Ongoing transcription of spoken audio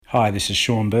Hi, this is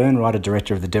Sean Byrne,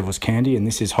 writer-director of The Devil's Candy, and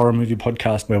this is Horror Movie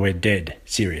Podcast, where we're dead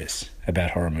serious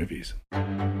about horror movies.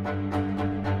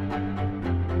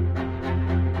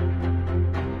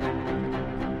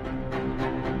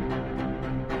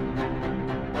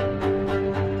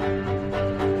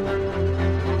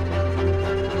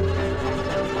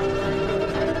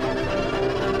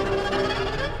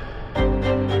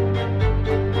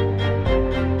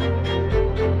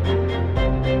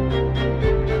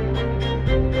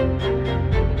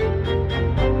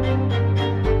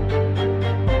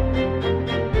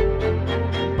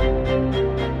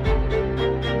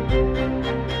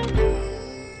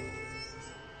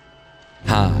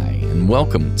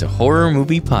 Welcome to Horror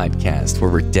Movie Podcast, where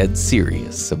we're dead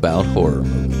serious about horror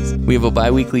movies. We have a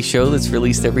bi-weekly show that's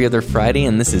released every other Friday,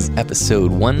 and this is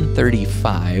episode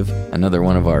 135, another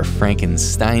one of our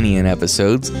Frankensteinian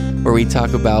episodes, where we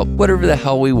talk about whatever the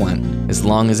hell we want, as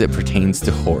long as it pertains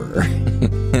to horror.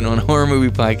 And on Horror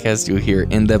Movie Podcast, you'll hear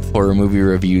in-depth horror movie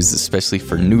reviews, especially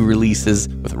for new releases,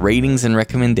 with ratings and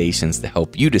recommendations to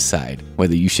help you decide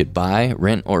whether you should buy,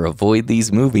 rent, or avoid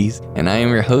these movies. And I am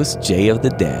your host, Jay of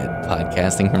the Dead,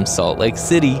 podcasting from Salt Lake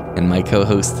City. And my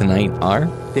co-hosts tonight are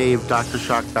Dave, Dr.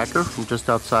 Shock Becker from just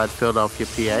outside Philadelphia,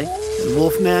 PA.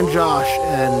 Wolfman Josh,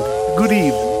 and good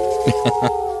evening.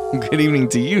 Good evening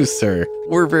to you, sir.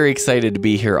 We're very excited to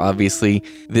be here, obviously.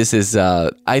 This is,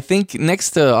 I think,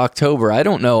 next to October. I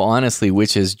don't know, honestly,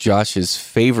 which is Josh's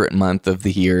favorite month of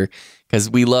the year, because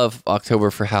we love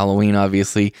October for Halloween,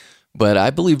 obviously. But I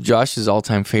believe Josh's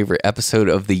all-time favorite episode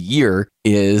of the year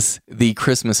is the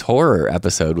Christmas horror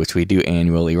episode, which we do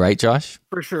annually, right, Josh?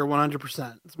 For sure,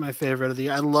 100%. It's my favorite of the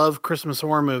year. I love Christmas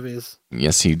horror movies.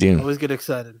 Yes, you do. I always get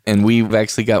excited. And we've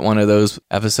actually got one of those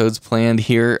episodes planned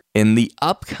here in the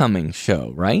upcoming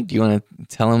show, right? Do you want to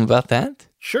tell them about that?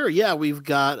 Sure, yeah. We've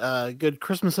got a good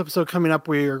Christmas episode coming up.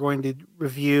 We are going to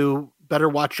review Better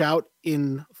Watch Out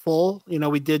in full. You know,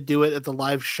 we did do it at the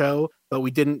live show, but we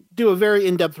didn't do a very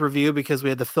in-depth review because we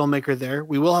had the filmmaker there.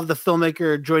 We will have the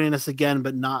filmmaker joining us again,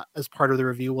 but not as part of the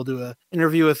review. We'll do an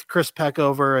interview with Chris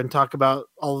Peckover and talk about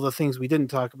all of the things we didn't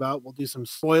talk about. We'll do some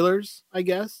spoilers, I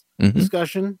guess,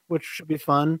 discussion, which should be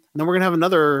fun. And then we're going to have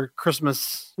another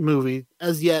Christmas movie,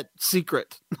 as yet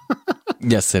secret.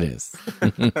 Yes, it is.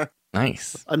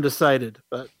 Nice. Undecided,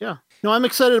 but yeah. No, I'm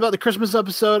excited about the Christmas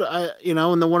episode.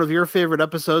 And one of your favorite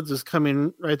episodes is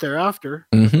coming right thereafter,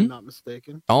 if I'm not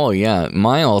mistaken. Oh, yeah.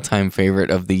 My all-time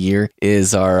favorite of the year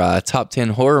is our top 10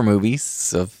 horror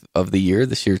movies of the year.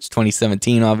 This year it's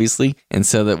 2017, obviously. And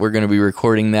so that we're going to be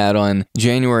recording that on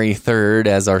January 3rd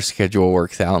as our schedule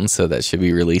works out. And so that should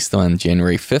be released on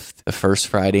January 5th, the first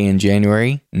Friday in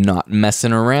January. Not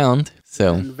messing around.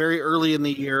 So, and very early in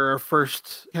the year, our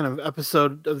first kind of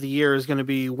episode of the year is going to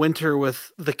be Winter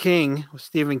with the King, with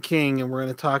Stephen King, and we're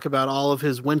going to talk about all of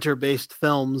his winter-based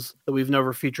films that we've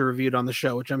never feature reviewed on the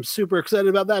show, which I'm super excited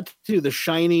about that too. The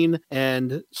Shining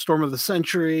and Storm of the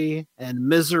Century and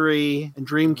Misery and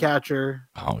Dreamcatcher.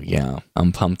 Oh yeah,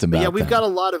 I'm pumped about that. Yeah, we've got a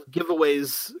lot of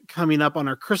giveaways coming up on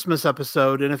our Christmas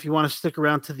episode, and if you want to stick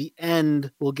around to the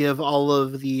end, we'll give all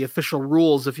of the official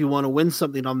rules if you want to win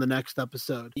something on the next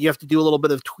episode. You have to do a little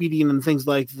bit of tweeting and things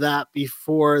like that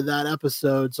before that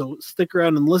episode, so stick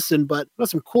around and listen. But we've got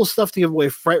some cool stuff to give away.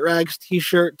 Fright Rags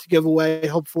t-shirt to give away,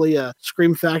 hopefully a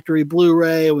Scream Factory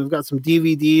Blu-ray. We've got some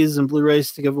DVDs and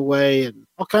Blu-rays to give away and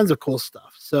all kinds of cool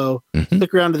stuff. So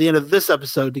stick around to the end of this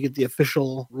episode to get the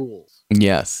official rules.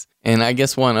 Yes. And I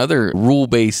guess one other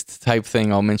rule-based type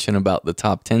thing I'll mention about the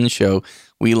Top 10 show,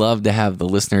 we love to have the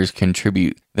listeners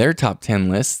contribute their Top 10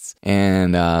 lists.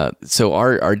 And so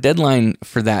our deadline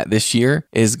for that this year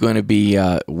is going to be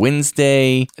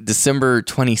Wednesday, December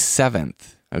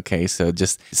 27th. Okay, so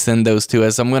just send those to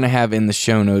us. I'm going to have in the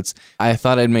show notes. I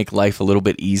thought I'd make life a little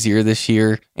bit easier this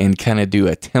year and kind of do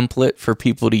a template for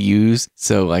people to use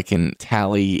so I can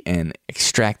tally and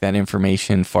extract that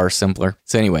information far simpler.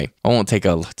 So anyway, I won't take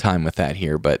a time with that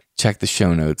here, but check the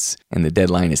show notes. And the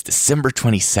deadline is December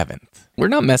 27th. We're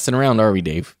not messing around, are we,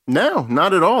 Dave? No,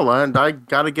 not at all. I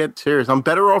got to get serious. I'm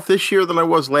better off this year than I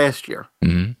was last year.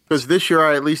 Because this year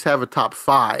I at least have a top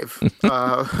 5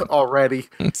 already.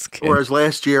 Whereas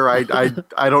last year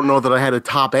I don't know that I had a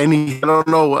top any. I don't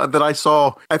know that I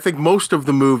saw. I think most of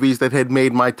the movies that had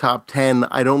made my top 10,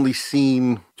 I'd only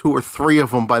seen 2 or 3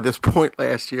 of them by this point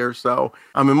last year. So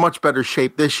I'm in much better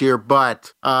shape this year,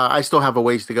 but I still have a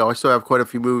ways to go. I still have quite a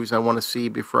few movies I want to see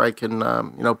before I can,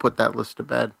 put that list to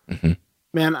bed.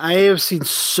 Man, I have seen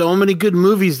so many good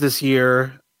movies this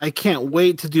year. I can't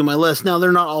wait to do my list. Now,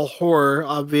 they're not all horror,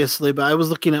 obviously, but I was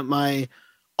looking at my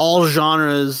all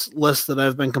genres list that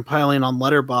I've been compiling on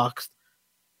Letterboxd.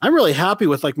 I'm really happy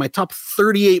with like my top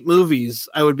 38 movies.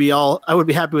 I would be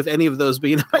happy with any of those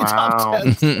being in my top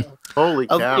 10. So, Holy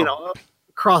cow.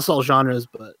 Across all genres.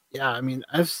 But yeah, I mean,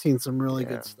 I've seen some really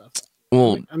good stuff.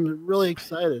 Well, I'm really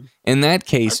excited. In that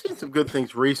case, I've seen some good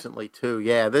things recently too.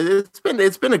 Yeah, it's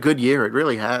been a good year. It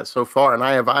really has so far, and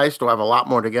I still have a lot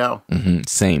more to go.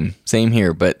 Same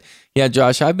here. But yeah,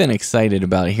 Josh, I've been excited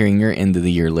about hearing your end of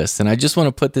the year list, and I just want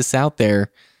to put this out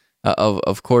there.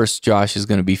 Of course, Josh is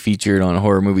going to be featured on a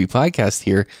Horror Movie Podcast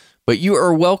here, but you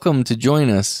are welcome to join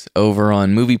us over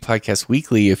on Movie Podcast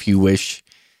Weekly if you wish,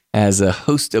 as a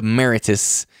host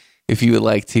emeritus. If you would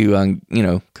like to,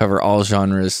 cover all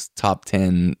genres, top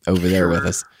 10 over there with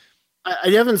us. I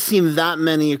haven't seen that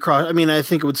many across. I mean, I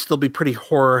think it would still be pretty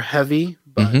horror heavy,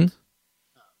 but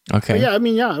okay. But yeah, I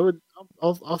mean, yeah, I would.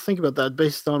 I'll think about that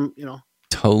based on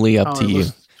totally up to you.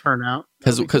 Turn out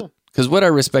because what I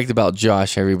respect about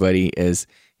Josh, everybody, is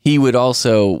he would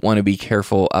also want to be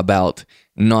careful about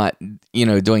not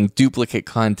doing duplicate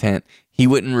content. He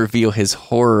wouldn't reveal his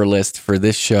horror list for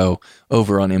this show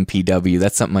over on MPW.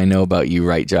 That's something I know about you,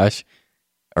 right, Josh?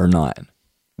 Or not?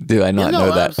 Do I not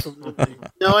know that? Absolutely.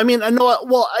 No, I mean, I know.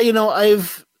 Well,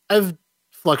 I've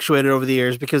fluctuated over the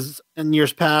years because in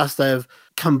years past I've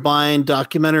combined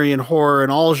documentary and horror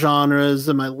and all genres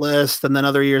in my list, and then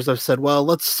other years I've said, well,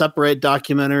 let's separate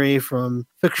documentary from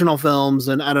fictional films,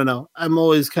 and I don't know. I'm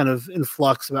always kind of in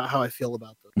flux about how I feel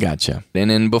about them. Gotcha. And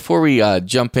then before we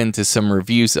jump into some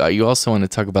reviews, you also want to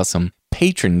talk about some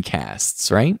patron casts,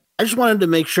 right? I just wanted to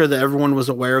make sure that everyone was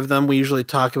aware of them. We usually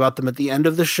talk about them at the end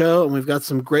of the show, and we've got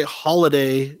some great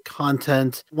holiday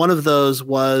content. One of those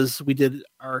was we did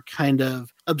our kind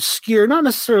of obscure, not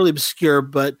necessarily obscure,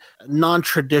 but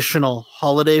non-traditional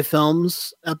holiday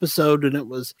films episode, and it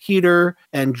was Peter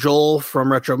and Joel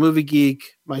from Retro Movie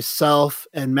Geek, myself,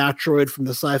 and Matroid from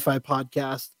the Sci-Fi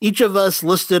Podcast. Each of us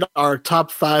listed our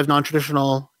top 5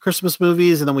 non-traditional Christmas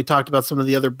movies, and then we talked about some of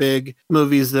the other big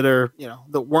movies that are,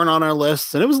 that weren't on our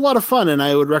lists, and it was a lot of fun, and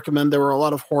I would recommend. There were a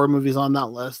lot of horror movies on that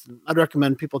list, and I'd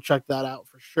recommend people check that out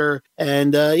for sure.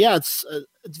 And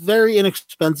it's very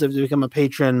inexpensive to become a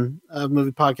patron of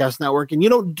Movie Podcast Network, and you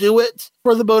don't do it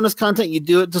for the bonus content. You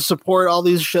do it to support all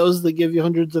these shows that give you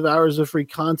hundreds of hours of free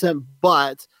content,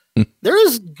 but there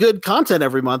is good content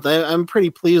every month. I'm pretty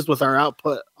pleased with our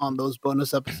output on those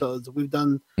bonus episodes. We've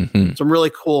done some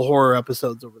really cool horror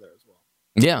episodes over there as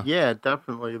well. Yeah,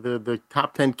 definitely. The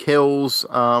top 10 kills,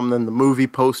 then the movie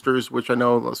posters, which I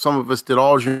know some of us did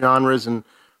all genres,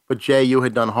 but Jay, you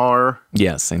had done horror.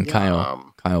 Yes, and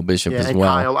Kyle Bishop as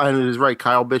well. And it is right.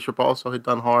 Kyle Bishop also had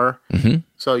done horror.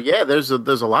 So yeah, there's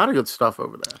a lot of good stuff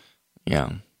over there. Yeah,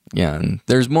 and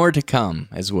there's more to come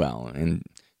as well in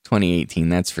 2018.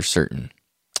 That's for certain.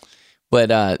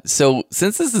 But so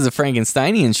since this is a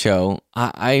Frankensteinian show,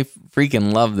 I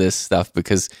freaking love this stuff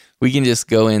because we can just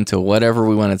go into whatever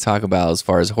we want to talk about as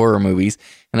far as horror movies.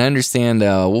 And I understand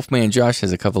Wolfman Josh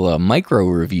has a couple of micro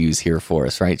reviews here for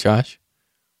us, right, Josh?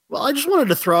 Well, I just wanted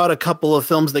to throw out a couple of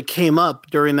films that came up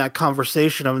during that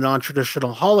conversation of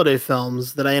non-traditional holiday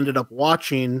films that I ended up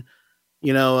watching.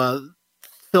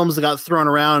 Films that got thrown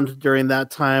around during that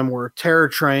time were Terror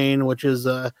Train, which is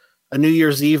a New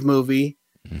Year's Eve movie,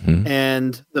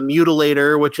 and The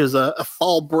Mutilator, which is a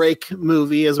fall break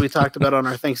movie, as we talked about on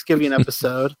our Thanksgiving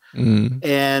episode,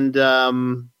 and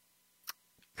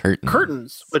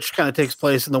Curtains, which kind of takes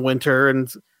place in the winter, and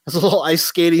there's a little ice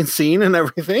skating scene and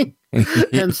everything.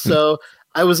 And so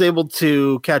I was able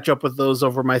to catch up with those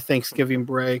over my Thanksgiving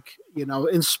break,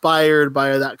 inspired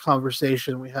by that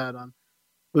conversation we had on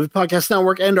Movie Podcast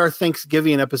Network and our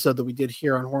Thanksgiving episode that we did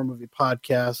here on Horror Movie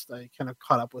Podcast. I kind of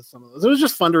caught up with some of those. It was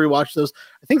just fun to rewatch those.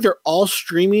 I think they're all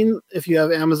streaming if you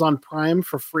have Amazon Prime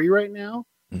for free right now.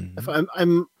 If I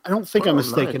don't think I'm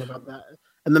mistaken about that.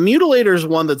 And The Mutilator is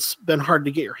one that's been hard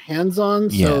to get your hands on.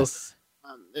 So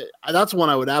that's one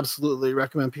I would absolutely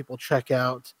recommend people check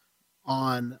out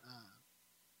on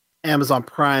Amazon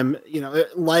Prime.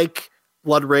 Like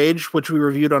Blood Rage, which we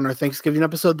reviewed on our Thanksgiving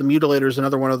episode, The Mutilator is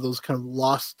another one of those kind of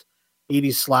lost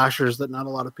 80s slashers that not a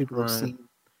lot of people have seen.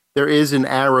 There is an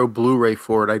Arrow Blu-ray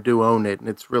for it. I do own it, and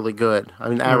it's really good. I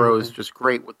mean, Arrow is just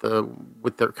great with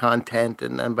their content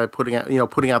and by putting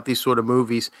out these sort of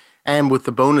movies, and with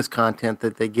the bonus content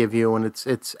that they give you, and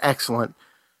it's excellent.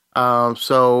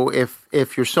 So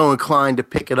if you're so inclined to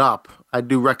pick it up, I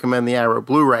do recommend the Arrow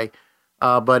Blu-ray.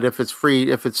 But if it's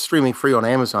free, if it's streaming free on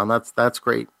Amazon, that's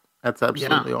great. That's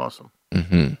absolutely awesome.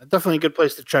 Definitely a good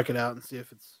place to check it out and see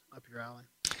if it's up your alley.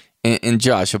 And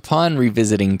Josh, upon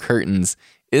revisiting Curtains,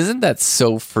 isn't that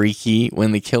so freaky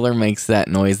when the killer makes that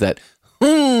noise, that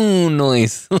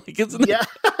noise? Like, isn't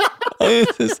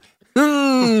it?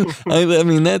 I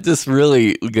mean, that just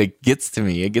really gets to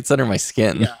me. It gets under my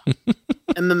skin. Yeah.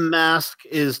 And The Mask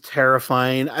is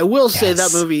terrifying. I will say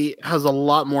that movie has a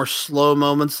lot more slow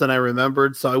moments than I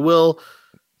remembered. So I will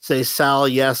say, Sal,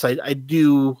 yes, I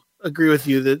do agree with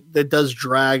you that does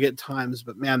drag at times.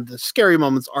 But man, the scary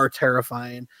moments are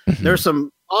terrifying. Mm-hmm. There's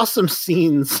some awesome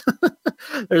scenes.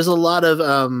 There's a lot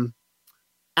of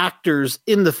actors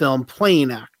in the film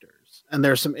playing actors. And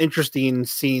there's some interesting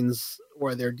scenes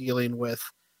where they're dealing with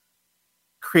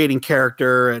creating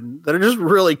character and that are just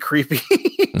really creepy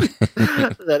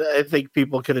that I think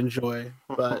people could enjoy.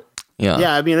 But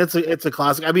yeah, I mean, it's a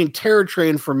classic. I mean, Terror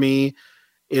Train for me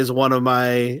is one of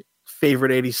my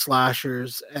favorite 80s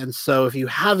slashers. And so if you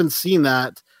haven't seen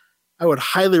that, I would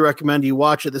highly recommend you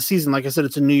watch it this season. Like I said,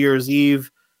 it's a New Year's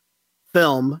Eve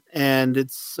film and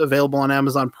it's available on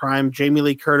Amazon Prime. Jamie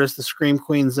Lee Curtis, the Scream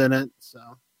Queen's in it. So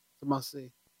it's a must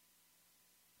see.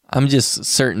 I'm just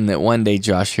certain that one day,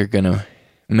 Josh, you're going to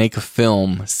make a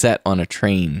film set on a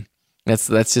train. That's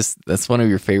one of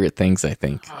your favorite things, I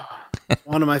think.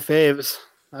 One of my faves.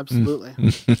 Absolutely.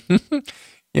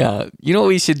 Yeah. You know what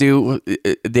we should do,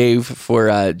 Dave,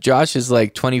 for Josh's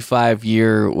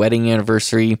 25-year wedding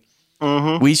anniversary?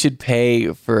 Mm-hmm. We should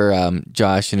pay for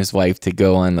Josh and his wife to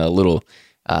go on a little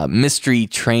mystery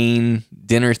train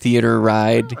dinner theater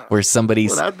ride where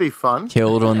somebody's that'd be fun.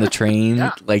 Killed on the train.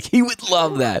 Yeah. He would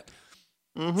love that.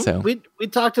 Mm-hmm. So we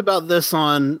talked about this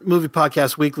on Movie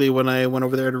Podcast Weekly when I went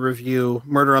over there to review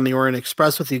Murder on the Orient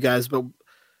Express with you guys, but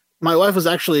my wife was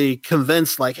actually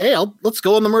convinced, hey, let's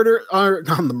go on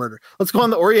let's go on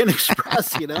the Orient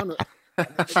Express,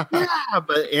 Yeah,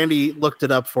 but Andy looked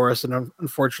it up for us, and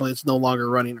unfortunately, it's no longer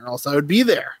running, or else I would be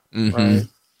there. Mm-hmm. Right?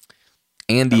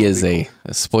 Andy is a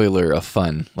spoiler of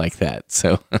fun like that,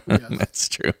 so yes. That's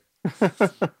true.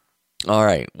 All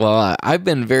right. Well, I've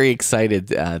been very excited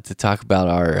to talk about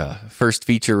our first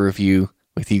feature review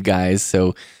with you guys,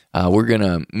 so we're going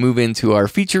to move into our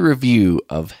feature review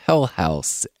of Hell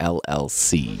House,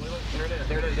 LLC.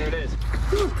 There it is.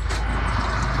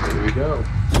 Here we go.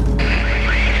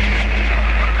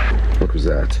 What was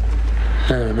that? I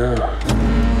don't know.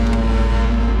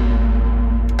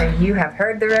 You have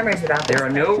heard the rumors about this. There are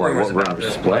no rumors about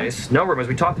this place. No rumors.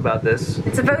 We talked about this.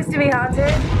 It's supposed to be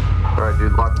haunted. All right,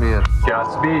 dude, lock me in.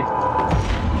 Godspeed.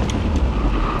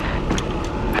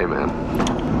 Hey, man.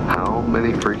 How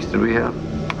many freaks do we have? 3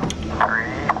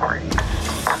 freaks.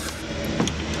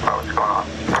 What's going on?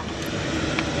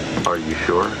 Are you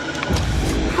sure?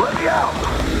 Let me out!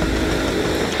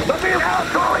 Let me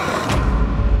out, Charlie!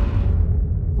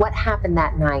 What happened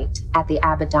that night at the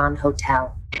Abaddon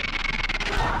Hotel?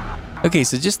 Okay,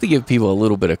 so just to give people a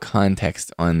little bit of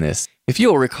context on this, if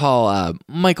you'll recall,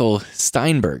 Michael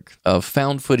Steinberg of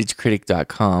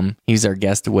FoundFootageCritic.com, he's our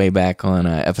guest way back on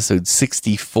episode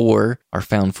 64, our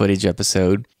found footage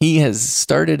episode. He has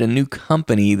started a new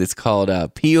company that's called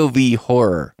POV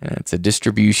Horror, and it's a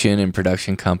distribution and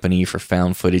production company for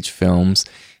found footage films.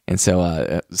 And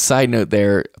so, side note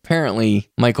there, apparently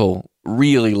Michael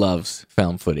really loves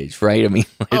found footage, right? I mean,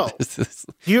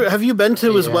 have you been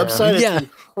to his website? It's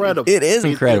incredible. It is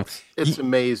incredible. It's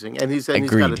amazing, and he's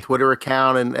got a Twitter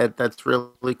account, and that's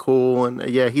really cool. And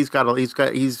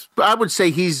I would say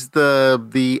he's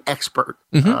the expert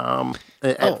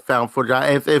at found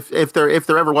footage. If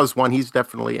there ever was one, he's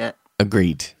definitely it.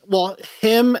 Agreed. Well,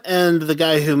 him and the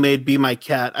guy who made Be My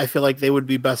Cat, I feel like they would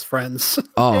be best friends.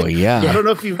 Oh yeah. I don't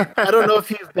know if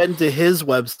you've been to his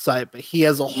website, but he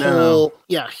has a whole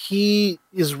he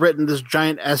has written this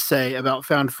giant essay about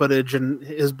found footage and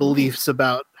his beliefs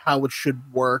about how it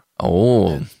should work.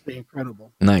 Oh, it's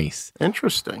incredible. Nice.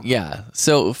 Interesting. Yeah.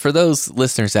 So for those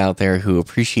listeners out there who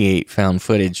appreciate found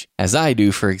footage, as I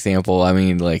do, for example, I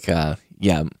mean,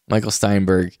 Michael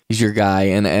Steinberg, he's your guy,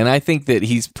 and I think that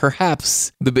he's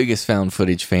perhaps the biggest found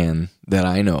footage fan that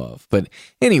I know of. But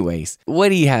anyways,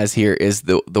 what he has here is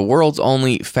the world's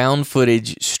only found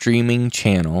footage streaming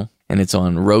channel, and it's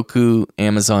on Roku,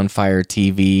 Amazon Fire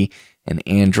TV, and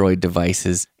Android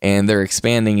devices, and they're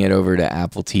expanding it over to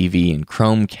Apple TV and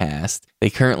Chromecast.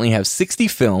 They currently have 60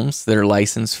 films that are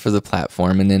licensed for the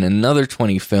platform, and then another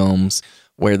 20 films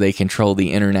where they control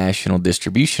the international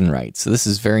distribution rights. So this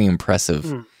is very impressive.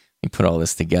 You put all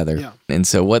this together. Yeah. And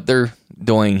so what they're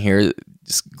doing here,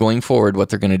 just going forward, what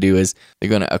they're going to do is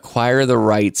they're going to acquire the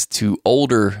rights to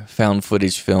older found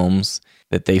footage films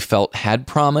that they felt had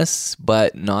promise,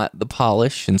 but not the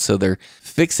polish. And so they're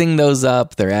fixing those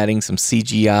up. They're adding some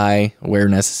CGI where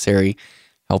necessary,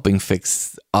 helping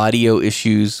fix audio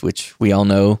issues, which we all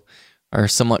know are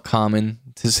somewhat common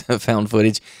to found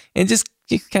footage, and just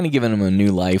kind of giving them a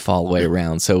new life all the way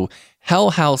around. So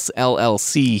Hell House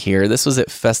LLC here. This was at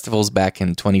festivals back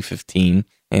in 2015,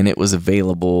 and it was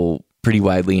available pretty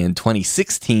widely in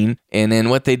 2016. And then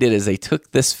what they did is they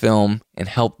took this film and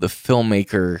helped the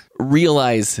filmmaker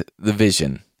realize the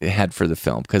vision they had for the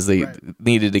film, because they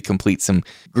needed to complete some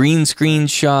green screen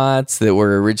shots that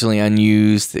were originally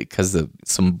unused because of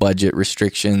some budget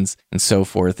restrictions and so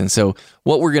forth. And so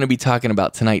what we're going to be talking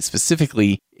about tonight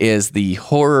specifically is the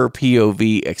horror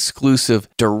POV exclusive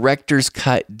director's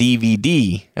cut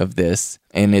DVD of this.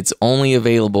 And it's only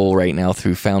available right now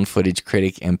through Found Footage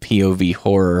Critic and POV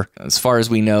Horror, as far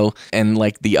as we know. And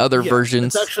like the other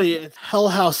versions... It's actually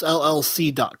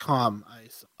hellhousellc.com.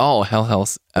 Oh, Hell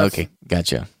House. Okay,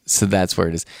 gotcha. So that's where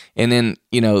it is. And then,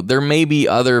 there may be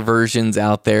other versions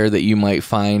out there that you might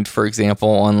find, for example,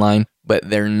 online, but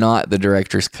they're not the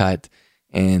director's cut.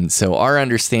 And so our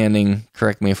understanding,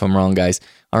 correct me if I'm wrong, guys,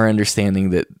 our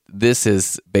understanding that this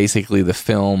is basically the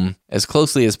film as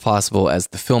closely as possible as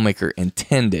the filmmaker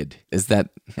intended. Is that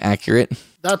accurate?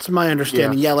 That's my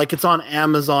understanding. Yeah, like it's on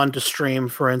Amazon to stream,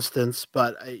 for instance.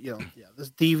 But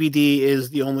this DVD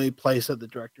is the only place that the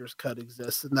director's cut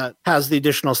exists, and that has the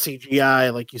additional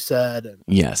CGI, like you said, and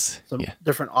some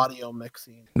different audio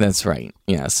mixing. That's right.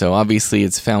 Yeah. So obviously,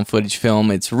 it's found footage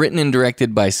film. It's written and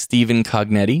directed by Stephen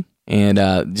Cognetti. And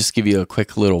just give you a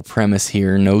quick little premise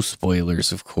here. No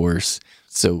spoilers, of course.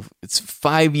 So it's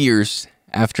 5 years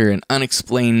after an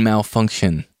unexplained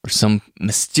malfunction or some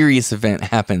mysterious event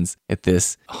happens at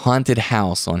this haunted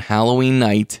house on Halloween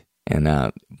night, and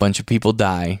a bunch of people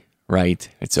die, right?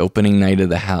 It's opening night of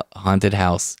the haunted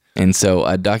house. And so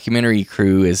a documentary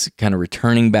crew is kind of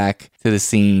returning back to the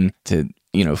scene to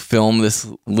film this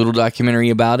little documentary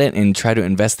about it and try to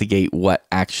investigate what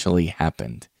actually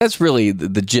happened. That's really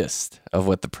the gist of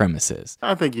what the premise is.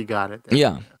 I think you got it there.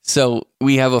 Yeah. So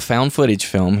we have a found footage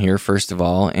film here, first of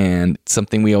all, and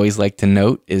something we always like to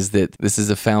note is that this is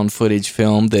a found footage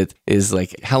film that is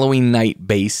like Halloween night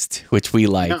based, which we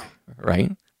like,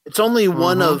 right? It's only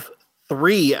one of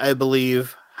 3, I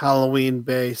believe, Halloween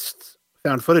based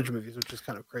found footage movies, which is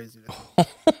kind of crazy.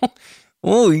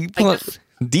 Well, you put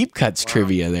deep cuts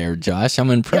trivia there, Josh.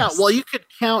 I'm impressed. Yeah, well, you could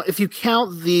count, if you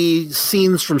count the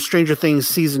scenes from Stranger Things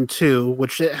season 2,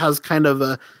 which it has kind of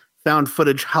a found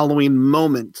footage Halloween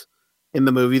moment in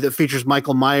the movie that features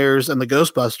Michael Myers and the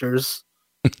Ghostbusters,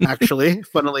 actually,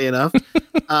 funnily enough.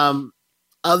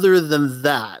 Other than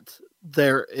that,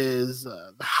 there is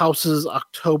the Houses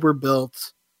October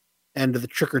Built and The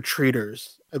Trick or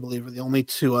Treaters, I believe, are the only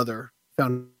 2 other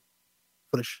found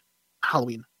footage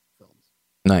Halloween films.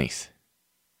 Nice.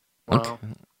 Wow. Okay.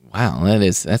 Wow,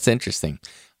 that's interesting.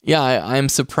 Yeah, I'm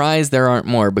surprised there aren't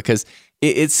more, because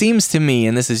it seems to me,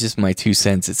 and this is just my 2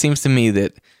 cents, it seems to me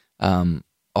that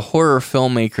a horror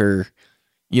filmmaker,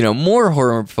 more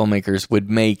horror filmmakers would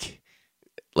make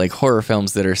like horror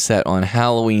films that are set on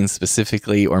Halloween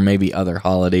specifically, or maybe other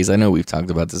holidays. I know we've talked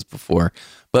about this before,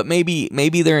 but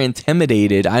maybe they're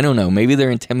intimidated. I don't know. Maybe they're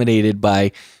intimidated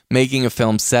by making a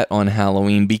film set on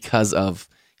Halloween because of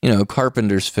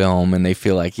Carpenter's film, and they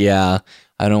feel like, I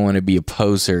don't want to be a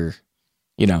poser,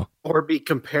 or be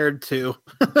compared to.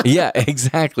 Yeah,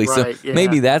 exactly. Right, so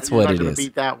maybe that's what it is.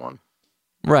 Beat that one.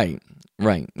 Right.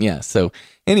 Yeah. So,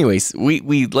 anyways,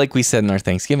 we like we said in our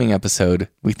Thanksgiving episode,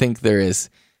 we think there is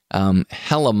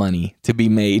hella money to be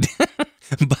made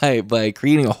by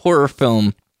creating a horror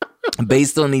film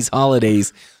based on these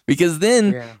holidays, because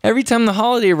then every time the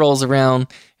holiday rolls around,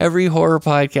 every horror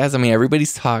podcast,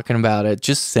 everybody's talking about it,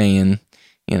 just saying,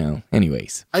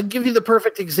 anyways. I'd give you the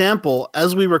perfect example.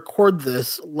 As we record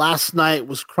this, last night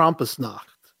was Krampusnacht,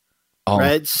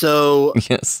 right? So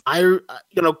yes,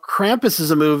 Krampus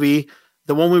is a movie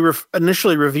that when we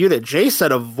initially reviewed it, Jay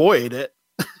said avoid it.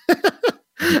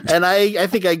 And I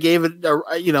think I gave it,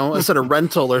 I said a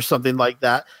rental or something like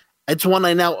that. It's one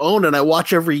I now own and I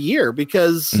watch every year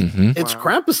because it's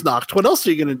Krampusnacht. What else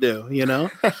are you going to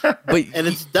do? And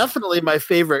it's definitely my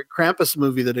favorite Krampus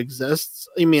movie that exists.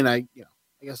 I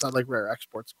guess I like Rare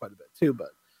Exports quite a bit too, but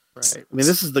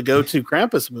this is the go-to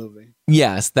Krampus movie.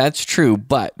 Yes, that's true.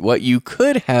 But what you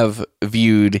could have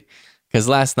viewed, because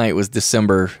last night was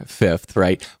December 5th,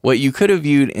 right? What you could have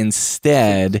viewed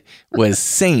instead was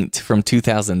Saint from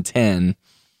 2010,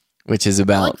 which is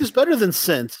about. I like this better than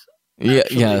Saint. Yeah.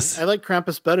 Yes. I like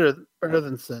Krampus better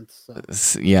than Saint.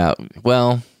 So. Yeah.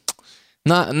 Well,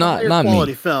 not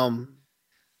quality me. Film.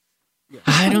 Yeah.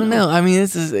 I don't know.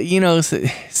 This is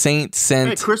Saint.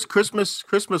 Hey,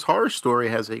 Christmas Horror Story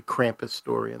has a Krampus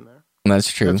story in there.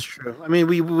 That's true.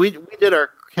 We did our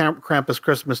Krampus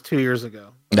Christmas 2 years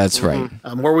ago. That's right.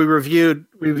 Where we reviewed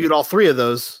all 3 of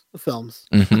those films.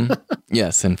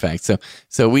 Yes, in fact.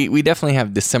 So we definitely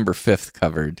have December 5th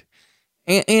covered.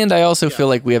 And I also feel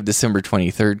like we have December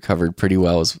 23rd covered pretty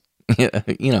well,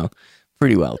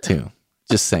 pretty well too.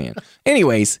 Just saying.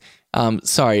 Anyways,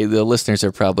 sorry, the listeners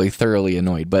are probably thoroughly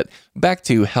annoyed, but back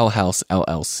to Hell House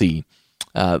LLC.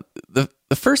 The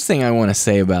first thing I want to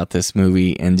say about this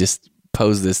movie, and just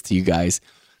pose this to you guys,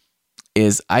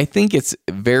 is I think it's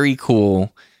very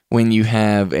cool when you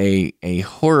have a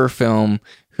horror film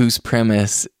whose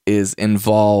premise is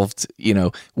involved,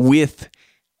 with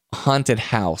haunted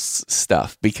house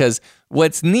stuff. Because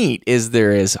what's neat is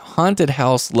there is haunted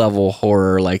house level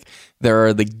horror, like there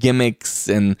are the gimmicks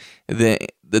and the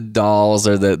dolls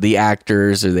or the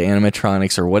actors or the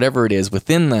animatronics or whatever it is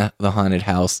within the haunted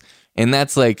house. And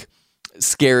that's like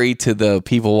scary to the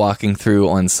people walking through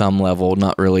on some level,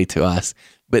 not really to us.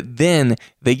 But then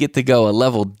they get to go a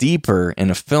level deeper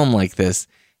in a film like this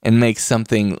and make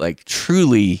something like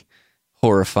truly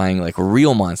horrifying, like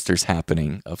real monsters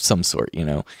happening of some sort,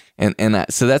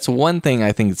 so that's one thing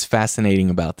I think that's fascinating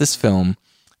about this film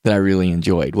that I really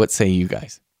enjoyed. What say you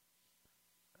guys?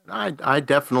 I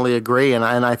definitely agree, and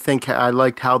I think I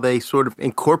liked how they sort of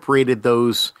incorporated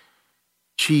those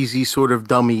cheesy sort of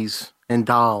dummies and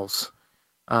dolls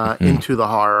into the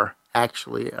horror,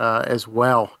 actually, as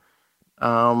well.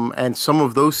 And some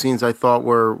of those scenes I thought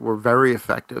were very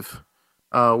effective,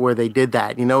 where they did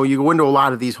that. You go into a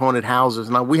lot of these haunted houses.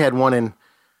 Now, we had one in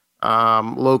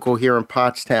local here in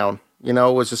Pottstown. It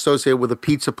was associated with a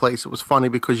pizza place. It was funny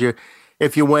because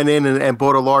if you went in and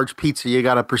bought a large pizza, you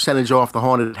got a percentage off the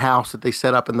haunted house that they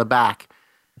set up in the back.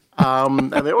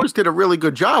 And they always did a really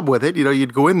good job with it.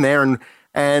 You'd go in there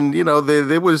and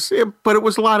there was, but it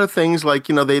was a lot of things like,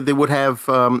 they would have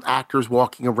actors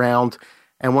walking around.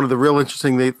 And one of the real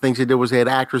interesting things they did was they had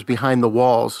actors behind the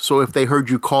walls. So if they heard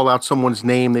you call out someone's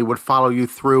name, they would follow you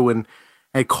through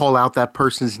and call out that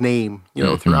person's name,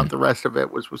 throughout the rest of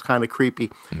it, which was kind of creepy.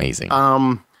 Amazing.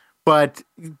 But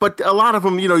a lot of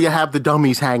them, you have the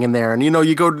dummies hanging there. And, you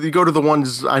go to the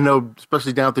ones I know,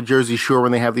 especially down at the Jersey Shore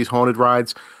when they have these haunted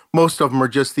rides. Most of them are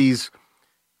just these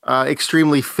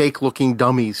extremely fake-looking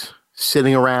dummies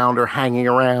sitting around or hanging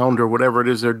around or whatever it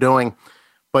is they're doing.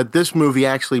 But this movie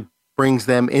actually brings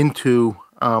them into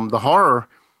the horror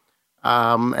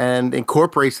and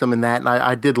incorporates them in that, and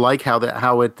I did like how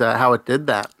it did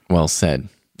that. Well said.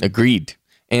 Agreed.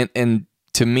 And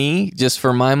to me, just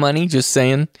for my money, just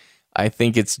saying, I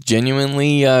think it's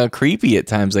genuinely creepy at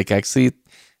times, like actually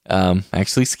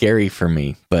scary for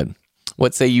me. But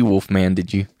what say you, Wolfman?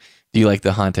 Do you like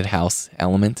the haunted house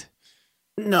element?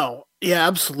 No. Yeah,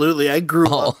 absolutely. I grew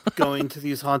up going to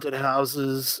these haunted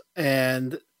houses,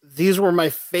 and these were my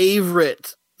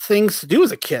favorite things to do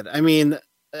as a kid. I mean,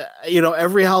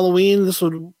 every Halloween, this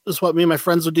is what me and my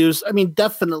friends would do. I mean,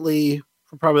 definitely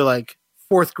from probably like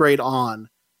 4th grade on,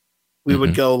 we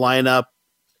would go line up,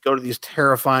 go to these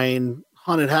terrifying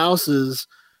haunted houses,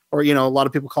 or, a lot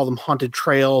of people call them haunted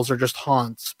trails or just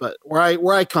haunts. But where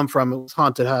I come from, it was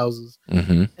haunted houses.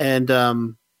 Mm-hmm.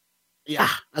 And, yeah,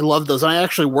 I love those. And I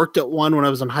actually worked at one when I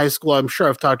was in high school. I'm sure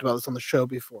I've talked about this on the show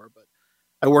before, but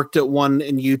I worked at one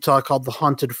in Utah called the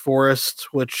Haunted Forest,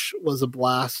 which was a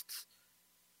blast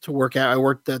to work at. I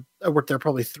worked there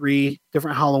probably 3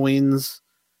 different Halloweens.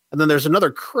 And then there's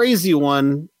another crazy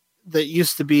one that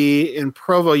used to be in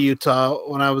Provo, Utah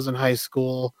when I was in high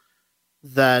school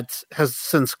that has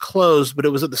since closed, but it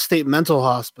was at the State Mental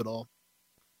Hospital.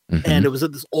 Mm-hmm. And it was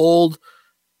at this old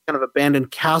kind of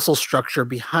abandoned castle structure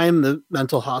behind the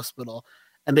mental hospital.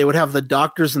 And they would have the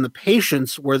doctors and the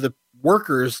patients were the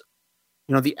workers,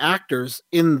 the actors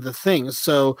in the things.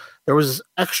 So there was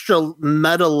extra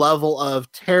meta level of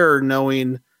terror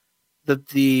knowing that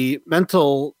the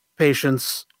mental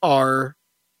patients are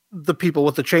the people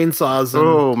with the chainsaws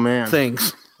and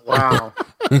things. Wow.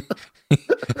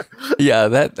 Yeah,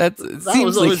 that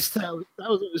was always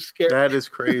scary. That is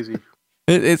crazy.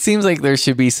 It seems like there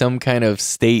should be some kind of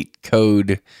state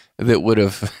code that would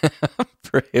have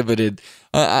prohibited.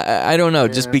 I don't know,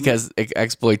 just because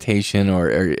exploitation or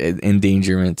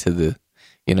endangerment to the,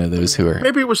 those who are.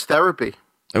 Maybe it was therapy.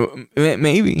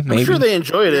 Maybe. I'm sure they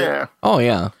enjoyed it. Yeah. Oh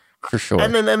yeah, for sure.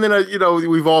 And then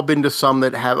we've all been to some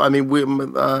that have. I mean,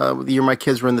 the year my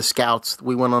kids were in the Scouts,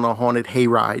 we went on a haunted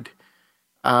hayride.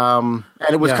 And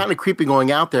it was kind of creepy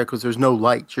going out there because there's no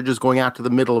lights. You're just going out to the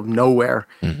middle of nowhere.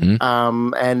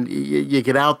 Mm-hmm. And you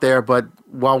get out there, but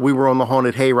while we were on the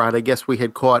haunted hayride, I guess we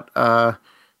had caught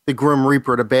the Grim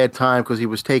Reaper at a bad time because he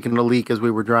was taking a leak as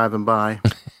we were driving by.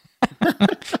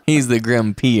 He's the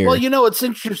Grim Peer. Well, it's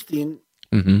interesting.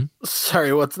 Mm-hmm.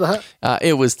 Sorry, what's that?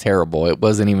 It was terrible. It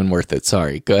wasn't even worth it.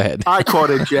 Sorry. Go ahead. I caught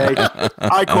it, Jay.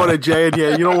 And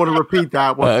yeah, you don't want to repeat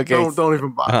that one. Okay. Don't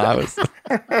even bother. I was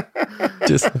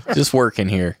just working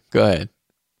here. Go ahead.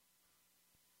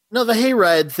 No, the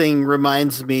hayride thing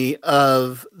reminds me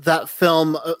of that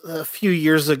film a few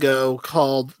years ago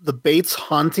called The Bates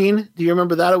Haunting. Do you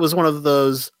remember that? It was one of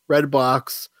those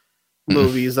Redbox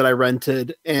movies that I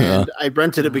rented, and I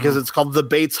rented it because it's called The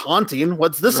Bates Haunting.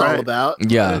 What's this all about?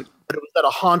 Yeah. But it was at a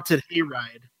haunted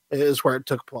hayride is where it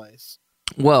took place.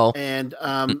 Well, and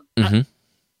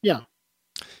yeah.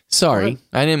 Sorry,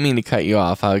 I didn't mean to cut you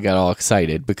off. I got all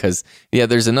excited because,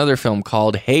 there's another film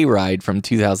called Hayride from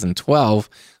 2012.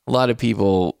 A lot of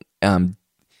people,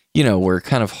 were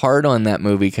kind of hard on that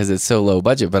movie because it's so low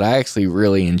budget, but I actually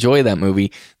really enjoy that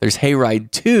movie. There's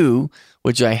Hayride 2,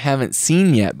 which I haven't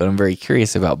seen yet, but I'm very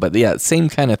curious about. But yeah, same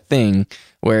kind of thing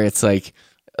where it's like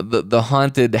the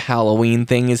haunted Halloween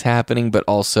thing is happening, but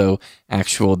also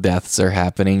actual deaths are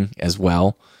happening as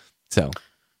well. So...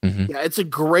 Yeah, it's a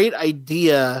great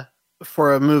idea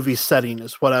for a movie setting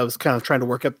is what I was kind of trying to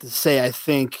work up to say. I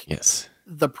think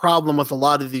the problem with a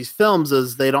lot of these films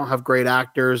is they don't have great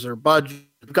actors or budget.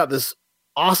 We've got this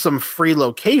awesome free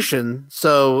location,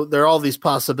 so there are all these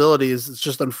possibilities. It's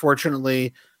just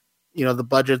unfortunately, the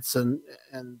budgets and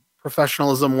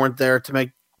professionalism weren't there to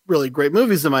make really great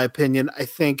movies, in my opinion. I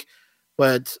think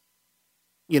what,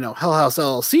 Hell House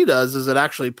LLC does is it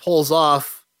actually pulls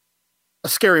off a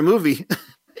scary movie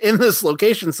in this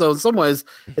location. So in some ways,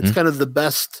 it's kind of the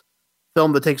best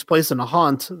film that takes place in a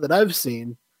haunt that I've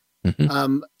seen.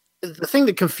 The thing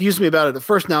that confused me about it at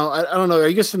first, now, I don't know, are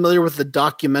you guys familiar with the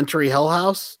documentary Hell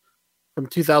House from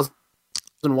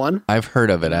 2001? I've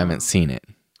heard of it. I haven't seen it.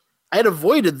 I had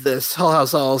avoided this Hell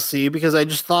House LLC because I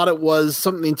just thought it was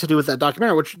something to do with that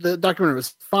documentary, which the documentary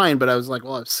was fine, but I was like,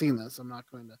 well, I've seen this. I'm not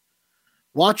going to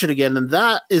watch it again. And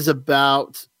that is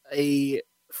about a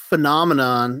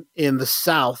phenomenon in the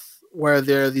South where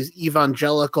there are these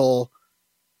evangelical,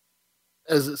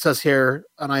 as it says here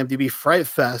on IMDb, fright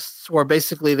fests, where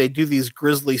basically they do these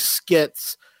grisly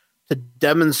skits to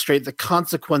demonstrate the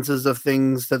consequences of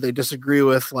things that they disagree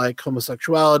with, like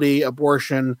homosexuality,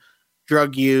 abortion,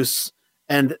 drug use,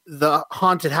 and the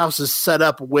haunted house is set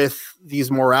up with these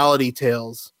morality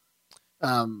tales.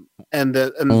 The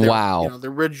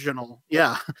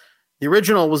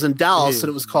original was in Dallas, and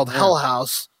it was called Hell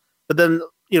House. But then,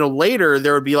 later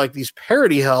there would be like these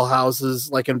parody Hell Houses,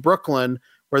 like in Brooklyn,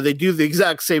 where they do the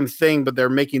exact same thing, but they're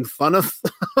making fun of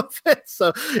it.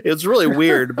 So it's really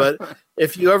weird. But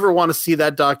if you ever want to see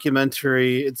that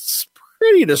documentary, it's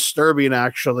pretty disturbing,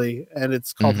 actually. And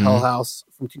it's called Hell House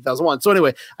from 2001. So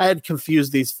anyway, I had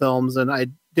confused these films, and I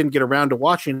didn't get around to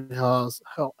watching Hell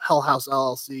House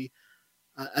LLC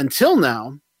until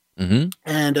now.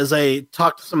 And as I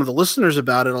talked to some of the listeners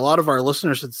about it, a lot of our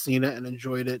listeners had seen it and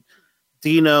enjoyed it.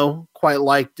 Dino quite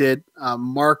liked it.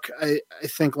 Mark, I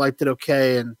think, liked it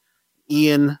okay. And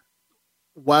Ian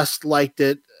West liked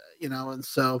it, and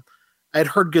so I had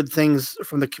heard good things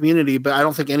from the community, but I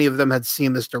don't think any of them had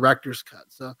seen this director's cut.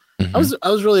 So I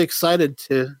was really excited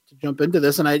to jump into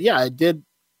this. And I did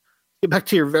get back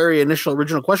to your very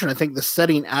original question. I think the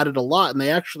setting added a lot, and they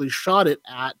actually shot it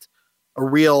at a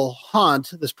real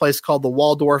haunt, this place called the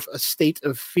Waldorf Estate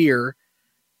of Fear.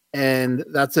 And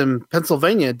that's in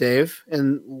Pennsylvania, Dave,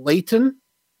 in Layton,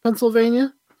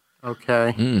 Pennsylvania.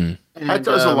 Okay. That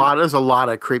does a lot. There's a lot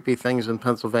of creepy things in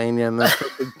Pennsylvania, and they're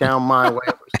down my way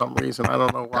for some reason. I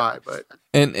don't know why, but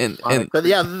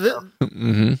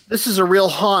this is a real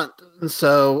haunt. And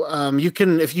so you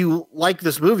can, if you like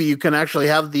this movie, you can actually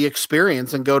have the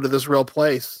experience and go to this real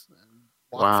place.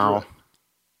 Wow.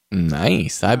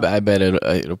 Nice. I bet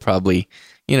it'll probably,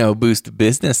 boost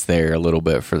business there a little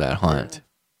bit for that haunt.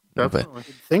 Definitely. I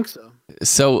think so.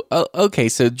 So, okay.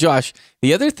 So Josh,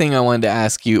 the other thing I wanted to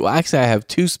ask you, actually, I have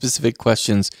two specific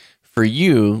questions for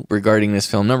you regarding this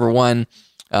film. Number one,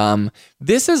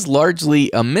 this is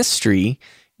largely a mystery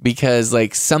because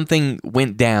something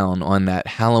went down on that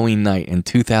Halloween night in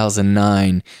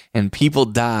 2009 and people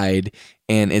died,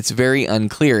 and it's very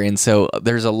unclear. And so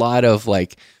there's a lot of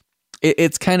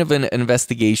it's kind of an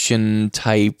investigation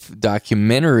type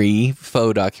documentary,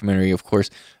 faux documentary, of course.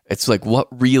 It's what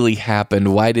really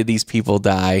happened? Why did these people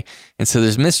die? And so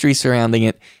there's mystery surrounding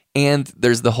it. And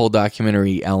there's the whole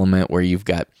documentary element where you've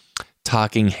got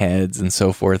talking heads and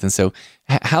so forth. And so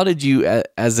how did you,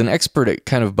 as an expert at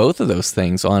kind of both of those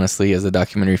things, honestly, as a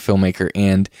documentary filmmaker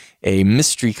and a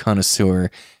mystery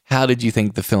connoisseur, how did you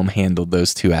think the film handled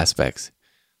those two aspects?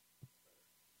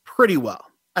 Pretty well.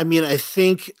 I mean, I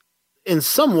think in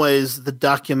some ways the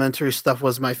documentary stuff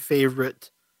was my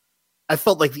favorite. I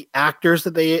felt like the actors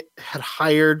that they had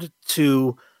hired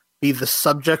to be the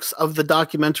subjects of the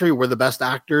documentary were the best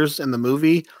actors in the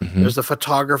movie. There's a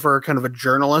photographer, kind of a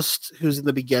journalist, who's in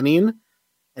the beginning,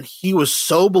 and he was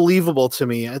so believable to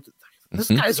me. this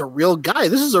guy's a real guy.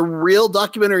 This is a real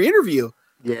documentary interview.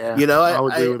 Yeah. You know,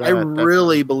 I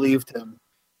really believed him.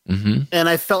 Mm-hmm. And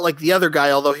I felt like the other guy,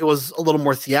 although he was a little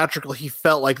more theatrical, he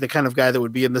felt like the kind of guy that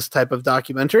would be in this type of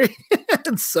documentary.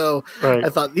 And so I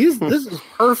thought, this is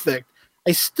perfect.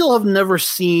 I still have never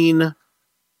seen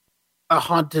a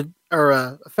haunted or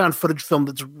a found footage film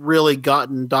that's really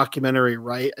gotten documentary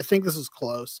right. I think this is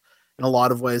close in a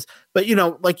lot of ways. But, you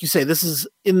know, like you say, this is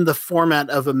in the format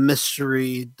of a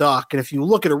mystery doc. And if you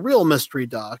look at a real mystery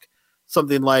doc,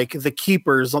 something like The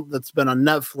Keepers that's been on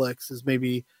Netflix is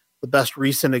maybe the best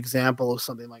recent example of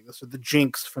something like this, or The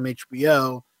Jinx from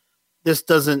HBO. This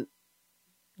doesn't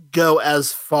go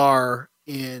as far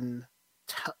in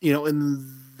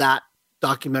that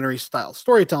documentary style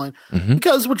storytelling,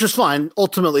 because, which is fine.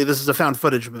 Ultimately, this is a found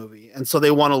footage movie. And so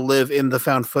they want to live in the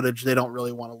found footage. They don't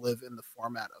really want to live in the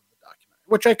format of the documentary,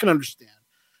 which I can understand.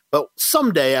 But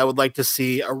someday I would like to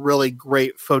see a really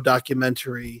great faux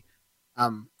documentary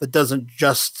that doesn't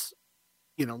just,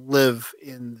 live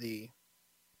in the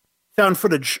found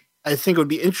footage. I think it would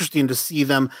be interesting to see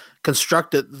them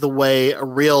construct it the way a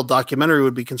real documentary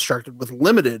would be constructed, with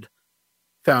limited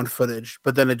found footage,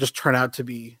 but then it just turned out to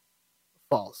be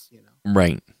false,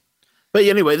 Right. But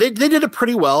anyway, they did it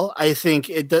pretty well. I think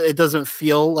it doesn't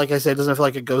feel, like I said, it doesn't feel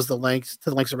like it goes to the lengths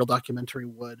a real documentary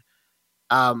would.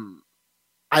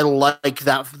 I like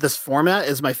that this format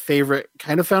is my favorite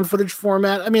kind of found footage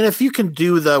format. I mean, if you can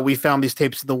do we found these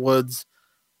tapes in the woods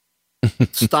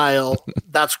style,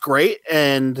 that's great.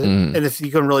 And if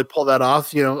you can really pull that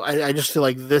off, I just feel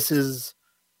like this is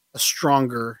a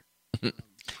stronger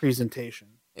presentation.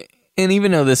 And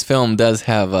even though this film does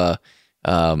have a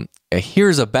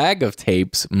here's a bag of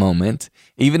tapes moment,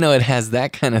 even though it has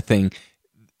that kind of thing,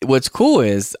 what's cool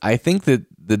is I think that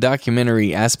the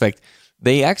documentary aspect,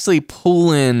 they actually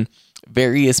pull in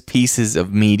various pieces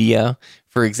of media.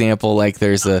 For example, like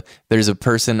there's a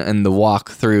person in the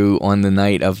walkthrough on the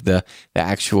night of the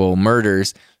actual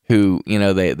murders who,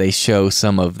 they show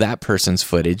some of that person's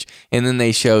footage, and then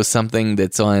they show something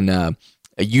that's on a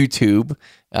YouTube,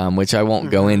 which I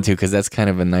won't go into because that's kind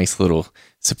of a nice little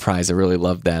surprise. I really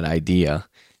love that idea.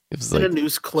 It was like a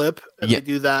news clip, and they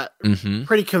do that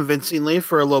pretty convincingly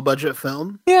for a low budget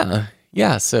film.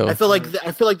 Yeah. So I feel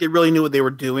like they really knew what they were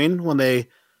doing when they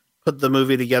put the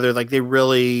movie together. Like they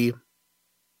really,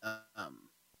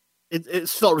 it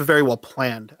felt very well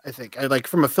planned. I think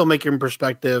from a filmmaking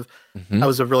perspective, I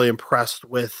was really impressed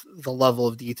with the level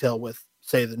of detail with,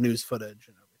 say, the news footage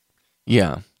and everything.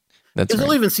 Yeah. That's right.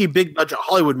 You'll even see big budget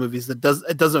Hollywood movies it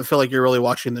doesn't feel like you're really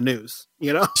watching the news,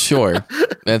 Sure.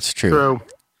 That's true.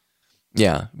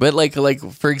 Yeah. But like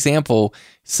for example,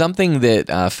 something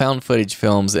that found footage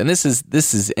films, and this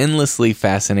is endlessly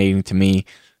fascinating to me.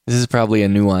 This is probably a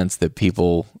nuance that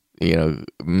people,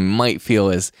 might feel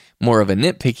as more of a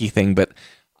nitpicky thing, but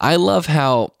I love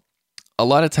how a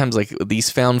lot of times like these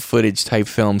found footage type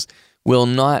films will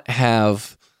not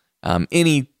have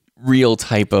any real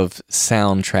type of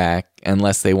soundtrack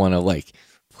unless they want to like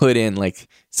put in like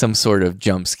some sort of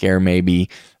jump scare maybe.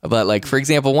 But like, for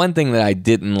example, one thing that I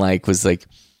didn't like was like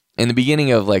in the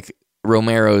beginning of like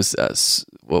Romero's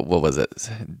what was it?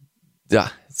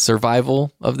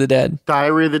 Survival of the Dead?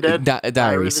 Diary of the Dead?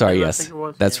 Diary, sorry, yes.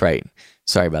 That's right.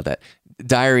 Sorry about that.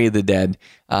 Diary of the Dead.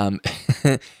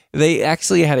 He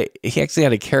actually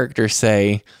had a character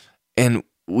say, and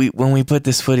when we put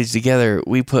this footage together,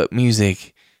 we put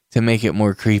music to make it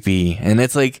more creepy. And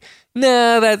it's like,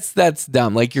 no, that's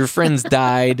dumb. Like your friends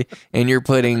died and you're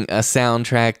putting a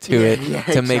soundtrack to it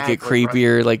to make it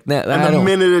creepier. Right. Like that. And the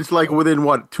minute it's like within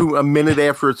a minute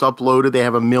after it's uploaded, they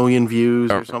have 1 million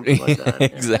views or something like that.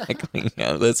 Exactly.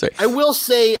 Yeah, that's right. I will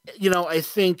say, I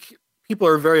think people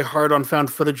are very hard on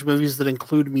found footage movies that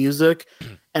include music.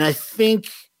 And I think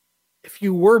if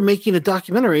you were making a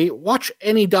documentary, watch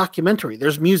any documentary.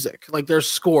 There's music, like there's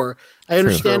score. I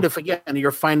understand if, again,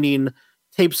 you're finding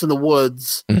tapes in the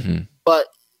woods, but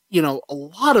a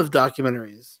lot of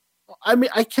documentaries. I mean,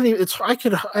 I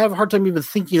have a hard time even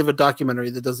thinking of a documentary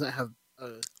that doesn't have a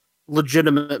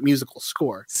legitimate musical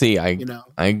score. See, I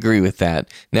agree with that.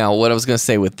 Now, what I was going to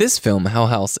say with this film, Hell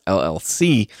House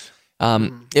LLC,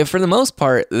 if for the most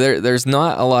part, there's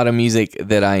not a lot of music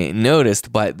that I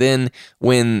noticed, but then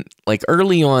when like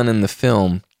early on in the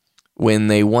film, when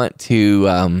they want to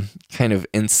kind of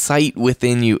incite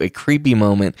within you a creepy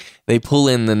moment, they pull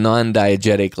in the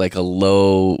non-diegetic, like a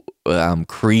low,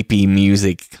 creepy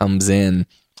music comes in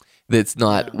that's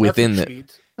not within the...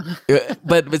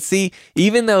 but see,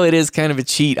 even though it is kind of a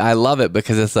cheat, I love it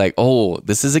because it's like, oh,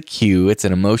 this is a cue. It's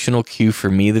an emotional cue for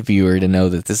me, the viewer, to know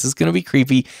that this is going to be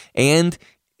creepy, and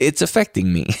it's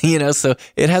affecting me, so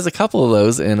it has a couple of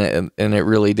those and it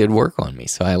really did work on me.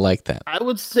 So I like that. I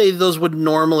would say those would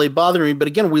normally bother me, but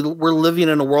again, we're living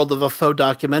in a world of a faux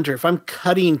documentary. If I'm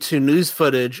cutting to news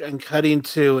footage and cutting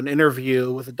to an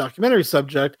interview with a documentary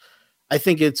subject, I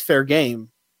think it's fair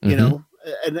game, and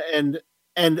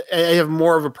I have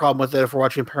more of a problem with it if we're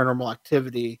watching Paranormal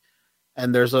Activity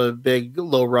and there's a big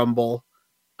low rumble.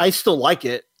 I still like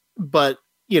it, but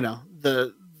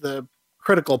the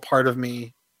critical part of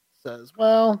me says,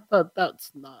 well,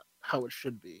 that's not how it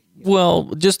should be. Well,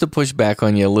 just to push back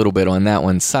on you a little bit on that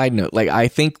one, side note, like I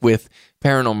think with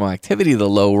Paranormal Activity, the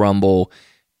low rumble,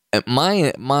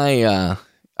 my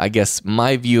I guess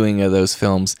my viewing of those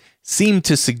films seemed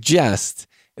to suggest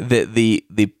that the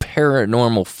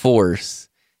paranormal force,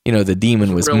 the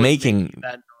demon was really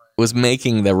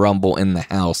making the rumble in the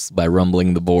house by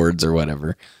rumbling the boards or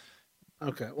whatever.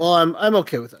 Okay. Well, I'm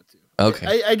okay with that too.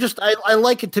 Okay. I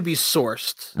like it to be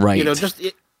sourced. Right.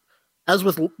 As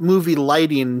with movie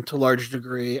lighting to a large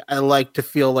degree, I like to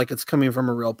feel like it's coming from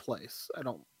a real place. I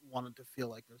don't want it to feel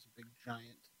like there's a big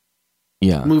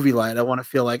giant movie light. I want to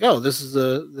feel like, oh, this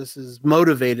is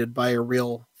motivated by a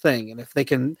real thing. And if they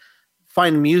can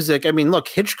find music, I mean, look,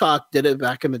 Hitchcock did it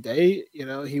back in the day.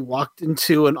 He walked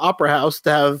into an opera house to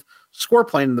have score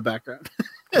playing in the background.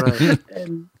 Right.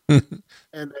 and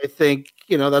I think,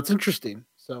 that's interesting.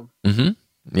 So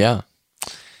yeah,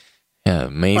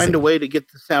 amazing. Find a way to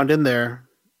get the sound in there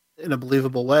in a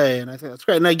believable way, and I think that's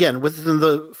great. And again, within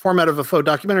the format of a faux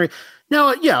documentary.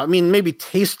 Now, I mean, maybe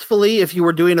tastefully, if you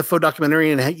were doing a faux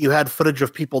documentary and you had footage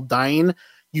of people dying,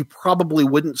 you probably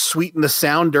wouldn't sweeten the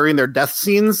sound during their death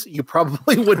scenes. You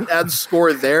probably wouldn't add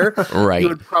score there. Right. You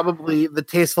would probably, the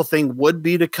tasteful thing would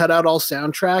be to cut out all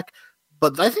soundtrack.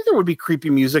 But I think there would be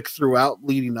creepy music throughout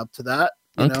leading up to that.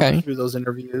 Through those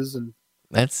interviews and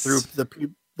through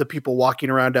the people walking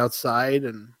around outside,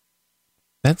 and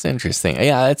that's interesting.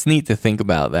 Yeah, that's neat to think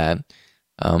about that.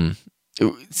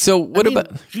 So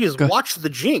about? Geez, watch The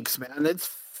Jinx, man. It's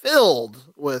filled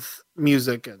with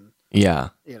music and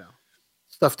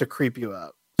stuff to creep you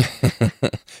out.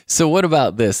 So what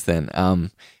about this then?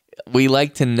 We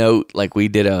like to note, like we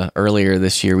did earlier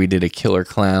this year, we did a Killer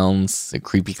Clowns, a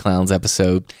Creepy Clowns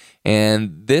episode.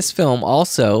 And this film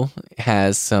also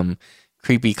has some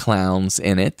creepy clowns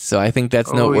in it. So I think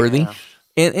that's noteworthy.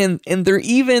 Yeah. And they're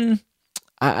even,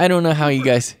 I don't know how you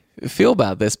guys feel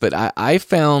about this, but I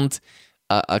found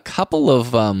a couple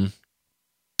of,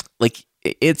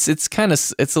 it's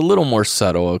a little more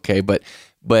subtle. Okay. But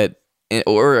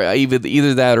or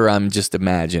either that or I'm just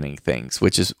imagining things,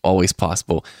 which is always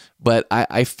possible. But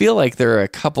I feel like there are a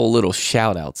couple little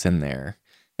shout outs in there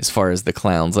as far as the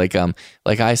clowns. Like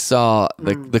I saw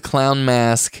the clown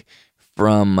mask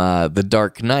from The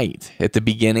Dark Knight at the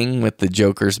beginning with the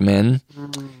Joker's men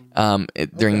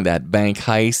during that bank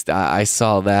heist. I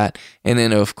saw that. And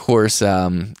then, of course,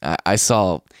 I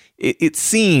saw, it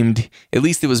seemed, at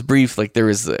least it was brief, like there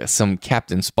was some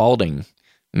Captain Spaulding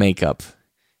makeup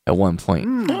at one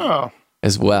point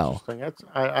as well.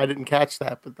 I didn't catch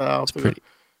that, but if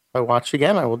I watch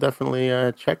again, I will definitely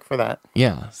check for that.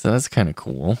 Yeah, so that's kind of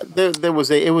cool.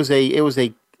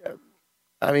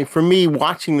 I mean, for me,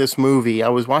 watching this movie, I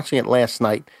was watching it last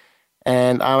night,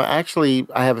 and I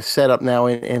have a setup now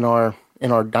in our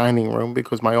dining room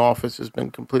because my office has been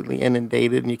completely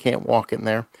inundated and you can't walk in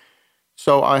there.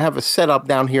 So I have a setup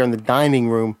down here in the dining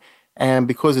room, and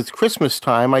because it's Christmas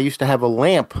time, I used to have a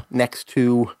lamp next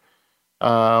to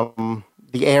the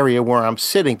area where I'm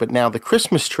sitting, but now the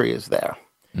Christmas tree is there.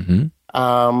 Mm-hmm.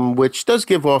 Which does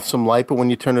give off some light, but when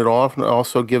you turn it off, it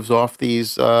also gives off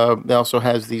these. It also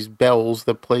has these bells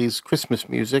that plays Christmas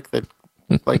music that,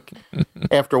 like,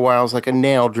 after a while, is like a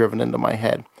nail driven into my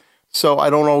head. So I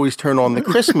don't always turn on the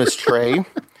Christmas tree.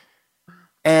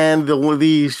 And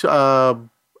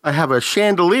I have a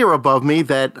chandelier above me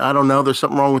that, I don't know, there's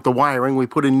something wrong with the wiring. We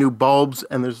put in new bulbs,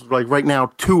 and there's, like, right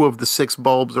now 2 of the 6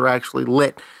 bulbs are actually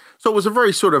lit. So it was a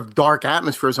very sort of dark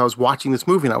atmosphere as I was watching this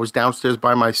movie, and I was downstairs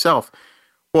by myself.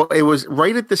 Well, it was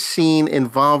right at the scene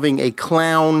involving a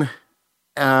clown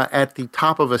at the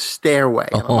top of a stairway.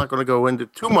 And I'm not going to go into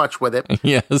too much with it.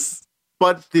 Yes.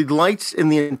 But the lights in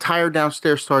the entire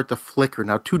downstairs started to flicker.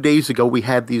 Now, 2 days ago, we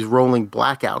had these rolling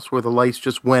blackouts where the lights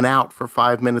just went out for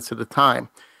 5 minutes at a time.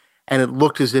 And it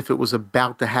looked as if it was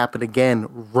about to happen again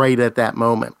right at that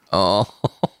moment. Oh.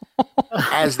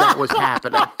 As that was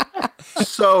happening.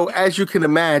 So, as you can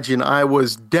imagine, I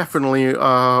was definitely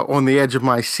on the edge of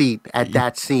my seat at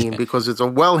that scene because it's a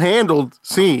well-handled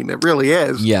scene. It really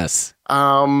is. Yes.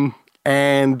 And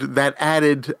that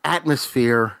added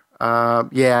atmosphere, it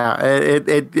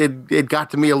got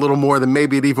to me a little more than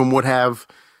maybe it even would have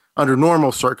under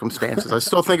normal circumstances. I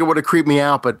still think it would have creeped me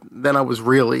out, but then I was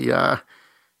really, I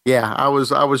was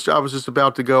just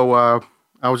about to go.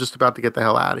 I was just about to get the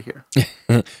hell out of here.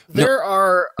 There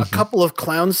are a couple of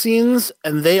clown scenes,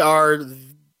 and they are,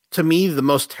 to me, the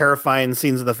most terrifying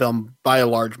scenes of the film by a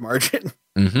large margin.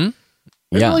 Mm-hmm.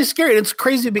 It's really scary. It's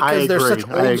crazy because they're such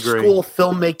old school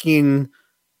filmmaking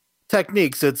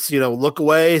techniques. It's, look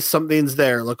away, something's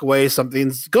there. Look away,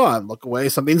 something's gone. Look away,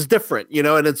 something's different.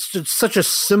 And it's just such a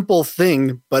simple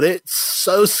thing, but it's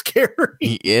so scary.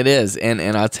 It is, and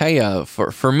I'll tell you,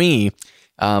 for me,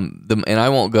 and I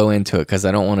won't go into it because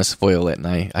I don't want to spoil it, and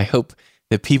I hope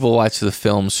that people watch the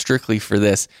film strictly for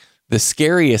this. The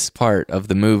scariest part of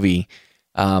the movie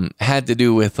had to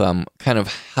do with kind of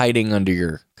hiding under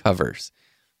your covers.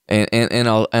 And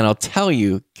I'll tell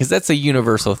you, because that's a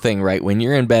universal thing, right? When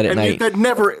you're in bed at night, that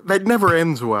never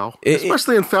ends well.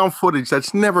 Especially in found footage,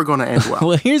 that's never going to end well.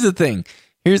 Well, here's the thing.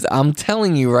 I'm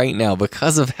telling you right now,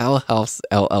 because of Hell House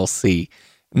LLC.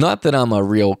 Not that I'm a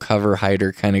real cover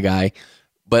hider kind of guy,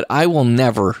 but I will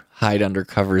never hide under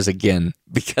covers again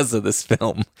because of this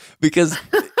film. Because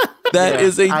that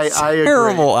is a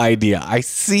terrible idea. I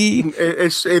see.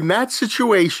 It's in that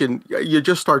situation, you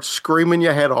just start screaming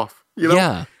your head off.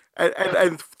 Yeah.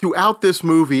 And throughout this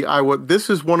movie, this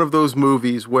is one of those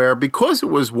movies where, because it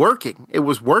was working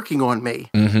on me.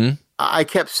 Mm-hmm. I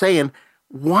kept saying,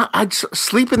 "What? I'd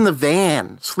sleep in the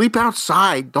van, sleep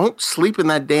outside. Don't sleep in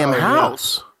that damn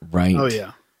house." Yeah. Right. Oh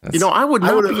yeah. I would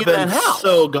not be in that house.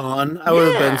 So gone. I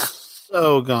would have been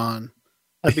so gone.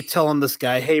 I'd be telling this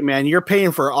guy, "Hey man, you're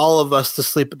paying for all of us to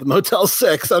sleep at the Motel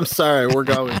 6. I'm sorry, we're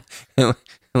going." I'll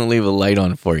leave a light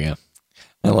on for you.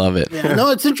 I love it. Yeah, no,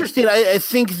 it's interesting. I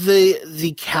think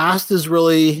the cast is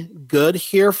really good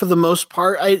here for the most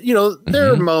part.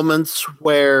 There are moments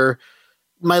where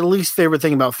my least favorite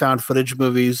thing about found footage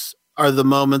movies are the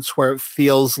moments where it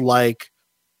feels like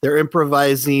they're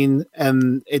improvising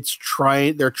and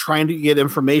they're trying to get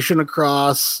information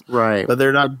across, right? But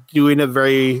they're not doing it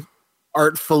very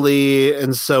artfully,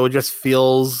 and so it just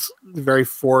feels very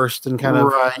forced and kind of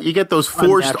right. You get those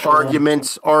forced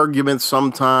arguments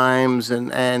sometimes, and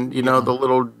the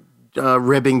little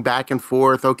ribbing back and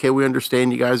forth. Okay, we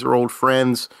understand you guys are old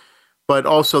friends, but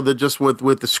also just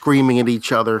with the screaming at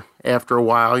each other after a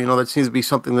while. That seems to be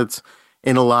something that's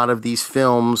in a lot of these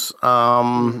films.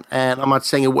 And I'm not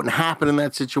saying it wouldn't happen in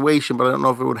that situation, but I don't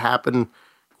know if it would happen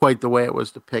quite the way it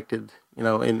was depicted.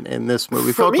 In this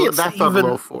movie, felt a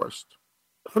little forced.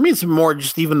 For me, it's more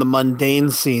just even the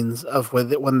mundane scenes of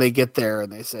when they get there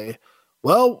and they say,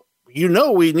 "Well,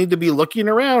 we need to be looking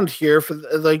around here for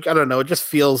I don't know." It just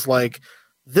feels like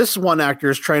this one actor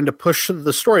is trying to push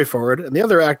the story forward, and the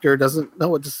other actor doesn't know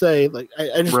what to say.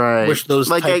 I just wish those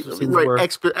types of scenes were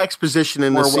exposition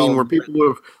in the scene where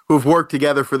people who've worked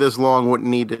together for this long wouldn't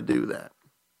need to do that.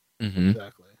 Mm-hmm.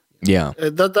 Exactly. Yeah.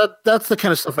 That's the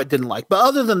kind of stuff I didn't like. But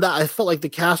other than that, I felt like the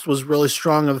cast was really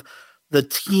strong of the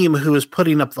team who was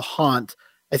putting up the haunt.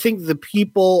 I think the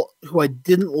people who I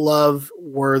didn't love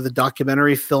were the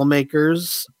documentary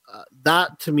filmmakers.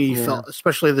 That to me felt,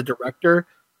 especially the director,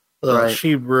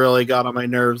 she really got on my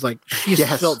nerves. Like she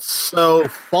felt so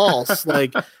false.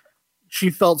 Like she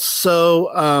felt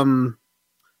so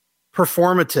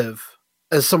performative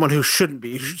as someone who shouldn't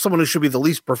be. Someone who should be the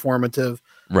least performative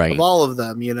of all of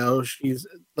them. She's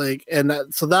like,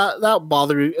 so that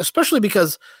bothered me, especially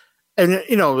because. And,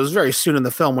 it was very soon in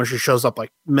the film when she shows up,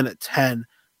 like minute 10.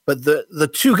 But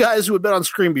the two guys who had been on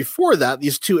screen before that,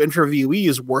 these two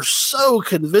interviewees, were so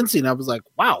convincing. I was like,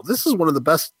 wow, this is one of the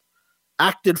best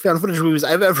acted found footage movies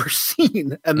I've ever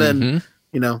seen. And then,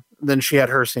 then she had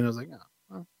her scene. I was like, oh,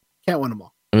 well, can't win them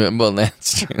all. Well,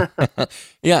 that's true.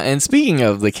 Yeah. And speaking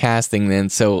of the casting then,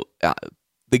 so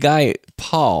the guy,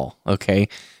 Paul, okay,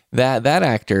 that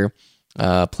actor...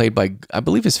 played by, I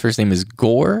believe his first name is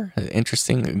Gore.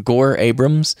 Interesting. Gore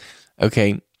Abrams.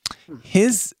 Okay.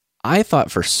 I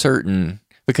thought for certain,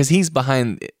 because he's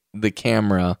behind the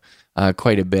camera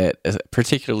quite a bit,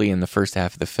 particularly in the first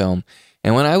half of the film.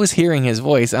 And when I was hearing his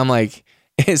voice, I'm like,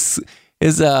 is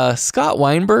Scott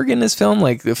Weinberg in this film?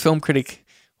 Like the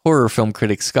horror film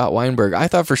critic Scott Weinberg. I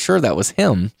thought for sure that was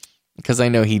him, because I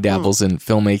know he dabbles in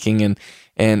filmmaking,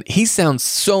 and he sounds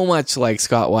so much like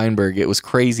Scott Weinberg. It was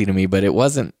crazy to me, but it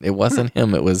wasn't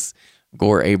him. It was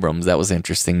Gore Abrams. That was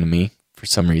interesting to me for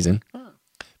some reason.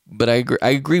 But I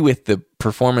agree with the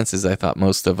performances. I thought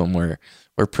most of them were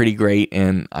pretty great,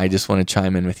 and I just want to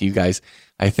chime in with you guys.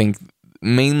 I think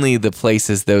mainly the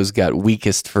places those got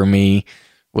weakest for me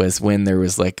was when there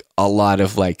was like a lot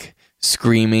of like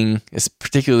screaming.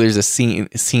 Particularly there's a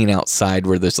scene outside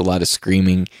where there's a lot of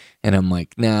screaming, and I'm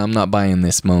like, nah, I'm not buying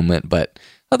this moment, but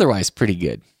otherwise pretty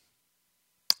good.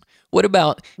 What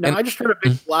about? No, I just heard a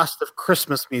big blast of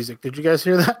Christmas music. Did you guys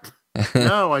hear that?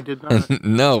 No, I did not.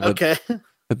 No, but, okay,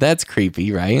 but that's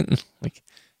creepy, right? Like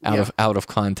out of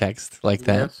context, like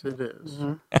that. Yes, it is.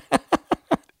 Mm-hmm.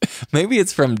 Maybe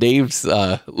it's from Dave's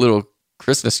little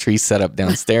Christmas tree setup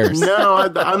downstairs. No,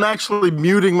 I'm actually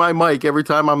muting my mic every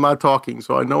time I'm not talking,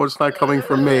 so I know it's not coming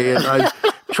from me. And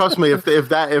trust me, if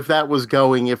that was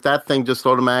going, if that thing just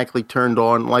automatically turned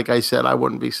on, like I said, I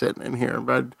wouldn't be sitting in here,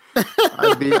 but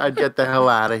I'd get the hell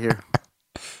out of here.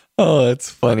 Oh, that's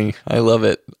funny. I love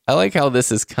it. I like how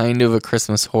this is kind of a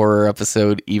Christmas horror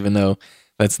episode, even though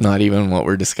that's not even what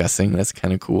we're discussing. That's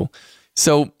kind of cool.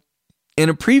 So in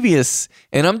a previous,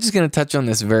 and I'm just going to touch on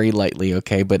this very lightly,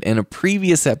 okay? But in a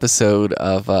previous episode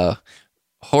of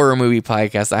Horror Movie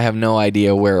Podcast, I have no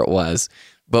idea where it was,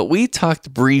 but we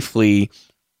talked briefly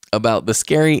about the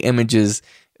scary images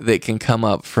that can come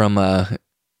up from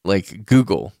like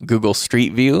Google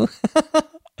Street View.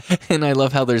 And I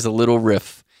love how there's a little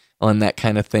riff on that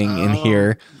kind of thing in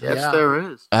here. Yes,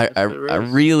 there is. I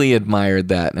really admired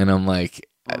that, and I'm like,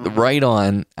 right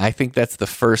on. I think that's the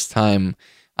first time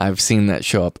I've seen that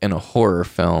show up in a horror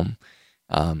film.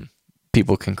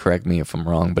 People can correct me if I'm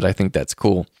wrong, but I think that's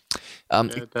cool. Yeah,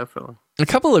 definitely. A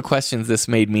couple of questions this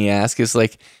made me ask is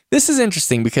like, this is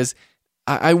interesting because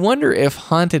I wonder if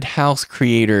haunted house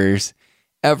creators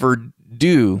ever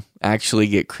do actually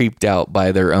get creeped out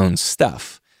by their own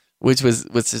stuff, which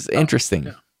is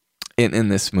interesting in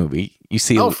this movie. You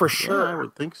see, for sure. Yeah, I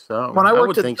would think so. When I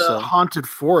worked at the Haunted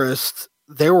Forest,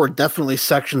 there were definitely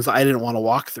sections I didn't want to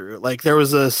walk through. Like there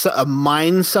was a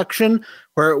mine section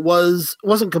where it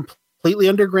wasn't completely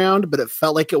underground, but it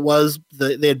felt like it was.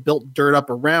 They had built dirt up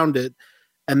around it,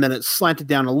 and then it slanted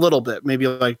down a little bit, maybe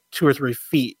like 2 or 3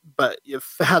 feet. But you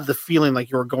had the feeling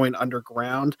like you were going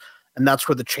underground, and that's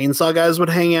where the chainsaw guys would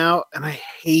hang out. And I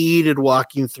hated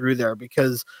walking through there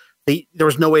because there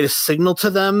was no way to signal to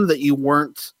them that you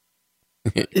weren't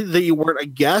a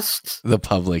guest. The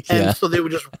public, and so they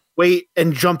would just wait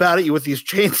and jump out at you with these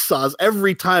chainsaws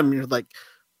every time. And you're like,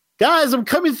 guys, I'm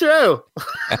coming through.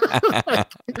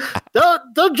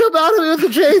 don't jump out at me with the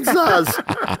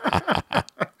chainsaws.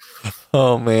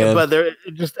 Oh man! But it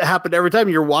just happened every time.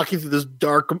 You're walking through this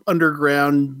dark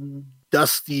underground,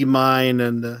 dusty mine,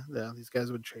 and these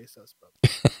guys would chase us.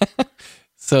 But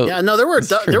so yeah, no, there were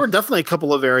definitely a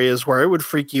couple of areas where it would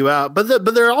freak you out. But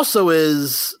there also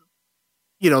is,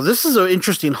 this is an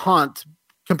interesting haunt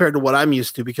compared to what I'm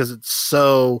used to because it's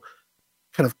so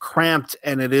kind of cramped,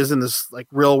 and it is in this like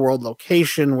real world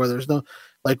location where there's no.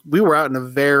 Like we were out in a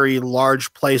very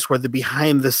large place where the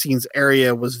behind the scenes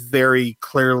area was very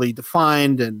clearly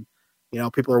defined, and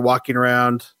people are walking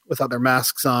around without their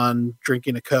masks on,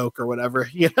 drinking a Coke or whatever,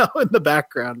 in the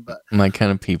background. But my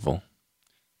kind of people,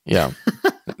 yeah,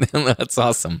 that's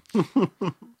awesome.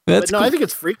 That's cool. I think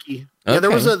it's freaky. Okay. Yeah, there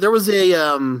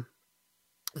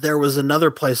was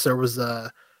another place. There was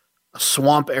a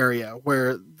swamp area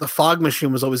where the fog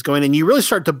machine was always going, and you really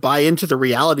start to buy into the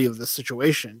reality of the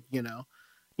situation,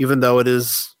 even though it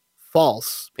is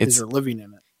false because you're living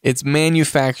in it. It's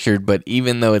manufactured, but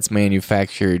even though it's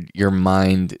manufactured, your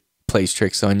mind plays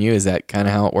tricks on you. Is that kind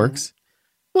of how it works?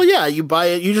 Well, yeah, you buy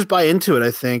it. You just buy into it, I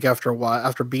think, after a while,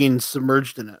 after being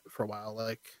submerged in it for a while,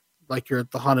 like you're at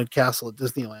the haunted castle at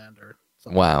Disneyland or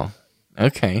something. Wow.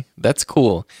 Okay, that's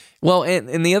cool. Well,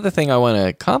 and the other thing I want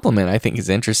to compliment, I think is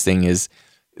interesting, is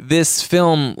this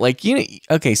film, like,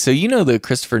 okay, so the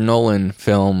Christopher Nolan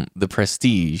film, The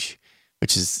Prestige,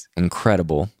 which is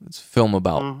incredible. It's a film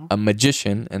about a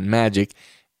magician and magic.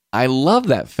 I love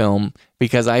that film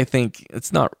because I think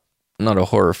it's not a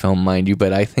horror film, mind you,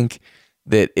 but I think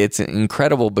that it's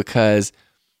incredible because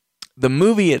the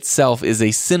movie itself is a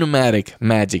cinematic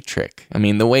magic trick. I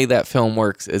mean, the way that film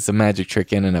works is a magic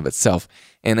trick in and of itself.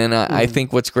 And then I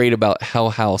think what's great about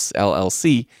Hell House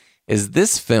LLC is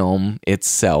this film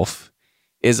itself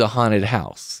is a haunted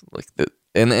house.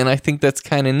 And I think that's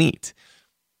kind of neat.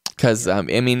 Because,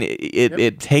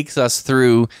 it takes us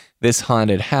through this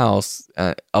haunted house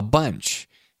a bunch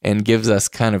and gives us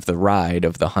kind of the ride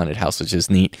of the haunted house, which is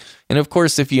neat. And, of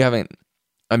course, if you haven't,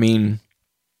 in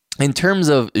terms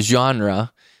of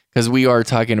genre, because we are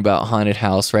talking about haunted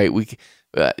house, right? We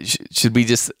should we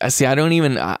just,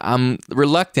 I'm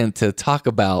reluctant to talk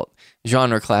about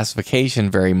genre classification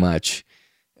very much.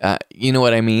 You know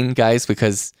what I mean, guys?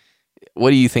 Because...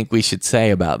 what do you think we should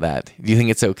say about that? Do you think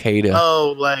it's okay to...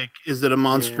 is it a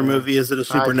monster movie? Is it a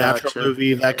supernatural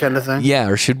movie? That kind of thing? Yeah,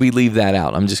 or should we leave that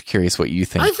out? I'm just curious what you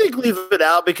think. I think leave it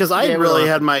out because I really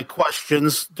had my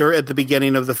questions at the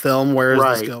beginning of the film. Where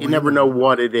is this going? You never know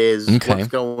what it is, what's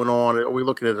going on. Are we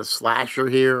looking at a slasher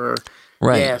here? Or...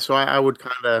 Right. Yeah, so I would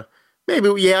kind of...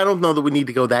 Maybe, yeah, I don't know that we need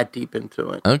to go that deep into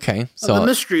it. Okay. So the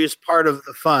mystery is part of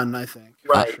the fun, I think.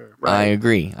 Right. Sure. I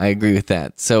agree. I agree with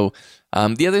that. So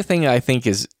the other thing I think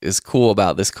is cool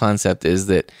about this concept is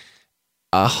that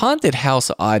a haunted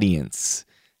house audience,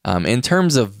 in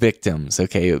terms of victims,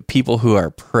 okay, people who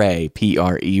are prey,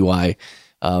 Prey,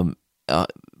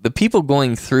 the people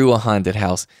going through a haunted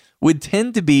house would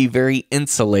tend to be very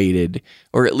insulated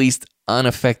or at least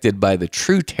unaffected by the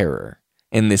true terror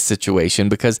in this situation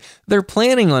because they're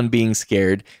planning on being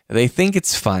scared. They think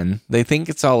it's fun. They think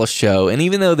it's all a show. And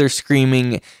even though they're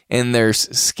screaming and they're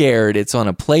scared, it's on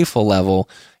a playful level.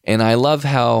 And I love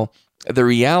how the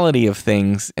reality of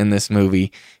things in this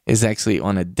movie is actually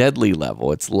on a deadly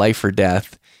level. It's life or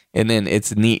death. And then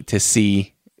it's neat to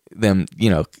see them,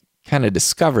 kind of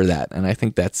discover that. And I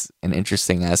think that's an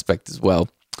interesting aspect as well.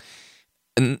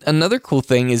 And another cool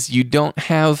thing is you don't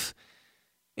have,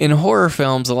 in horror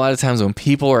films, a lot of times when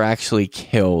people are actually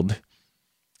killed,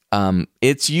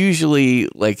 it's usually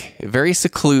like very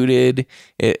secluded.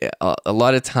 A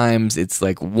lot of times it's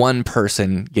like one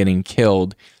person getting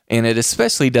killed, and it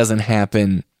especially doesn't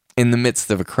happen in the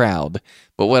midst of a crowd.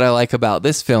 But what I like about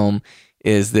this film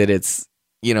is that it's,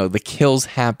 the kills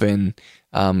happen,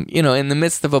 in the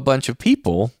midst of a bunch of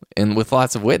people and with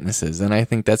lots of witnesses. And I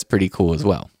think that's pretty cool as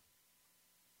well.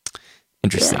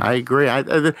 Interesting. Yeah, I agree.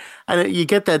 I you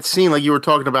get that scene like you were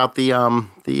talking about the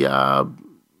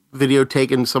video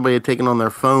somebody had taken on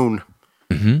their phone,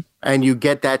 and you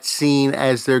get that scene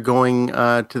as they're going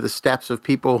to the steps of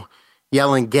people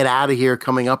yelling, "Get out of here!"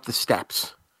 coming up the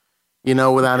steps,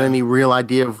 without any real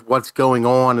idea of what's going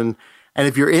on. And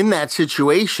if you're in that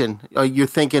situation, you're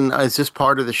thinking, "Is this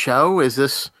part of the show?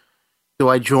 Do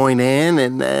I join in?"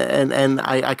 And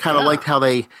I kind of liked how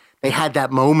they had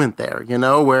that moment there,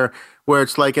 where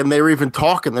it's like, and they were even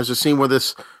talking. There's a scene where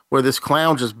this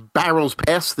clown just barrels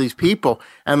past these people,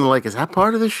 and they're like, "Is that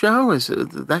part of the show? Is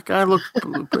that guy look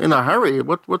in a hurry?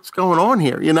 What's going on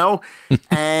here?"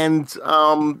 And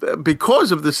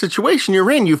because of the situation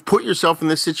you're in, you've put yourself in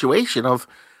this situation of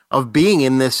being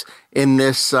in this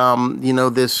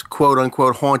this quote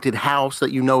unquote haunted house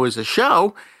that is a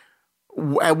show.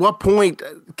 At what point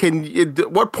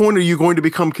are you going to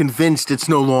become convinced it's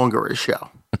no longer a show?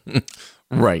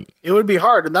 Right. It would be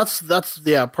hard, and that's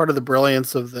part of the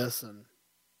brilliance of this, and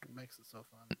it makes it so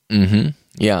fun. Mm-hmm.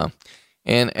 Yeah,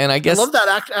 and I guess I love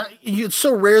that. It's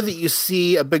so rare that you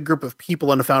see a big group of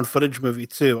people in a found footage movie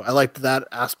too. I liked that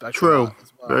aspect. True.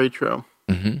 As well. Very true.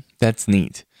 Mm-hmm. That's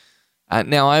neat.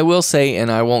 Now I will say,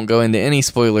 and I won't go into any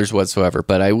spoilers whatsoever,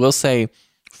 but I will say,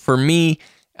 for me,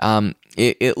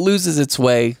 it loses its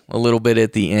way a little bit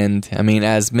at the end. I mean,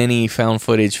 as many found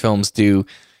footage films do.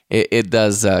 It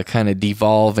does kind of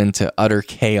devolve into utter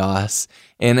chaos.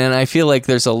 And then I feel like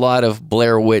there's a lot of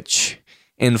Blair Witch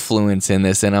influence in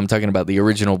this. And I'm talking about the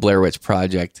original Blair Witch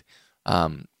Project.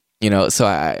 So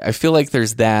I feel like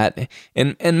there's that.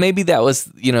 And maybe that was,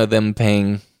 them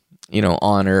paying,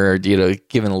 honor or,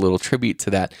 giving a little tribute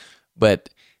to that. But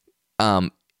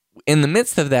in the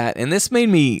midst of that, and this made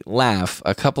me laugh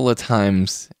a couple of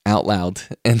times out loud.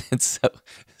 And it's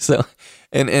so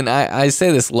And I say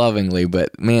this lovingly,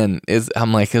 but man, it's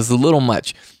a little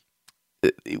much.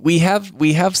 We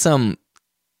have some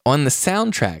on the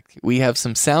soundtrack. We have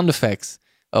some sound effects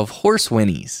of horse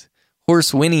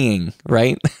whinnying,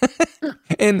 right?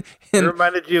 and it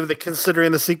reminded you of the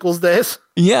Considering the Sequels days.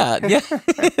 Yeah,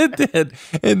 it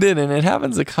did, and it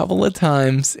happens a couple of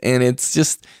times, and it's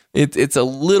just it's a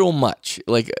little much,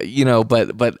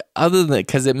 But other than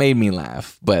because it made me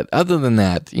laugh, but other than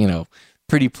that,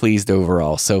 pretty pleased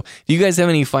overall. So do you guys have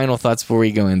any final thoughts before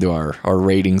we go into our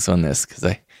ratings on this? Because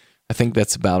I think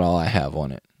that's about all I have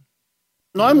on it.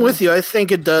 No, I'm with you. I think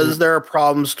it does. There are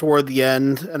problems toward the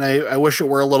end, and I wish it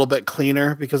were a little bit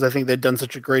cleaner because I think they've done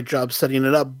such a great job setting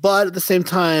it up. But at the same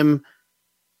time,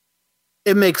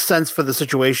 it makes sense for the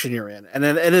situation you're in. And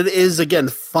it is, again,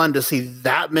 fun to see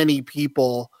that many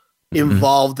people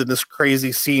involved in this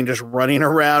crazy scene just running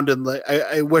around. And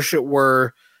I wish it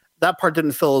were... That part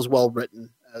didn't feel as well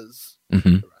written as the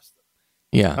rest of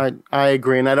it. Yeah. I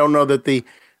agree. And I don't know that the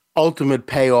ultimate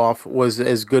payoff was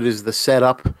as good as the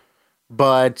setup,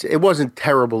 but it wasn't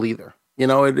terrible either.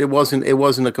 It wasn't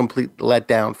a complete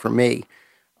letdown for me.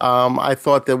 I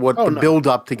thought that the build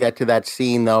up to get to that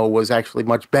scene though was actually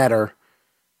much better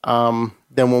than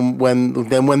when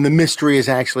the mystery is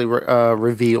actually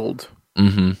revealed.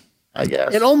 Mm-hmm. I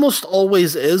guess it almost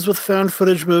always is with found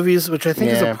footage movies, which I think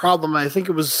is a problem. I think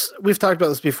we've talked about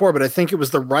this before, but I think it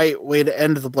was the right way to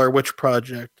end the Blair Witch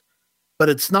Project, but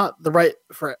it's not the right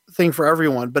thing for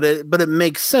everyone. But it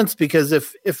makes sense because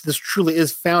if this truly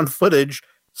is found footage,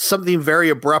 something very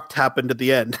abrupt happened at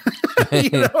the end. You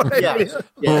know what I mean?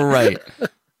 Yeah. Right.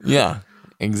 Yeah,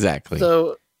 exactly.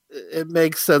 So it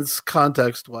makes sense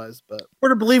context-wise, but we're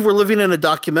to believe we're living in a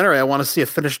documentary. I want to see a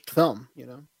finished film, you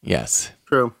know? Yes.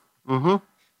 True. Mm-hmm.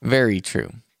 Very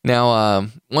true. Now,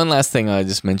 one last thing I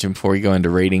just mentioned before we go into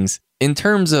ratings. In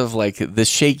terms of like the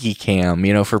shaky cam,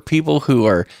 you know, for people who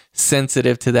are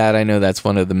sensitive to that, I know that's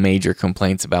one of the major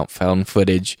complaints about found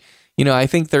footage. You know, I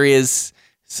think there is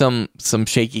some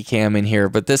shaky cam in here,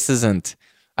 but this isn't,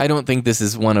 I don't think this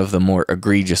is one of the more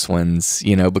egregious ones,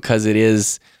 you know, because it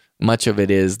is, much of it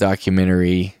is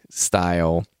documentary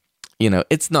style. You know,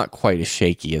 it's not quite as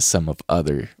shaky as some of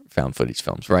other found footage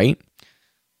films, right?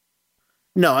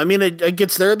 No, I mean, it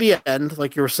gets there at the end,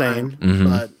 like you were saying,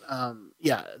 but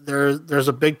yeah, there's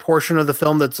a big portion of the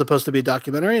film that's supposed to be a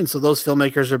documentary, and so those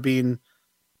filmmakers are being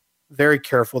very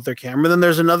careful with their camera. Then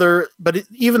there's another, but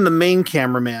even the main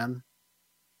cameraman,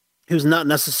 who's not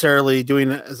necessarily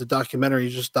doing it as a documentary,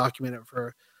 he's just documenting it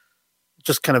for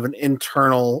just kind of an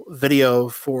internal video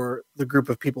for the group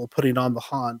of people putting on The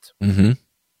Haunt. Mm-hmm.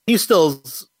 He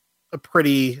still's a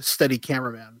pretty steady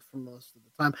cameraman for most of the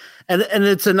time. And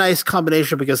it's a nice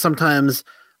combination because sometimes,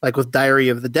 like with Diary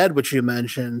of the Dead, which you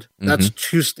mentioned, that's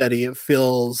too steady. It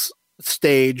feels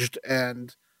staged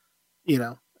and, you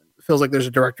know, it feels like there's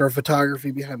a director of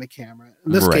photography behind the camera.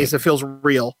 In this case, it feels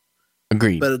real.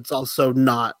 Agreed. But it's also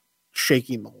not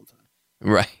shaking the whole time.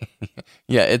 Right.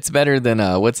 Yeah, it's better than,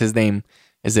 what's his name?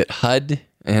 Is it HUD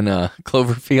in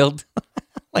Cloverfield?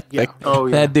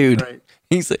 That dude. Right.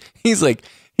 He's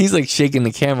like shaking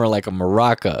the camera like a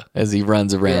maraca as he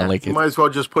runs around. Yeah, like you might as well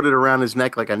just put it around his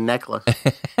neck like a necklace.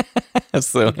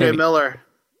 So TJ Miller.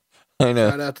 I know.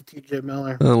 Shout out to TJ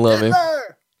Miller. I love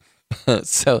him.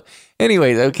 So,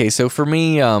 anyways, okay. So for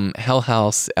me, Hell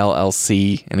House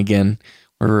LLC, and again,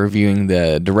 we're reviewing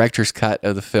the director's cut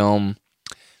of the film.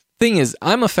 Thing is,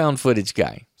 I'm a found footage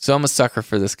guy, so I'm a sucker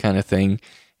for this kind of thing,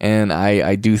 and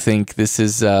I do think this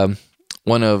is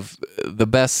one of the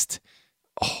best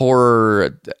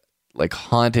horror, like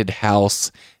haunted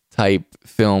house type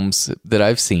films that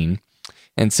I've seen.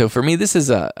 And so for me, this is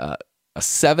a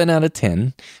 7 out of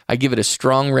 10. I give it a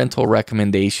strong rental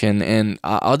recommendation. And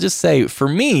I'll just say, for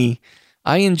me,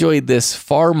 I enjoyed this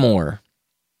far more.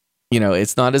 You know,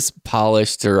 it's not as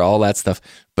polished or all that stuff,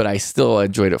 but I still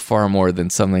enjoyed it far more than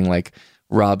something like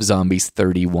Rob Zombie's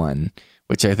 31,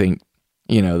 which I think,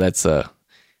 you know, that's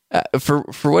for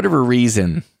whatever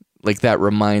reason, like that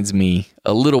reminds me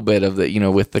a little bit of the, you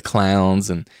know, with the clowns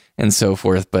and so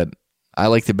forth, but I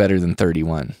liked it better than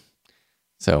 31.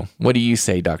 So what do you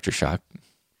say, Dr. Shock?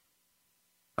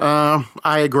 I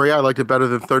agree. I liked it better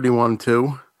than 31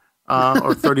 too,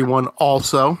 or 31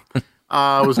 also.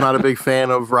 I was not a big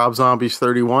fan of Rob Zombie's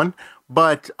 31,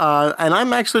 but and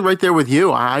I'm actually right there with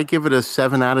you. I give it a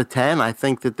 7 out of 10. I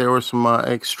think that there were some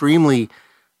extremely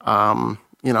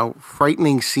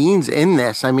frightening scenes in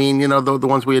this. I mean, you know, the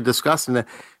ones we had discussed, and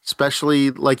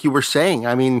especially like you were saying,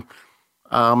 I mean,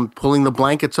 pulling the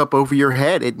blankets up over your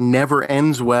head, it never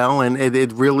ends well. And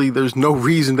it really, there's no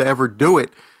reason to ever do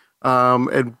it.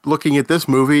 And looking at this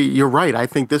movie, you're right. I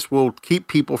think this will keep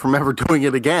people from ever doing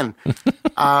it again.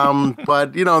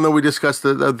 But, you know, and then we discussed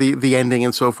the ending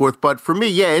and so forth. But for me,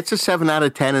 yeah, it's a 7 out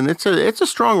of 10, and it's a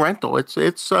strong rental.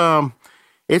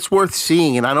 It's worth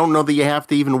seeing, and I don't know that you have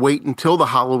to even wait until the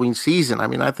Halloween season. I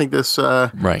mean, I think this,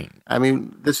 right. I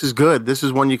mean, this is good. This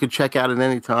is one you could check out at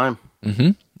any time.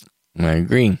 Mm-hmm. I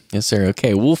agree. Yes, sir.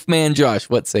 Okay, Wolfman Josh,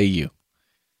 what say you?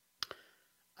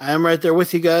 I'm right there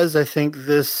with you guys. I think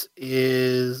this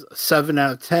is a 7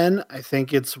 out of 10. I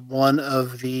think it's one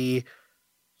of the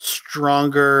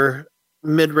stronger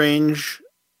mid-range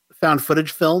found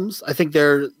footage films. I think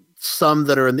there are some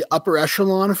that are in the upper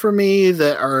echelon for me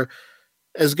that are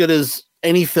as good as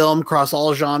any film across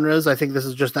all genres. I think this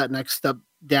is just that next step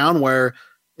down where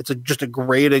it's just a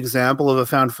great example of a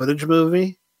found footage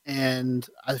movie, and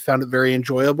I found it very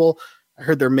enjoyable. I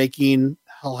heard they're making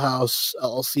Hell House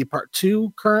LLC Part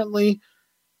 2 currently.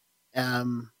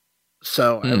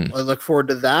 So I look forward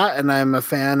to that, and I'm a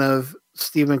fan of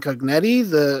Stephen Cognetti,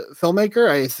 the filmmaker.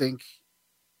 I think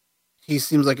he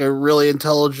seems like a really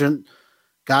intelligent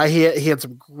guy. He had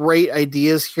some great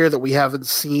ideas here that we haven't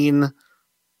seen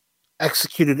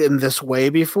executed in this way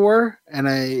before, and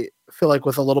I feel like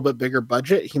with a little bit bigger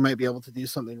budget, he might be able to do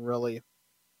something really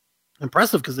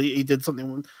impressive, because he did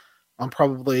something on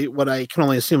probably what I can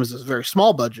only assume is a very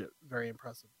small budget, very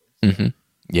impressively. Mm-hmm.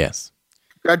 Yes.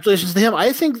 Congratulations to him.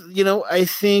 I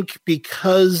think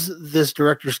because this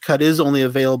director's cut is only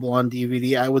available on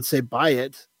DVD, I would say buy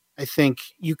it. I think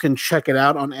you can check it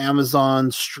out on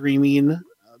Amazon streaming,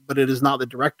 but it is not the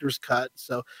director's cut.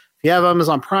 So if if you have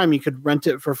Amazon Prime, you could rent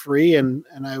it for free, and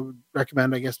I would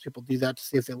recommend, I guess, people do that to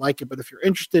see if they like it. But if you're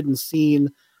interested in seeing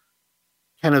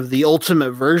kind of the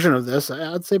ultimate version of this,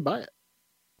 I'd say buy it.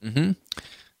 Mm-hmm.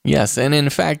 Yes, and in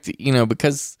fact,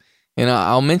 because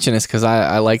I'll mention this because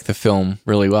I like the film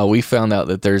really well. We found out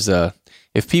that there's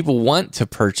if people want to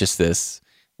purchase this,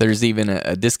 there's even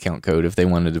a discount code if they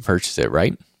wanted to purchase it,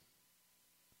 right?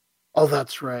 Oh,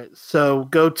 that's right. So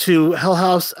go to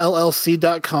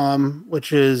hellhousellc.com,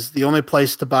 which is the only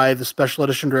place to buy the special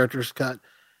edition director's cut.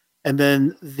 And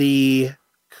then the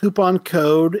coupon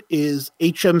code is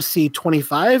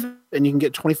HMC25, and you can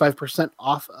get 25%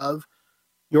 off of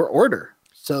your order.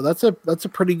 So that's a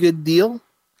pretty good deal.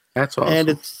 That's awesome.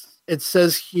 And it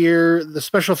says here the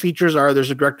special features are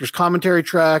there's a director's commentary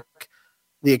track,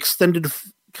 the extended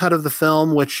cut of the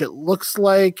film, which it looks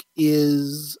like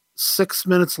is 6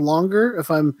 minutes longer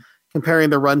if I'm comparing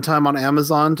the runtime on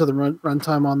Amazon to the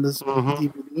runtime on this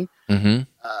DVD. Mm-hmm.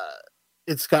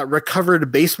 It's got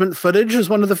recovered basement footage as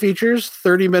one of the features,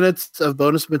 30 minutes of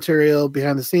bonus material,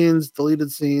 behind the scenes,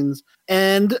 deleted scenes.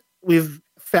 And we've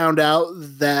found out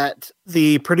that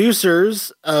the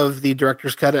producers of the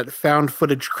director's cut at Found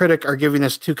Footage Critic are giving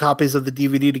us 2 copies of the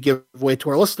DVD to give away to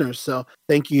our listeners. So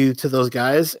thank you to those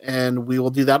guys. And we will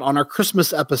do that on our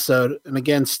Christmas episode. And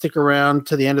again, stick around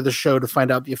to the end of the show to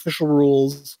find out the official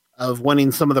rules of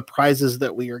winning some of the prizes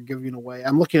that we are giving away.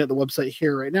 I'm looking at the website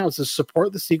here right now. It says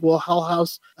support the sequel. Hell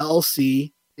House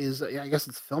LLC is, I guess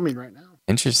it's filming right now.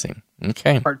 Interesting.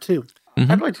 Okay. Part 2.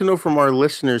 Mm-hmm. I'd like to know from our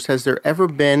listeners, has there ever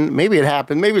been, maybe it's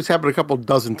happened a couple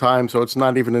dozen times, so it's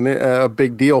not even a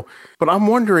big deal, but I'm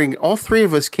wondering, all 3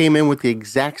 of us came in with the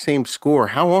exact same score.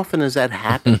 How often has that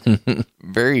happened?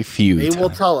 Very few They will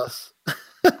tell us.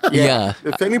 Yeah.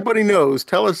 If anybody knows,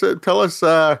 tell us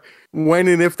when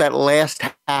and if that last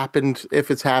happened, if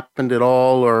it's happened at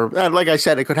all, or like I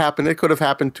said, it could happen. It could have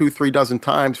happened 2-3 dozen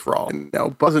times for all.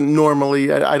 Wasn't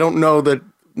normally, I don't know that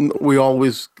we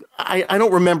always, I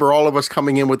don't remember all of us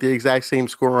coming in with the exact same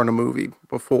score on a movie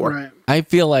before. Right. I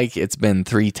feel like it's been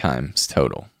 3 times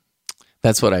total.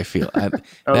 That's what I feel. Okay.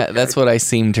 That's what I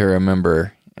seem to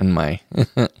remember in my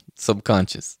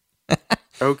subconscious.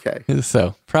 Okay.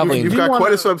 So probably you've got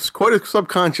quite a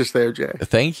subconscious there, Jay.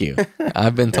 Thank you.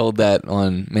 I've been told that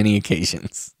on many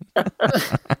occasions.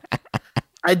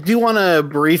 I do want to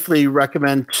briefly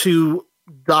recommend 2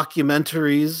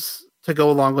 documentaries to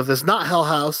go along with this. Not Hell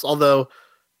House, although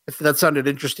if that sounded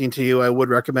interesting to you, I would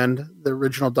recommend the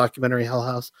original documentary Hell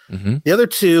House. Mm-hmm. The other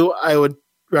 2 I would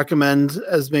recommend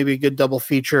as maybe a good double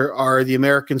feature are The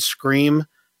American Scream,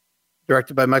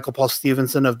 directed by Michael Paul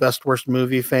Stevenson of Best Worst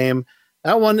Movie fame.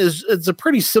 That one it's a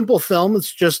pretty simple film.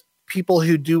 It's just people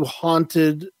who do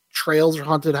haunted trails or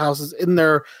haunted houses in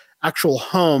their actual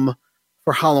home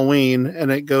for Halloween,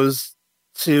 and it goes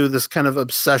to this kind of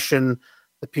obsession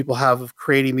that people have of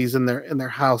creating these in their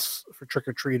house for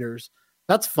trick-or-treaters.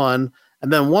 That's fun.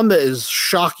 And then one that is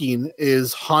shocking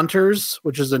is Haunters,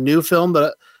 which is a new film that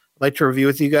I'd like to review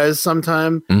with you guys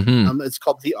sometime. Mm-hmm. It's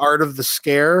called The Art of the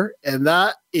Scare, and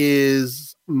that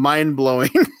is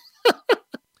mind-blowing.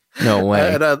 No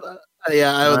way. And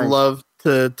I would love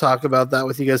to talk about that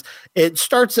with you guys. It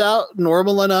starts out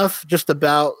normal enough, just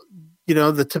about,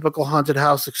 the typical haunted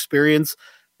house experience,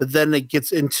 but then it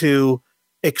gets into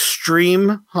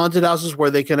extreme haunted houses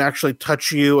where they can actually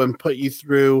touch you and put you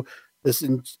through this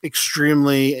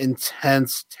extremely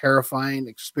intense, terrifying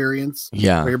experience.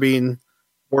 Yeah. Where you're being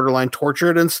borderline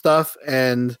tortured and stuff,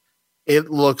 and it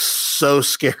looks so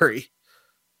scary.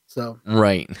 So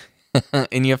right.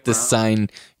 And you have to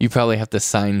you probably have to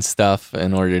sign stuff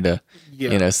in order to,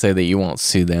 say that you won't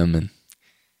sue them, and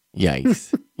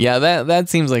yikes. Yeah, that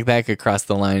seems like that could cross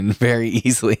the line very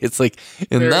easily. It's like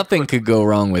nothing could go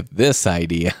wrong with this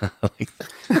idea.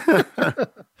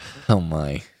 Oh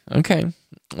my. Okay.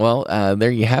 Well,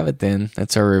 there you have it then.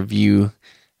 That's our review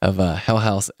of Hell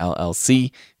House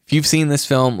LLC. If you've seen this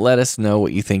film, let us know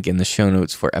what you think in the show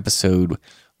notes for episode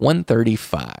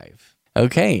 135.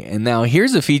 Okay, and now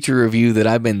here's a feature review that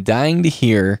I've been dying to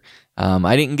hear.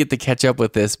 I didn't get to catch up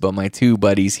with this, but my 2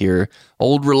 buddies here,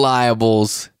 old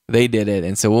reliables, they did it.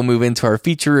 And so we'll move into our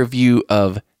feature review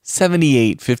of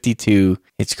 7852,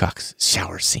 Hitchcock's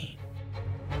shower scene.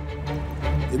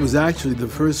 It was actually the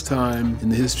first time in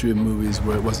the history of movies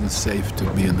where it wasn't safe to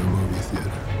be in the movie theater.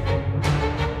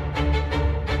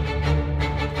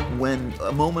 When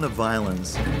a moment of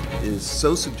violence is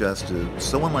so suggestive,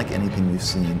 so unlike anything we've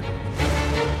seen,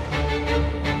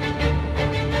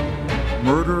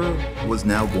 murder was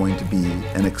now going to be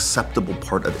an acceptable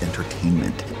part of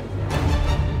entertainment.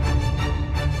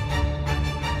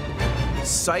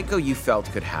 Psycho you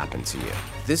felt could happen to you.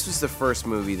 This was the first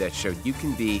movie that showed you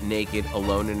can be naked,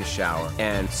 alone in a shower,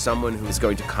 and someone who is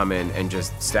going to come in and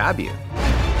just stab you.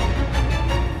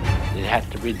 It had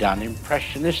to be done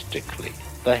impressionistically.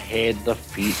 The head, the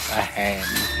feet, a hand.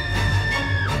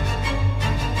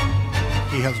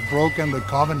 He has broken the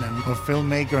covenant of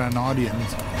filmmaker and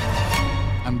audience,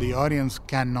 and the audience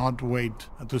cannot wait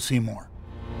to see more.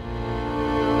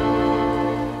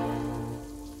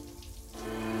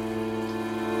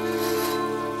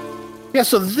 Yeah,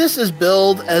 so this is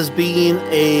billed as being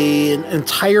an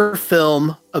entire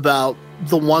film about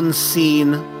the one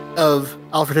scene of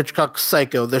Alfred Hitchcock's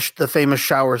Psycho, the famous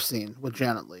shower scene with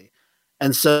Janet Leigh.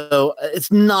 And so it's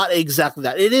not exactly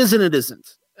that. It is and it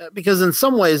isn't. Because in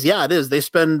some ways, yeah, it is. They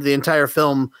spend the entire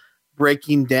film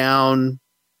breaking down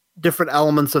different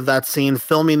elements of that scene,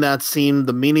 filming that scene,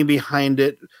 the meaning behind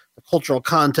it, the cultural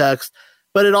context.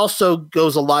 But it also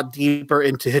goes a lot deeper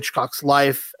into Hitchcock's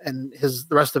life and the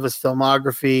rest of his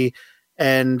filmography.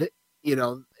 And, you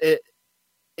know,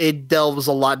 it delves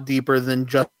a lot deeper than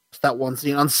just that one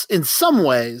scene. In some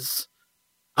ways,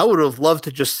 I would have loved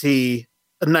to just see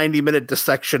a 90-minute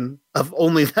dissection of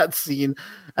only that scene.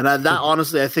 And that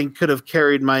honestly, I think could have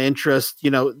carried my interest.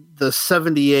 You know, the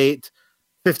 78-52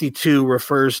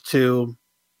 refers to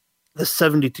the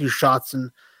 72 shots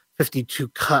and 52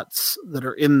 cuts that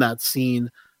are in that scene.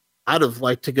 I'd have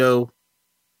liked to go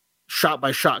shot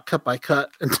by shot, cut by cut,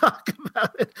 and talk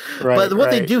about it. Right, but what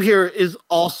they do here is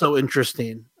also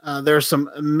interesting. There are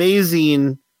some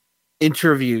amazing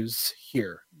interviews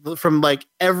here from like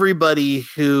everybody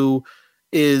who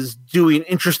is doing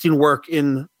interesting work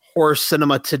in horror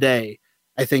cinema today,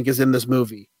 I think, is in this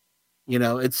movie. You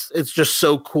know, it's just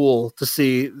so cool to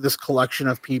see this collection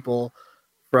of people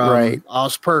from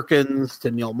Oz Perkins to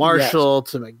Neil Marshall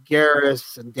to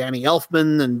McGarris and Danny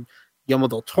Elfman and Guillermo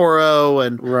del Toro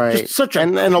and just such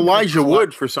and Elijah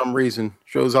Wood for some reason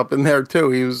shows up in there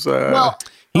too. He was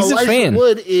he's Elijah a fan.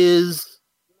 Wood is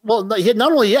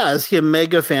not only is he a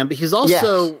mega fan, but he's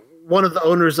also one of the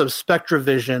owners of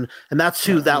Spectravision, and that's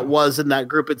who that was in that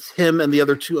group. It's him and the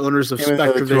other two owners of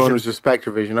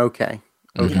Spectravision. Okay.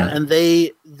 Yeah, and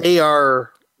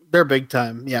they're big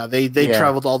time. Yeah, they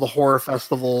traveled to all the horror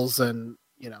festivals, and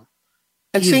you know,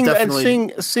 and seeing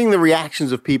the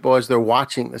reactions of people as they're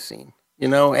watching the scene. You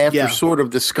know, after sort of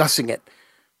discussing it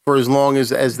for as long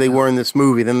as they were in this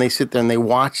movie, then they sit there and they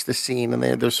watch the scene and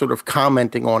they're sort of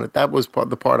commenting on it. That was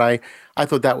the part I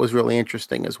thought that was really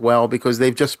interesting as well, because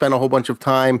they've just spent a whole bunch of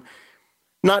time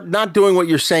not doing what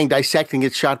you're saying, dissecting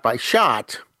it shot by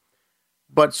shot,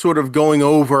 but sort of going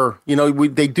over, you know,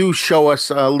 they do show us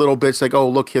little bits like, oh,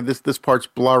 look here, this part's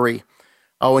blurry.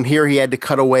 Oh, and here he had to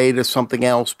cut away to something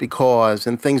else because,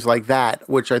 and things like that,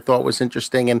 which I thought was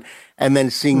interesting. And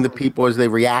then seeing the people as they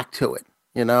react to it,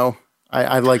 you know,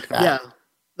 I liked that. Yeah,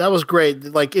 that was great.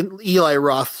 Like Eli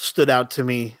Roth stood out to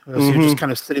me as he was just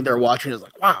kind of sitting there watching. It was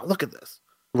like, wow, look at this.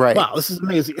 Right. Wow, this is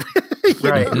amazing.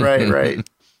 Right.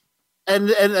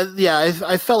 And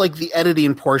I felt like the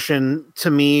editing portion to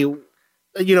me,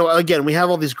 you know, again, we have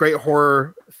all these great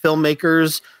horror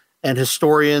filmmakers and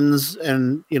historians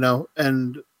and, you know,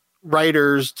 and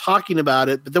writers talking about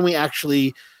it. But then we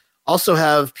actually also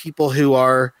have people who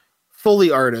are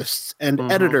Foley artists and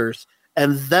editors,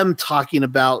 and them talking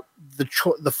about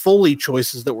the Foley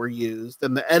choices that were used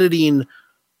and the editing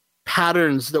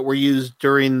patterns that were used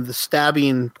during the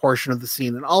stabbing portion of the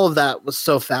scene. And all of that was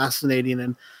so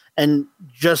fascinating. And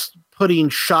just putting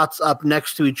shots up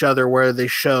next to each other where they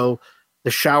show the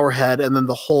shower head and then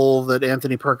the hole that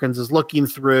Anthony Perkins is looking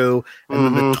through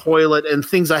and then the toilet and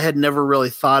things I had never really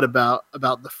thought about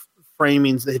the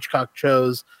framings that Hitchcock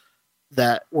chose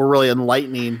that were really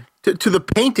enlightening. To the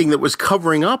painting that was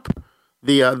covering up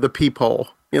the peephole.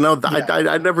 You know,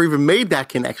 I never even made that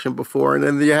connection before. And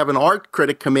then you have an art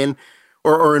critic come in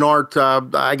or an art,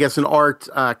 an art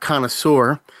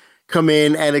connoisseur come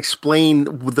in and explain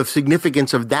the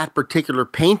significance of that particular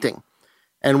painting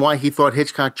and why he thought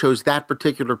Hitchcock chose that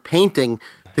particular painting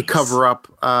to cover up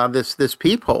this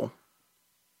peephole.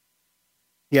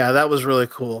 Yeah, that was really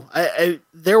cool.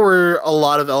 There were a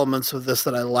lot of elements of this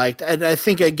that I liked. And I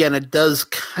think, again, it does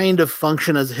kind of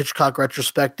function as a Hitchcock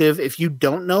retrospective. If you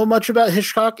don't know much about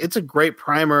Hitchcock, it's a great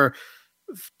primer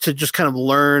to just kind of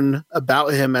learn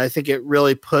about him. And I think it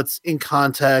really puts in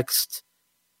context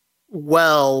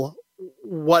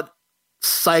what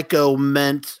Psycho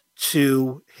meant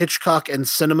to Hitchcock and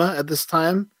cinema at this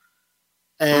time,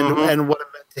 and what it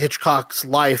meant to Hitchcock's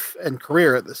life and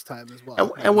career at this time as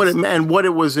well. And what it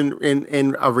was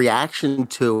in a reaction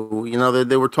to. You know,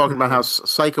 they were talking about how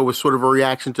Psycho was sort of a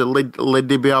reaction to Les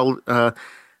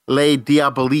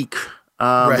Diaboliques,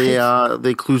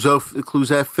 the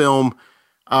Clouseau film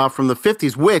from the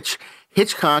 50s, which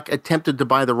Hitchcock attempted to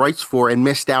buy the rights for and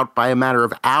missed out by a matter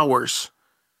of hours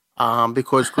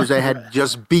because Clouseau had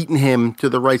just beaten him to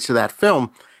the rights to that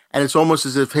film. And it's almost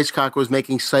as if Hitchcock was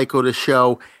making Psycho to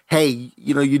show, hey,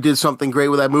 you did something great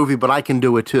with that movie, but I can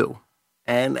do it too.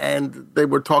 And they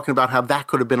were talking about how that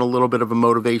could have been a little bit of a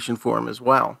motivation for him as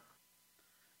well.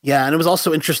 Yeah, and it was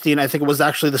also interesting. I think it was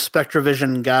actually the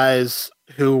SpectraVision guys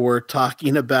who were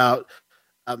talking about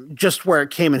just where it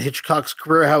came in Hitchcock's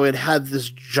career, how it had this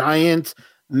giant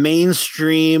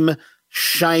mainstream,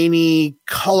 shiny,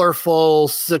 colorful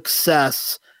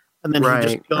success. And then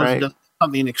he just goes into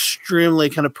something extremely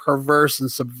kind of perverse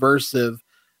and subversive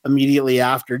immediately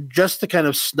after, just to kind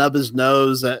of snub his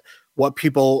nose at what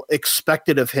people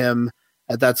expected of him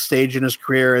at that stage in his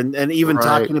career. And even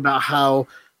talking about how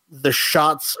the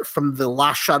shots from the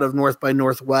last shot of North by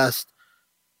Northwest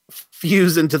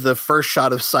fuse into the first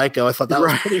shot of Psycho. I thought that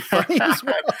was pretty funny as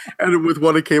well. And with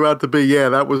what it came out to be,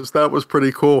 that was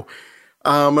pretty cool.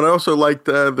 And I also liked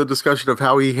the discussion of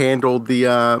how he handled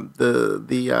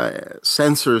the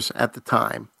censors at the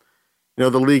time. The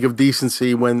League of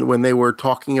Decency, when they were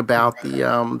talking about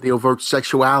the overt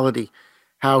sexuality,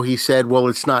 how he said, well,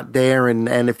 it's not there,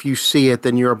 and if you see it,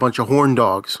 then you're a bunch of horn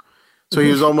dogs. So he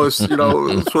was almost, sort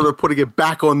of putting it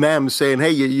back on them, saying,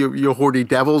 hey, you horny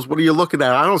devils, what are you looking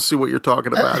at? I don't see what you're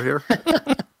talking about here.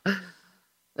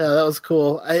 Yeah, that was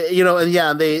cool.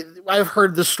 I've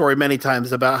heard this story many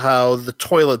times about how the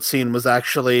toilet scene was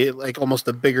actually like almost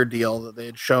a bigger deal that they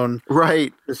had shown.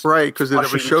 Right, because they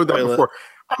never showed that before.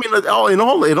 I mean,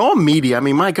 in all media, I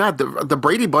mean, my God, the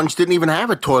Brady Bunch didn't even have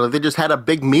a toilet. They just had a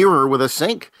big mirror with a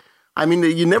sink. I mean,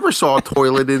 you never saw a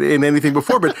toilet in anything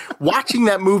before, but watching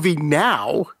that movie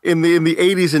now in the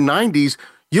 80s and 90s,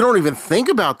 you don't even think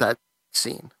about that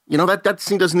scene. That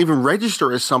scene doesn't even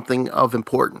register as something of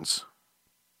importance.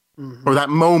 Mm-hmm. Or that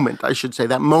moment, I should say.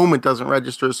 That moment doesn't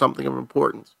register as something of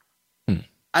importance.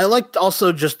 I liked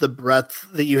also just the breadth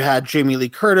that you had Jamie Lee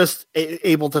Curtis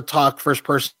able to talk first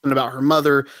person about her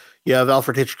mother. You have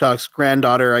Alfred Hitchcock's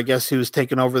granddaughter, I guess, who's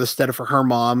taken over the stead for her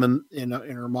mom and in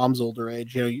her mom's older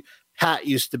age. Pat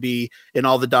used to be in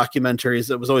all the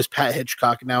documentaries. It was always Pat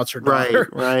Hitchcock, and now it's her daughter.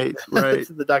 Right.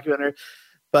 The documentary.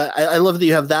 But I love that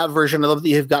you have that version. I love that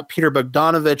you've got Peter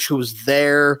Bogdanovich, who was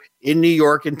there in New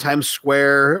York in Times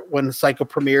Square when Psycho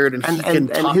premiered, and he can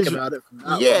talk about it. From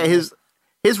that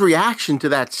his reaction to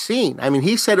that scene. I mean,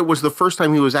 he said it was the first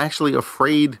time he was actually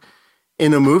afraid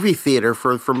in a movie theater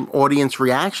from audience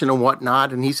reaction and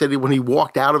whatnot. And he said when he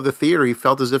walked out of the theater, he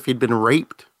felt as if he'd been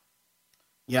raped.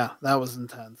 Yeah, that was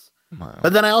intense. Wow.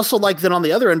 But then I also like that on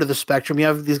the other end of the spectrum, you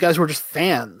have these guys who are just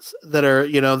fans that are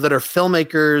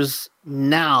filmmakers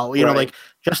now, like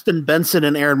Justin Benson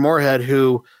and Aaron Moorhead,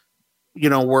 who,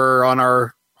 were on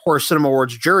our Horror Cinema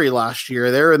Awards jury last year.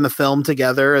 They're in the film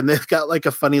together and they've got like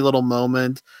a funny little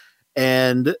moment.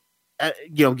 And,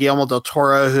 Guillermo del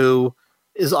Toro, who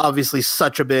is obviously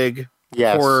such a big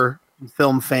horror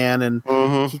film fan, and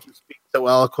he can speak so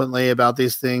eloquently about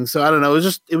these things. So I don't know.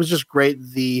 It was just great.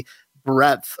 The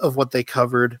breadth of what they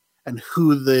covered and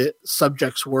who the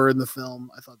subjects were in the film.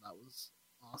 I thought that was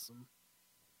awesome.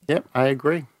 Yep, I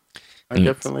agree. I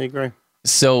definitely agree.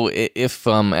 So if,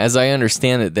 as I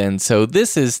understand it then, so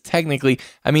this is technically,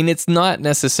 I mean, it's not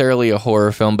necessarily a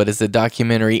horror film, but it's a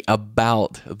documentary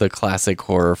about the classic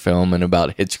horror film and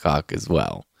about Hitchcock as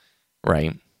well,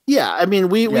 right? Yeah, I mean,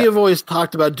 we have always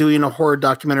talked about doing a horror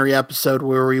documentary episode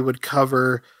where we would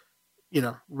cover,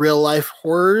 real life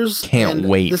horrors. Can't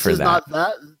wait for that.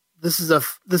 This is not that.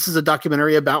 This is a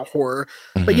documentary about horror.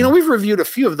 Mm-hmm. But we've reviewed a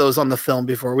few of those on the film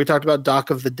before. We talked about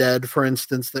Dock of the Dead, for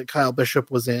instance, that Kyle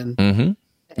Bishop was in. Mm-hmm.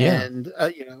 Yeah.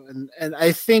 And and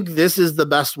I think this is the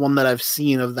best one that I've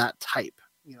seen of that type.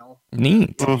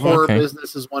 Neat. Horror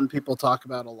business is one people talk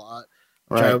about a lot.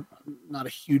 Which I'm not a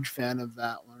huge fan of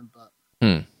that one, but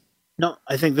no,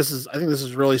 I think this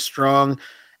is really strong.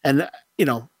 And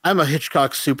I'm a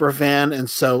Hitchcock super fan, and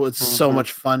so it's so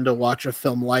much fun to watch a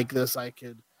film like this. I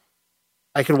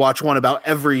could watch one about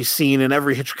every scene in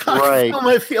every Hitchcock film,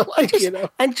 I feel like,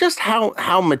 And just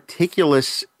how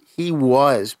meticulous he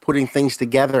was putting things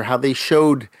together, how they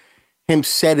showed him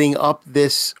setting up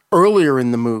this earlier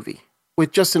in the movie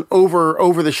with just an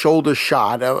over the shoulder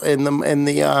shot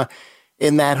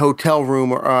in that hotel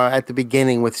room at the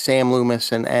beginning with Sam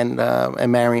Loomis and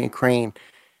Marion Crane,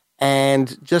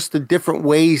 and just the different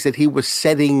ways that he was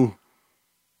setting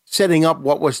up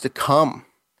what was to come.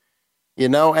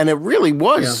 And it really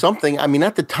was something. I mean,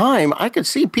 at the time, I could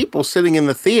see people sitting in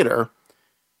the theater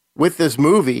with this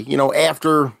movie,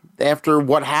 after after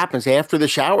what happens, after the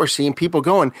shower scene, people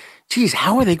going, geez,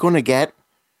 how are they going to get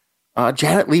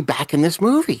Janet Leigh back in this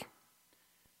movie?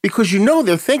 Because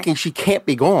they're thinking she can't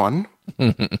be gone.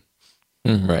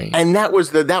 Right. And that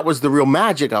was the real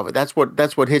magic of it. That's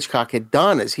what Hitchcock had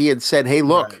done, is he had said, hey,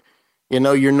 look,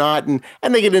 you're not, and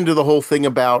they get into the whole thing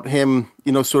about him,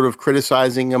 sort of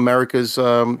criticizing America's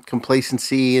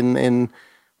complacency and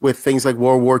with things like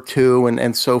World War II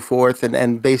and so forth,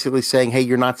 and basically saying, hey,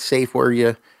 you're not safe where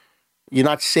you're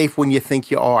not safe when you think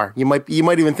you are. You might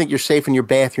even think you're safe in your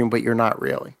bathroom, but you're not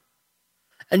really.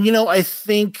 And I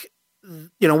think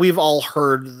we've all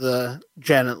heard the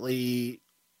Janet Leigh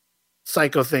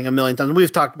Psycho thing a million times.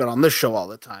 We've talked about it on this show all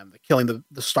the time, the killing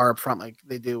the star up front, like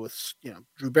they do with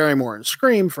Drew Barrymore in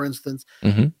Scream, for instance.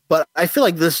 Mm-hmm. But I feel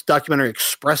like this documentary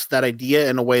expressed that idea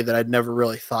in a way that I'd never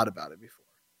really thought about it before,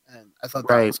 and I thought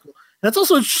that was cool. And it's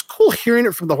also just cool hearing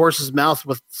it from the horse's mouth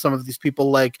with some of these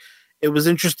people. Like, it was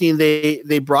interesting.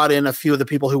 They brought in a few of the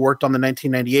people who worked on the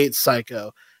 1998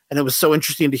 Psycho. And it was so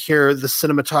interesting to hear the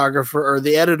cinematographer or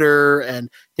the editor and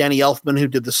Danny Elfman, who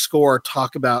did the score,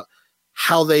 talk about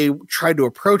how they tried to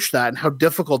approach that and how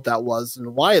difficult that was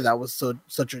and why that was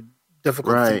such a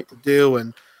difficult thing to do.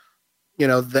 And,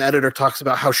 the editor talks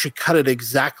about how she cut it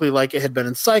exactly like it had been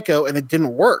in Psycho, and it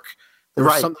didn't work. There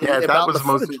was something about the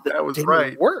footage that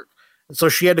didn't work. And so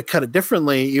she had to cut it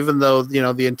differently, even though,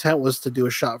 the intent was to do a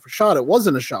shot for shot. It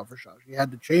wasn't a shot for shot. She had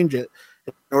to change it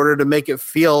in order to make it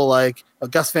feel like a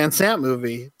Gus Van Sant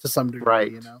movie to some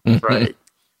degree, Right.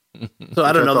 So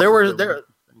I don't know.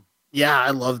 Yeah, I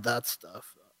love that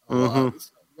stuff. I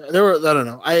don't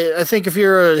know. I think if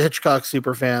you're a Hitchcock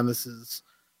super fan, this is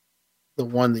the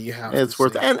one that you have. It's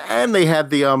worth it. And they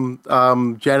had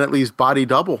the Janet Leigh's body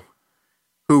double,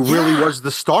 who really was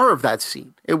the star of that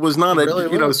scene. It was not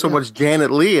so much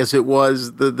Janet Leigh as it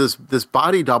was this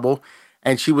body double.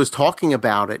 And she was talking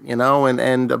about it,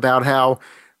 and about how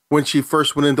when she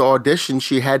first went into audition,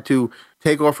 she had to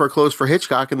take off her clothes for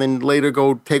Hitchcock and then later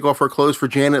go take off her clothes for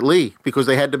Janet Leigh because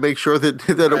they had to make sure that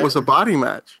it was a body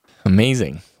match.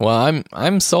 Amazing. Well,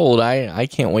 I'm sold. I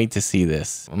can't wait to see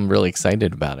this. I'm really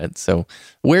excited about it. So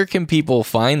where can people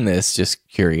find this? Just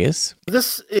curious.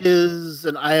 This is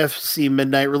an IFC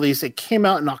midnight release. It came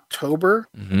out in October.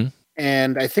 Mm-hmm.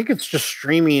 And I think it's just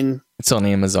streaming. It's on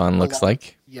Amazon, looks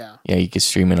like. Yeah. Yeah, you can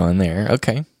stream it on there.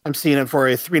 Okay. I'm seeing it for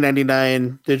a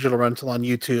 $3.99 digital rental on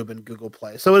YouTube and Google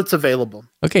Play. So it's available.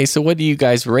 Okay, so what do you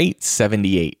guys rate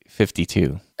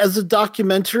 7852? As a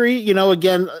documentary,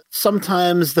 again,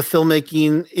 sometimes the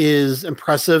filmmaking is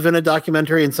impressive in a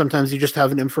documentary and sometimes you just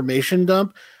have an information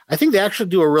dump. I think they actually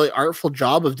do a really artful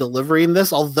job of delivering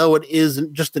this, although it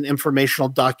isn't just an informational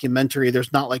documentary.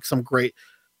 There's not like some great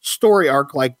story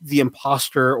arc like The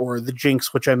Imposter or The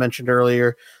Jinx, which I mentioned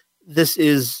earlier. This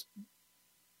is,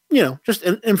 just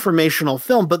an informational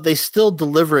film, but they still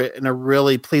deliver it in a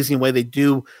really pleasing way. They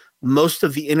do most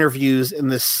of the interviews in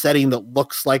this setting that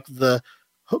looks like the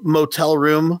motel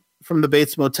room from the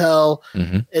Bates Motel.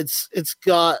 Mm-hmm. It's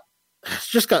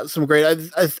just got some great,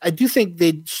 I do think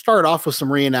they start off with some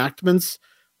reenactments,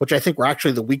 which I think were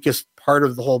actually the weakest part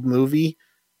of the whole movie,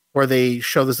 where they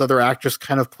show this other actress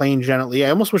kind of playing Janet Leigh. I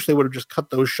almost wish they would have just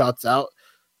cut those shots out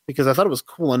because I thought it was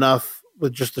cool enough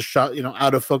with just the shot,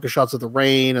 out of focus shots of the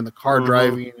rain and the car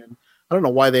driving. And I don't know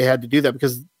why they had to do that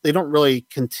because they don't really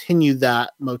continue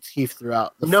that motif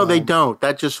throughout the film. They don't.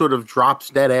 That just sort of drops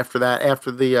dead after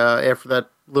that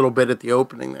little bit at the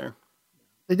opening there.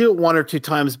 They do it one or two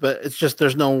times, but it's just,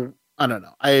 there's no, I don't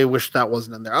know. I wish that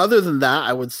wasn't in there. Other than that,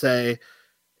 I would say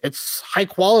it's high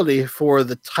quality for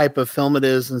the type of film it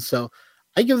is. And so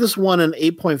I give this one an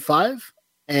 8.5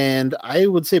 and I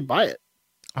would say buy it.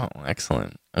 Oh,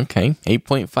 excellent. Okay.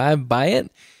 8.5, buy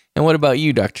it. And what about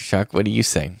you, Dr. Shock? What do you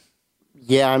say?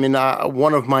 Yeah, I mean,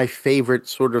 one of my favorite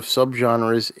sort of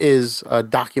subgenres is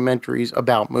documentaries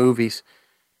about movies.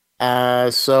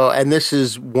 And this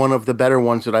is one of the better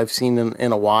ones that I've seen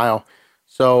in a while.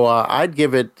 So I'd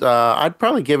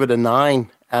probably give it a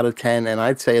 9 out of 10, and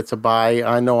I'd say it's a buy.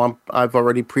 I know I've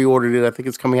already pre-ordered it. I think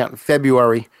it's coming out in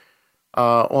February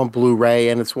on Blu-ray,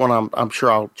 and it's one I'm sure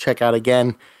I'll check out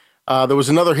again. There was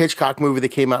another Hitchcock movie that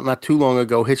came out not too long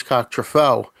ago, Hitchcock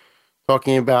Truffaut,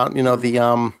 talking about the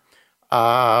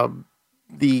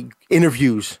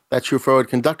interviews that Truffaut had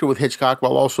conducted with Hitchcock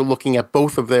while also looking at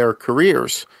both of their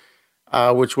careers,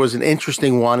 which was an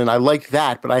interesting one, and I liked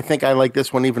that, but I think I like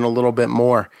this one even a little bit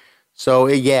more. So,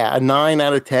 yeah, a 9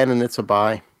 out of 10, and it's a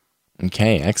buy.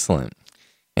 Okay, excellent.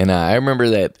 And I remember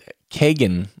that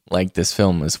Kagan liked this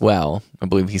film as well. I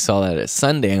believe he saw that at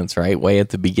Sundance, right, way at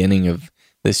the beginning of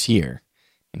this year.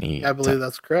 And I believe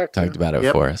that's correct. Talked about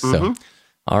it for us. So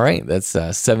All right, that's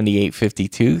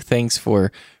 7852. Thanks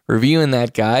for reviewing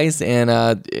that, guys.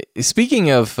 And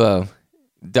speaking of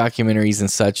documentaries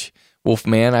and such,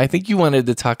 Wolfman, I think you wanted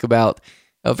to talk about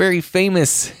a very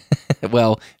famous,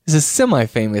 well, it's a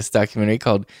semi-famous documentary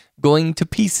called Going to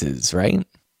Pieces, right?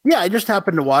 Yeah, I just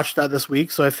happened to watch that this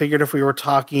week, so I figured if we were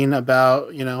talking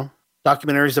about,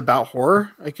 documentaries about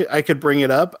horror, I could bring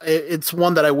it up. It's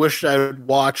one that I wish I had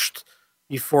watched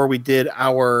before we did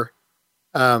our,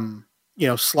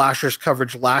 slashers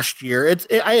coverage last year.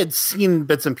 I had seen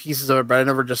bits and pieces of it, but I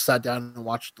never just sat down and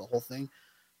watched the whole thing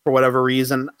for whatever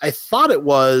reason. I thought it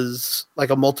was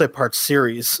like a multi-part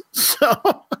series, so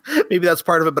maybe that's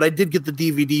part of it, but I did get the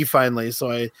DVD finally,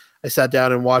 so I sat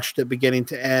down and watched it beginning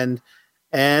to end,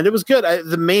 and it was good.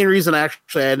 The main reason I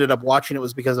ended up watching it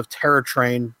was because of Terror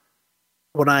Train.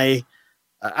 When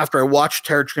after I watched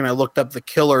Terror Train, I looked up The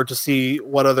Killer to see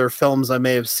what other films I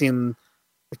may have seen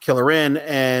The Killer in,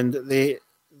 and they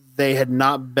had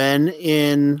not been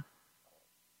in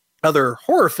other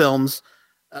horror films.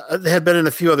 They had been in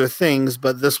a few other things,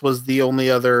 but this was the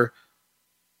only other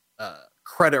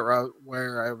credit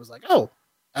where I was like, oh,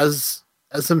 as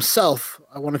himself,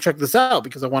 I want to check this out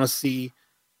because I want to see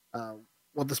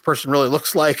what this person really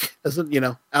looks like, as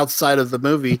outside of the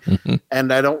movie.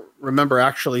 And I don't remember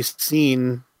actually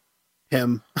seeing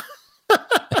him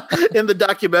in the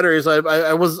documentaries.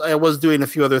 I was doing a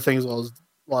few other things while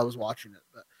I was watching it,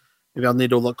 but maybe I'll need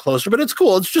to look closer. But it's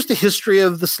cool. It's just a history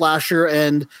of the slasher,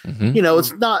 and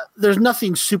there's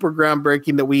nothing super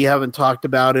groundbreaking that we haven't talked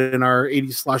about in our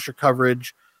 80s slasher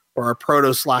coverage or our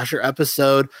proto slasher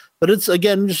episode. But it's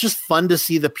just fun to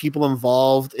see the people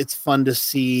involved. It's fun to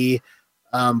see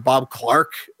Bob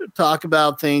Clark talk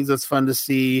about things. It's fun to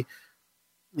see,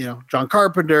 John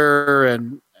Carpenter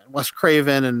and Wes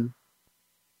Craven and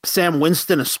Sam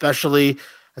Winston, especially.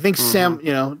 I think Sam,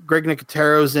 Greg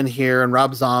Nicotero's in here and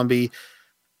Rob Zombie.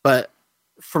 But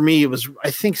for me,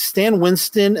 I think Stan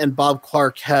Winston and Bob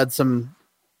Clark had some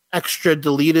extra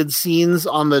deleted scenes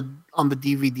on the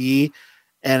DVD.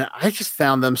 And I just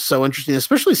found them so interesting,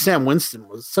 especially Sam Winston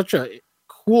was such a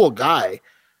cool guy.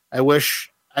 I wish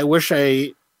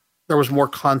there was more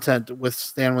content with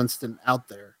Stan Winston out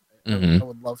there. I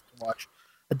would love to watch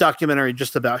a documentary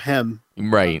just about him.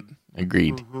 Right.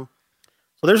 Agreed. So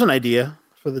there's an idea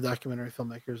for the documentary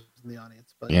filmmakers in the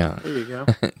audience. But yeah, there you go.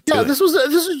 Yeah, this was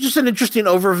just an interesting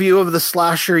overview of the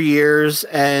slasher years,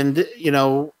 and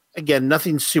again,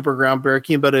 nothing super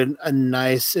groundbreaking, but a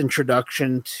nice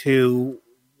introduction to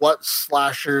what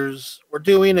slashers were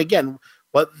doing. Again,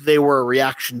 what they were a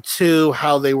reaction to,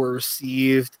 how they were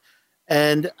received.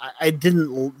 And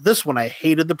this one I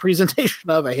hated the presentation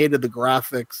of. I hated the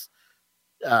graphics.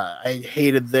 I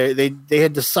hated they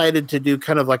had decided to do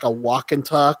kind of like a walk and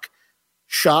talk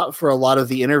shot for a lot of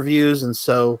the interviews. And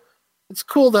so it's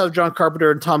cool to have John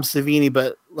Carpenter and Tom Savini,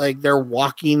 but like they're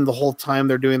walking the whole time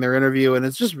they're doing their interview. And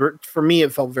it's just, for me,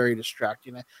 it felt very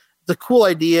distracting. It's a cool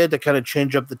idea to kind of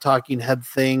change up the talking head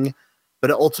thing,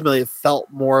 but ultimately it felt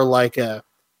more like a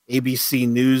ABC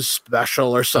News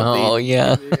special or something. Oh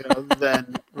yeah.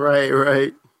 Then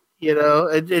right.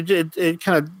 It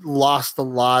kind of lost a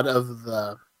lot of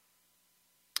the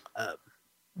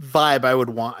vibe I would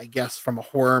want, I guess, from a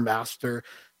horror master,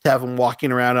 to have him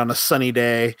walking around on a sunny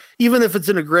day, even if it's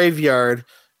in a graveyard,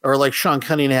 or like Sean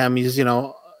Cunningham, he's by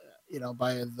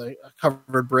the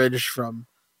covered bridge from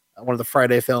one of the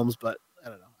Friday films. But I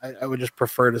don't know. I would just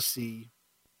prefer to see.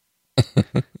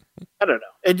 I don't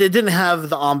know. It didn't have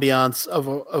the ambiance of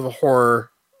a horror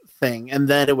thing, and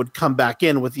then it would come back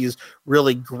in with these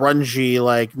really grungy,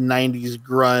 like 90s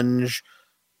grunge,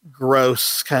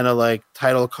 gross kind of like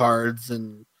title cards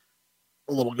and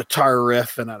a little guitar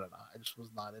riff, and I don't know. I just was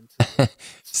not into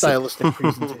stylistic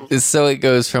presentation. So it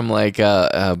goes from like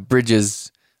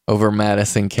bridges over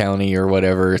Madison County or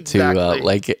whatever to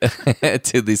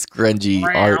to this grungy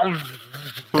art,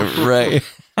 right?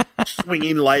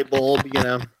 Swinging light bulb,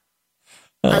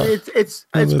 It's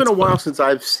been a while since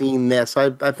I've seen this.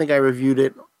 I think I reviewed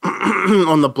it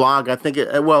on the blog. I think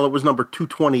it was number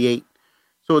 228.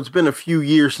 So it's been a few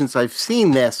years since I've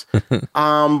seen this.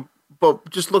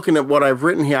 But just looking at what I've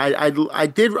written here, I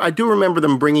do remember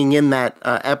them bringing in that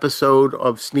episode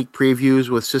of Sneak Previews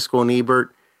with Siskel and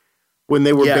Ebert when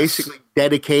they were basically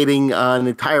dedicating an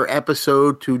entire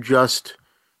episode to just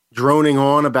droning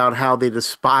on about how they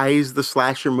despise the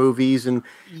slasher movies and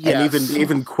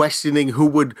even questioning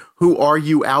who are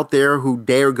you out there who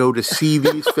dare go to see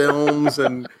these films,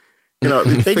 and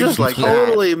they just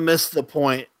totally missed the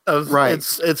point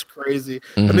It's crazy.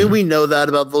 I mean, we know that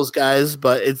about those guys,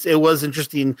 but it was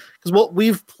interesting because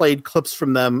we've played clips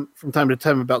from them from time to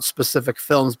time about specific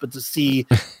films, but to see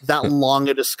that long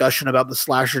a discussion about the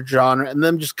slasher genre and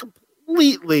them just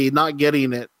completely not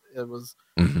getting it, it was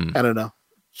I don't know,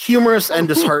 humorous and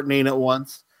disheartening at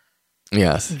once.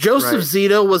 Yes, Joseph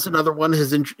Zito was another one.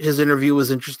 His interview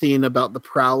was interesting about the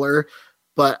Prowler,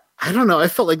 but I don't know. I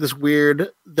felt like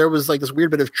there was like this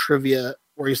weird bit of trivia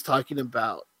where he's talking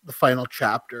about the final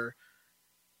chapter,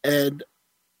 and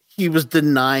he was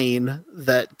denying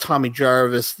that Tommy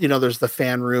Jarvis, there's the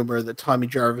fan rumor that Tommy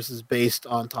Jarvis is based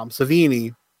on Tom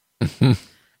Savini.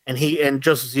 and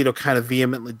Joseph Zito kind of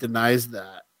vehemently denies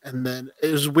that. And then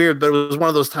it was weird, but it was one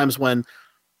of those times when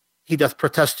he doth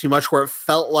protest too much where it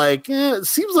felt like, it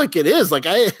seems like it is. Like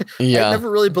I never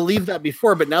really believed that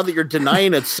before, but now that you're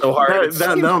denying it so hard.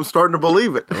 now I'm starting to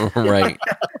believe it. Right.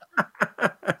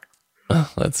 Oh,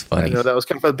 that's funny. That was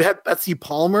kind of fun. Betsy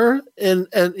Palmer and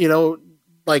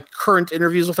like current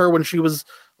interviews with her when she was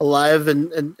alive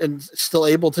and still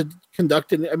able to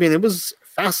conduct it. I mean, it was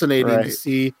fascinating to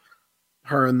see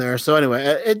her in there. So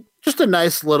anyway, just a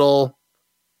nice little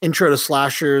intro to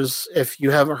slashers. If you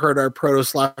haven't heard our proto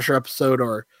slasher episode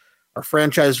or our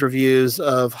franchise reviews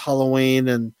of Halloween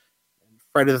and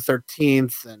Friday the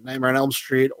 13th and Nightmare on Elm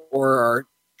Street, or our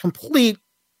complete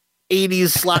 80s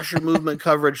slasher movement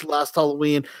coverage last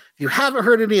Halloween, if you haven't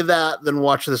heard any of that, then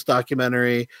watch this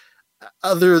documentary.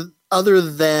 Other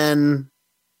than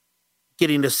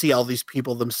getting to see all these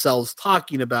people themselves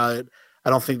talking about it,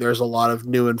 I don't think there's a lot of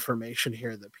new information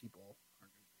here that people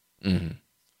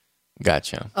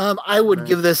Gotcha. I would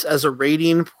give this as a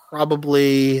rating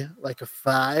probably like a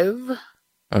 5.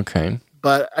 Okay.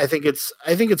 But I think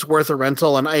it's worth a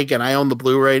rental. And I own the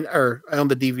Blu-ray, or I own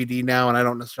the DVD now, and I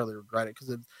don't necessarily regret it because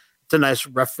it's a nice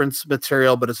reference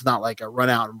material, but it's not like a run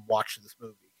out and watch this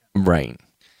movie. Right.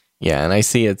 Yeah, and I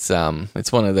see it's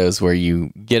one of those where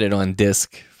you get it on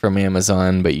disc from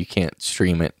Amazon, but you can't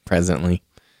stream it presently.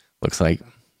 Looks like.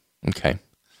 Okay.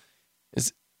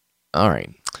 All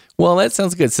right. Well, that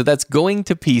sounds good. So that's Going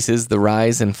to Pieces, The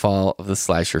Rise and Fall of the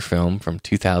Slasher Film from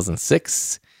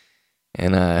 2006.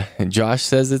 And Josh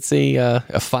says it's a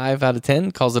 5 out of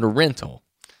 10, calls it a rental.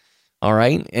 All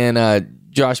right. And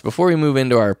Josh, before we move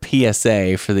into our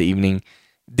PSA for the evening,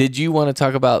 did you want to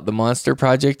talk about the Monster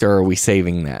Project, or are we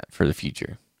saving that for the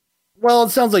future? Well,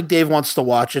 it sounds like Dave wants to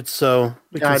watch it, so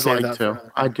we can I'd save like that to.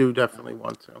 for I do definitely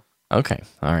want to. Okay.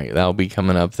 All right. That'll be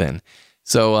coming up then.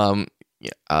 So,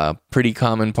 a pretty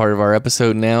common part of our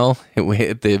episode now.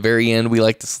 At the very end, we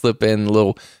like to slip in a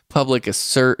little public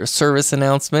service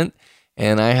announcement.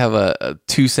 And I have a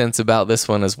 2 cents about this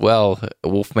one as well,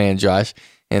 Wolfman Josh.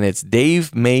 And it's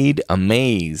Dave made a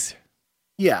maze.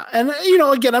 Yeah. And,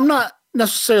 again, I'm not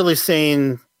necessarily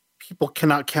saying people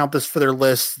cannot count this for their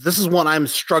list. This is one I'm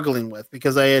struggling with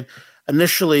because I had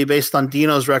initially, based on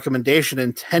Dino's recommendation,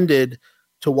 intended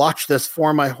to watch this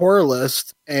for my horror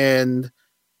list. And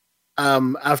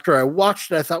after I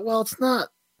watched it, I thought, well, it's not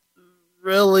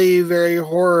really very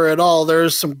horror at all.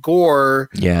 There's some gore.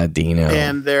 Yeah, Dino.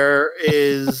 And there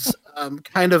is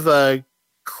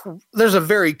there's a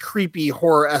very creepy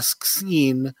horror-esque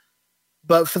scene.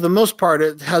 But for the most part,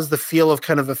 it has the feel of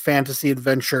kind of a fantasy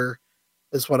adventure,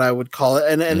 is what I would call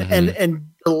it, and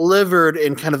delivered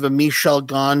in kind of a Michel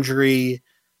Gondry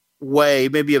way,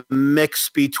 maybe a mix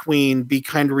between Be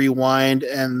Kind to Rewind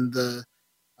and the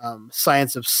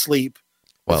Science of Sleep.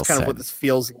 That's kind of what this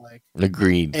feels like.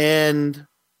 Agreed. And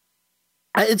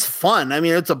it's fun. I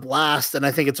mean, it's a blast, and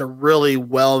I think it's a really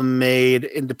well-made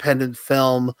independent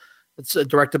film. It's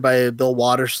directed by Bill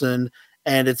Watterson,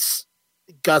 and it's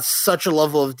got such a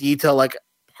level of detail. Like,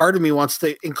 part of me wants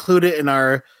to include it in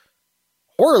our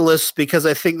horror list because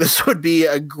I think this would be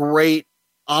a great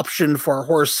option for our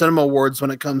horror cinema awards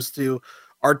when it comes to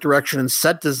art direction and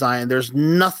set design. There's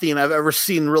nothing I've ever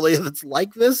seen really that's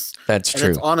like this. That's true.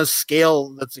 It's on a scale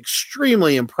that's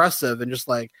extremely impressive and just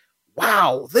like,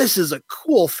 wow, this is a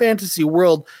cool fantasy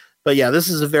world. But yeah, this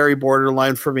is a very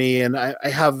borderline for me, and I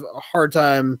have a hard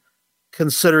time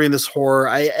considering this horror.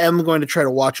 I am going to try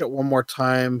to watch it one more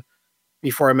time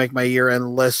before I make my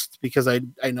year-end list because I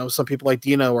know some people like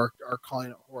Dino are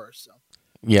calling it horror. So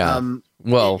yeah,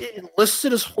 it lists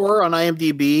it as horror on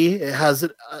IMDb. It has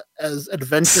it as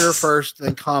adventure first,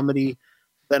 then comedy,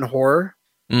 then horror.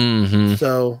 Mm-hmm.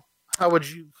 So how would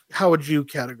you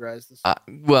categorize this?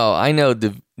 Well, I know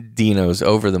Dino's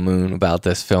over the moon about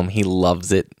this film. He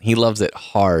loves it. He loves it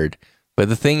hard. But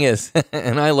the thing is,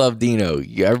 and I love Dino.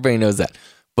 Everybody knows that.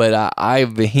 But I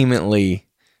vehemently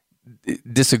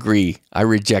disagree. I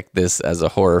reject this as a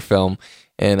horror film.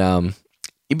 And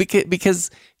because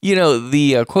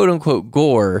the quote unquote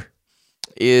gore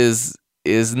is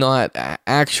not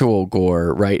actual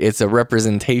gore, right? It's a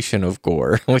representation of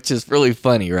gore, which is really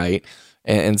funny, right?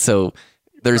 And so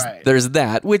there's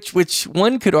that, which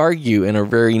one could argue in a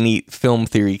very neat film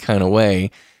theory kind of way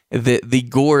that the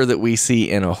gore that we see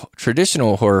in a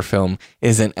traditional horror film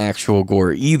isn't actual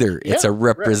gore either. It's a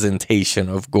representation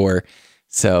of gore.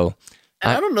 So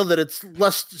I don't know that it's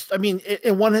less. I mean,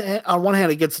 on one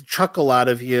hand, it gets a chuckle out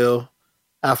of you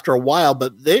after a while,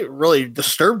 but they really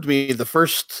disturbed me the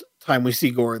first time we see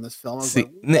gore in this film. I was like,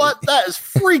 what? That is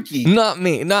freaky. Not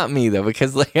me though,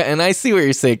 because and I see what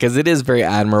you're saying, because it is very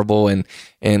admirable and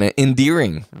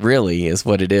endearing, really, is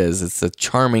what it is. It's a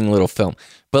charming little film,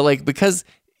 but because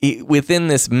within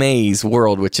this maze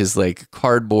world, which is like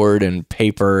cardboard and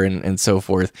paper and so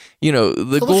forth,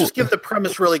 let's just give the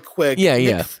premise really quick.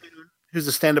 Yeah. Who's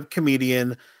a stand-up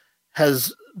comedian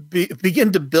has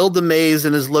begin to build the maze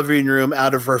in his living room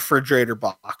out of refrigerator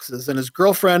boxes. And his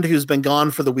girlfriend, who's been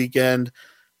gone for the weekend,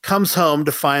 comes home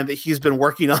to find that he's been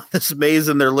working on this maze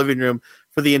in their living room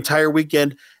for the entire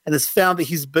weekend and has found that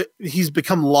he's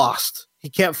become lost. He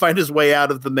can't find his way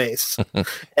out of the maze.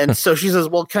 And so she says,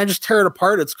 well, can I just tear it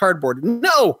apart? It's cardboard.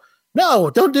 No,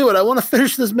 don't do it. I want to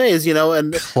finish this maze,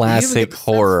 and classic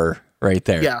horror right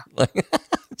there. Yeah.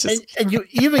 And you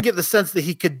even get the sense that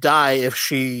he could die if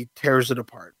she tears it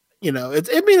apart.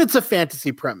 It's a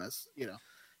fantasy premise,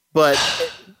 but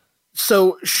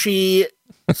so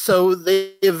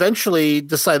they eventually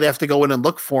decide they have to go in and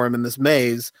look for him in this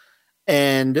maze.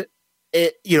 And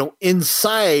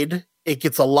inside it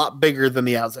gets a lot bigger than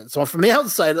the outside. So from the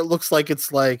outside, it looks like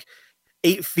it's like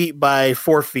 8 feet by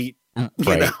 4 feet,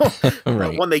 right.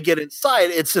 Right. When they get inside,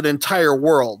 it's an entire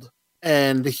world.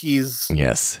 And he's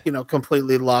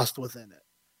completely lost within it.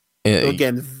 So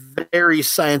again, very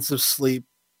Science of Sleep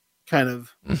kind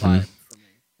of vibe for me.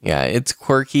 Yeah, it's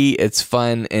quirky, it's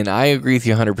fun, and I agree with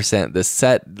you 100%. The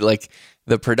set,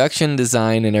 the production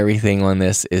design and everything on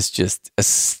this is just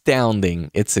astounding.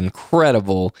 It's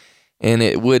incredible, and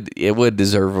it would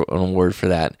deserve an award for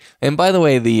that. And by the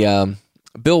way, the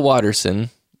Bill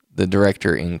Watterson, the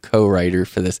director and co-writer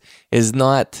for this, is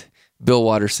not Bill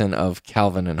Watterson of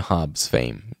Calvin and Hobbes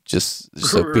fame, just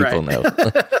so people know.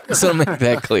 So make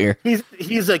that clear.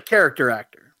 He's a character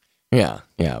actor. Yeah,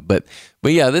 but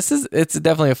yeah, it's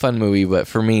definitely a fun movie, but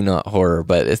for me, not horror.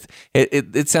 But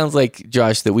it sounds like,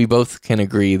 Josh, that we both can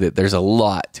agree that there's a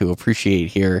lot to appreciate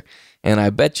here, and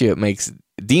I bet you it makes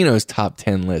Dino's top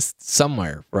 10 list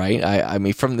somewhere, right? I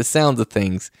mean, from the sounds of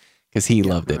things, because he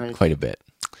loved it quite a bit.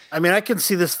 I mean, I can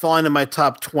see this falling in my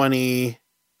top 20.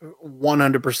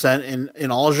 100% in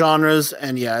all genres,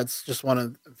 and it's just one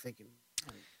of I'm thinking,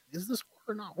 is this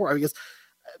horror or not horror? I guess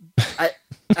I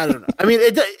don't know. I mean,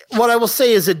 what I will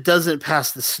say is it doesn't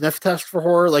pass the sniff test for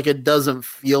horror. Like, it doesn't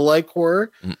feel like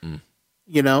horror,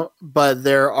 but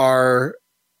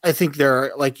I think there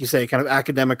are, like you say, kind of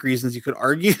academic reasons you could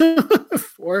argue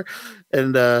for,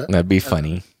 and that'd be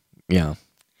funny. Yeah,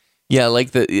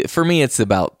 for me, it's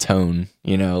about tone,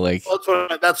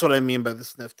 that's what I mean by the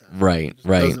sniff test. Right.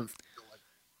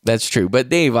 That's true. But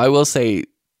Dave, I will say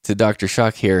to Dr.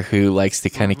 Shock here, who likes to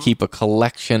kind of keep a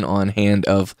collection on hand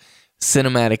of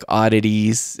cinematic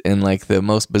oddities and the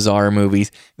most bizarre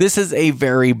movies, this is a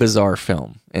very bizarre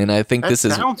film. And I think it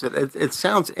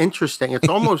sounds interesting. It's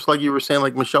almost like you were saying,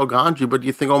 like Michel Gondry, but do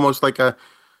you think almost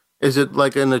is it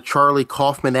like in a Charlie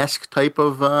Kaufman-esque type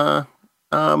of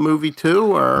movie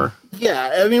too, or?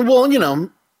 Yeah, I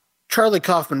mean, Charlie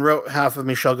Kaufman wrote half of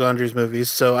Michel Gondry's movies,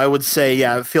 so I would say,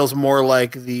 it feels more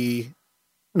like the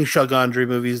Michel Gondry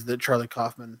movies that Charlie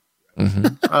Kaufman.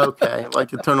 Okay,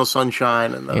 like Eternal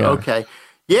Sunshine and okay,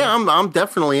 I'm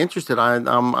definitely interested. I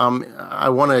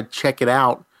want to check it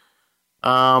out,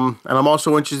 and I'm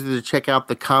also interested to check out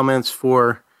the comments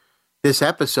for this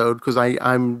episode, because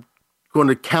I'm going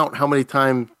to count how many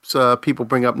times people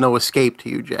bring up No Escape to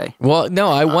you, Jay. Well, no,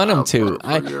 I want them to.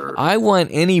 I want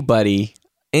anybody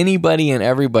and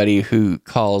everybody who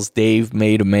calls Dave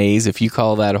Made a Maze, if you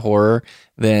call that horror,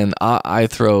 then I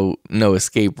throw No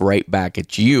Escape right back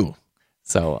at you.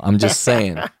 So I'm just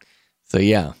saying. So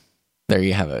yeah, there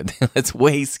you have it. It's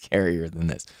way scarier than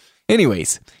this.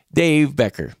 Anyways, Dave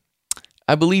Becker,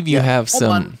 I believe you have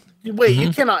some. Wait,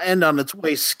 you cannot end on it's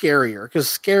way scarier, because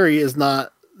scary is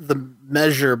not the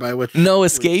measure by which. No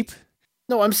Escape?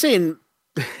 No, I'm saying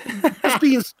just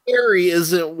being scary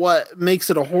isn't what makes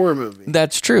it a horror movie.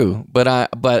 That's true, but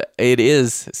it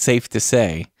is safe to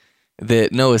say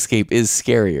that No Escape is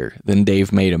scarier than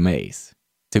Dave Made a Maze,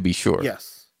 to be sure.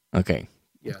 Yes. Okay.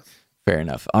 Yes. Fair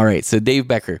enough. All right, so Dave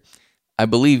Becker, I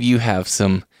believe you have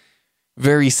some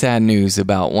very sad news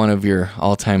about one of your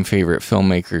all-time favorite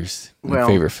filmmakers,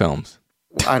 favorite films.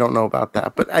 I don't know about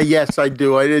that, but yes, I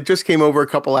do. It just came over a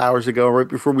couple hours ago, right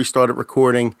before we started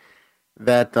recording,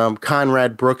 that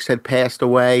Conrad Brooks had passed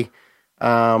away.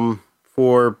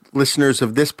 For listeners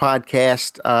of this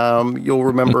podcast, you'll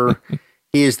remember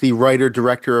he is the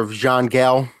writer-director of Jean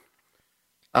Gell,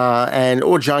 the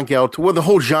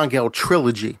whole Jean Gell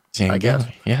trilogy, I guess.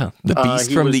 Yeah, The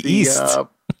Beast from the East.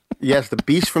 Yes, The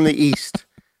Beast from the East.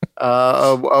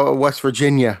 West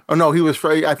Virginia. Oh no,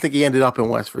 I think he ended up in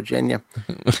West Virginia.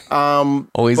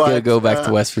 Always got to go back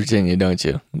to West Virginia, don't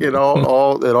you? It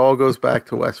all goes back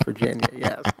to West Virginia.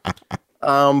 Yes.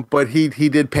 But he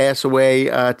did pass away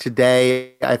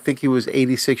today. I think he was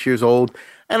 86 years old,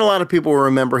 and a lot of people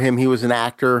remember him. He was an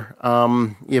actor.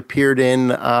 He appeared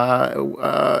in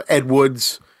Ed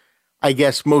Wood's, I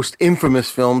guess, most infamous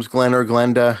films, Glen or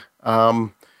Glenda,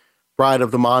 Bride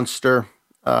of the Monster.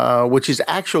 Which is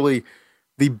actually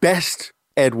the best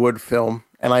Ed Wood film,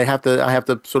 and I have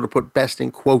to sort of put best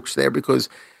in quotes there because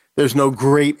there's no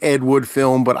great Ed Wood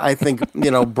film, but I think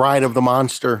Bride of the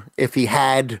Monster. If he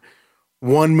had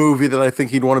one movie that I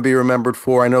think he'd want to be remembered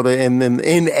for, I know that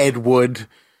in Ed Wood,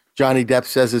 Johnny Depp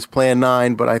says it's Plan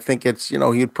 9, but I think it's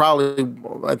he'd probably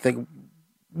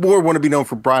more want to be known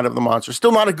for Bride of the Monster.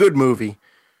 Still not a good movie,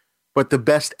 but the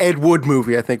best Ed Wood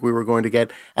movie I think we were going to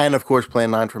get. And, of course,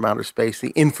 Plan 9 from Outer Space,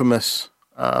 the infamous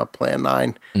Plan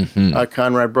 9. Mm-hmm.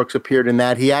 Conrad Brooks appeared in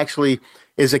that. He actually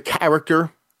is a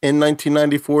character in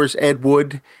 1994's Ed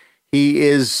Wood. He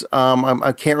is,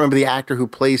 I can't remember the actor who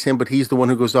plays him, but he's the one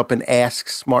who goes up and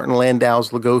asks Martin Landau's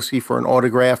Lugosi for an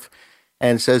autograph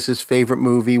and says his favorite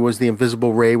movie was The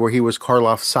Invisible Ray, where he was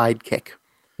Karloff's sidekick,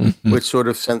 which sort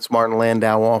of sends Martin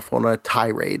Landau off on a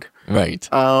tirade. Right.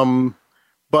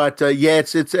 But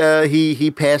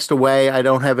he passed away. I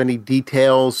don't have any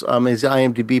details. His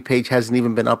IMDb page hasn't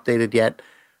even been updated yet.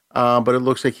 But it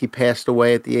looks like he passed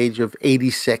away at the age of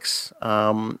 86,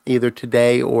 either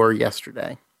today or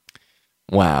yesterday.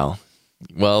 Wow.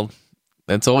 Well,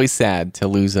 it's always sad to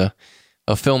lose a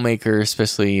filmmaker,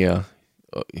 especially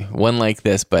one like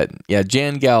this. But yeah,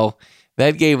 Jan Gell,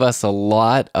 that gave us a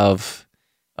lot of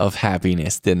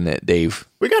happiness, didn't it, Dave?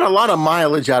 We got a lot of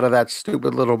mileage out of that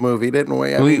stupid little movie, didn't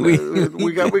we?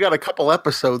 We got a couple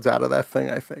episodes out of that thing,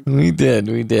 I think. We did.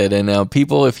 And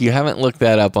people, if you haven't looked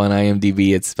that up on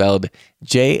IMDb, it's spelled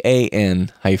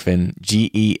JAN-GEL.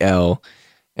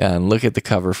 And look at the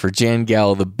cover for Jan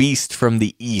Gell, The Beast from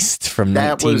the East from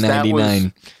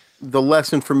 1999. The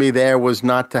lesson for me there was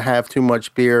not to have too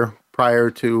much beer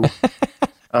prior to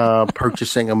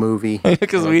purchasing a movie,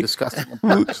 because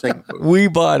we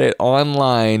bought it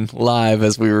online live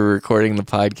as we were recording the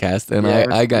podcast, and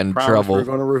I got in trouble. We're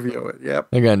going to review it. Yep,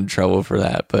 I got in trouble for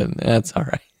that, but that's all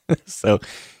right. So,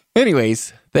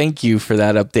 anyways, thank you for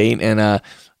that update, and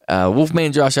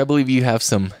Wolfman Josh, I believe you have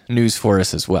some news for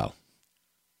us as well.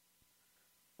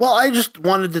 Well, I just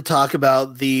wanted to talk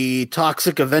about the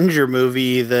Toxic Avenger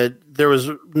movie. That there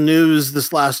was news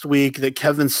this last week that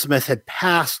Kevin Smith had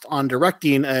passed on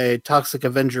directing a Toxic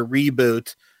Avenger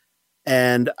reboot.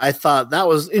 And I thought that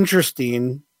was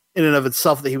interesting in and of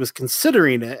itself that he was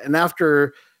considering it. And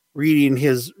after reading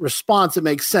his response, it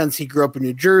makes sense. He grew up in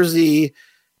New Jersey,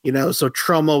 so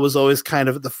Troma was always kind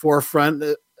of at the forefront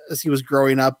as he was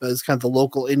growing up as kind of the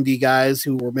local indie guys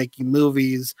who were making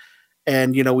movies.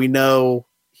 And, we know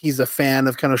he's a fan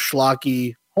of kind of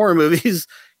schlocky horror movies.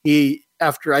 I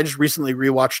just recently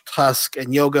rewatched Tusk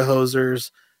and Yoga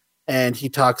Hosers, and he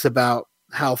talks about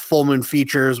how Full Moon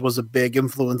Features was a big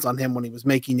influence on him when he was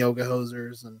making Yoga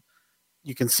Hosers. And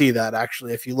you can see that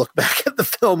actually, if you look back at the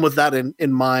film with that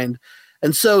in mind.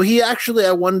 And so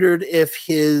I wondered if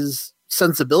his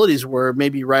sensibilities were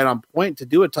maybe right on point to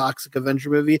do a Toxic Avenger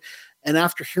movie. And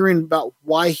after hearing about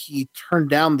why he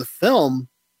turned down the film,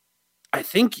 I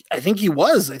think he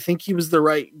was the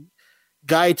right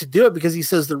guy to do it, because he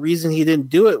says the reason he didn't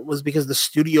do it was because the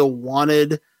studio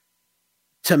wanted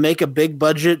to make a big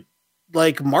budget,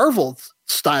 like Marvel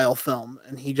style film.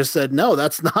 And he just said, no,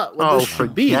 that's not what this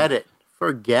should be.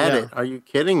 Forget it. Are you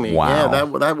kidding me? Wow. Yeah,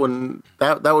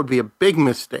 that would be a big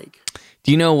mistake.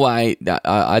 Do you know why?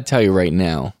 I'll tell you right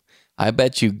now. I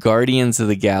bet you Guardians of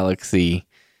the Galaxy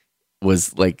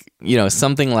was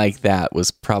something like that was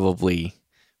probably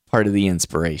part of the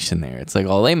inspiration there. It's like,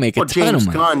 they make a ton of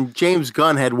money. James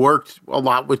Gunn had worked a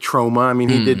lot with Troma. I mean,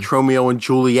 he did Romeo and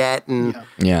Juliet and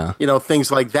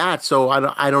things like that. So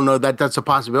I don't know that's a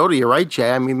possibility. You're right,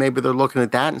 Jay. I mean, maybe they're looking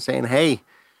at that and saying, hey,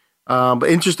 but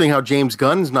interesting how James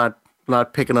Gunn's not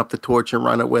picking up the torch and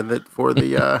running with it for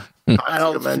the I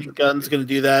don't think Gunn's going to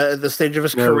do that at this stage of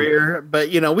his career. But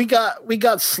we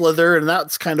got Slither, and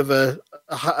that's kind of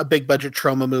a big budget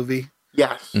Troma movie.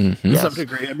 Yes, to some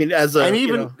degree. I mean, as a and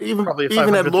even probably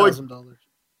even had Lloyd $500,000.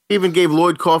 even gave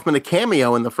Lloyd Kaufman a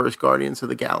cameo in the first Guardians of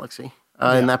the Galaxy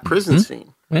in that prison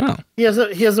scene. Yeah, he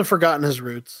hasn't forgotten his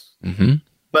roots.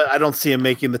 But I don't see him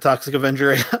making the Toxic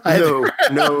Avenger either.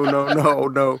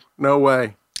 No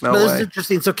way. But this is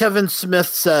interesting. So Kevin Smith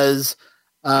says,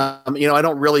 I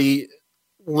don't really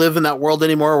live in that world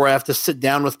anymore where I have to sit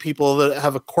down with people that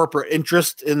have a corporate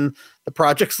interest in the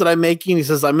projects that I'm making. He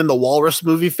says, I'm in the Walrus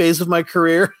movie phase of my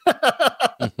career.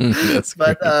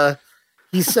 But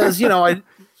he says,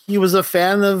 he was a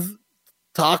fan of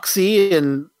Toxie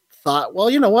and thought, well,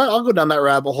 you know what? I'll go down that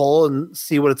rabbit hole and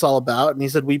see what it's all about. And he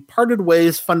said, we parted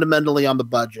ways fundamentally on the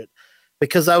budget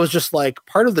because I was just like,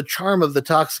 part of the charm of the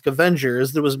Toxic Avenger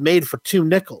is that it was made for $2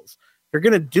 nickels. You're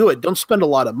going to do it. Don't spend a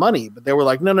lot of money. But they were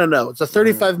like, no. It's a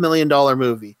 $35 million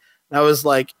movie. And I was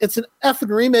like, it's an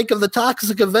effing remake of the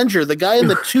Toxic Avenger. The guy in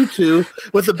the tutu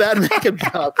with the bad makeup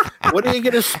job. What are you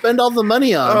going to spend all the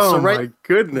money on? Oh, so my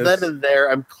goodness. Then and there,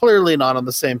 I'm clearly not on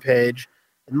the same page.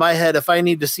 In my head, if I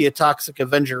need to see a Toxic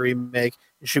Avenger remake,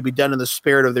 it should be done in the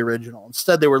spirit of the original.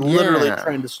 Instead, they were literally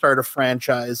trying to start a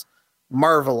franchise,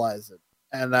 Marvelize it.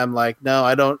 And I'm like, no,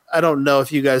 I don't know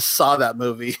if you guys saw that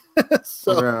movie.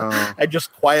 I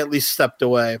just quietly stepped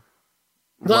away.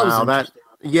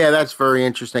 That's very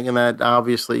interesting. And that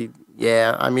obviously,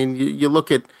 I mean, you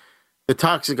look at the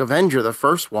Toxic Avenger, the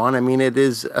first one. I mean, it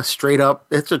is a straight up,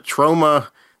 it's a Troma.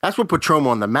 That's what put Troma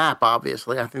on the map,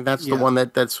 obviously. I think that's the one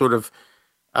that sort of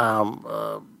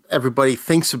everybody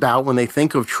thinks about when they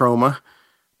think of Troma.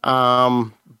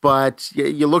 But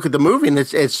you look at the movie and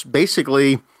it's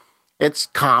basically, it's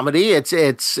comedy, it's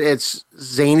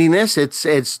zaniness,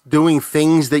 it's doing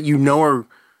things that are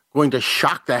going to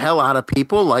shock the hell out of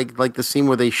people, like the scene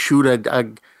where they shoot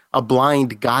a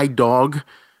blind guide dog.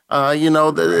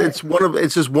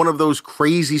 It's just one of those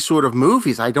crazy sort of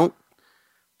movies. I don't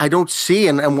see,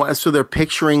 and so they're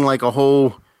picturing like a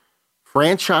whole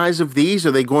franchise of these.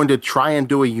 Are they going to try and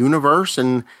do a universe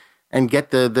and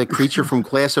get the creature from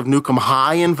Class of Nukem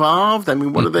High involved? I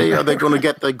mean, what are they? Are they going to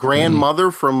get the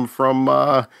grandmother from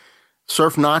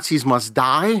Surf Nazis Must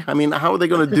Die? I mean, how are they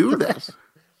going to do this?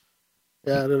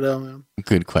 Yeah, I don't know, man.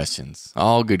 Good questions.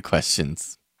 All good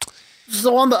questions.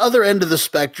 So on the other end of the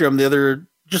spectrum, the other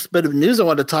just bit of news I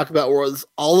wanted to talk about was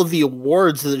all of the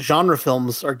awards that genre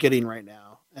films are getting right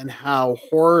now, and how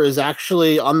horror is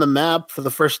actually on the map for the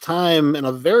first time in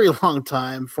a very long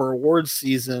time for awards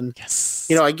season. Yes.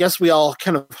 I guess we all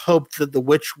kind of hoped that The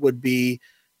Witch would be,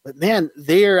 but man,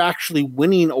 they are actually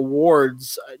winning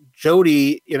awards.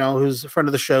 Jody, who's a friend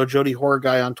of the show, Jody Horror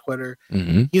Guy on Twitter,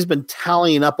 he's been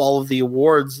tallying up all of the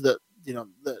awards that,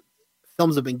 that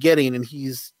films have been getting. And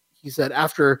he said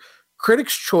after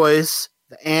Critics' Choice,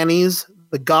 the Annies,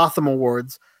 the Gotham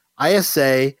Awards,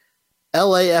 ISA,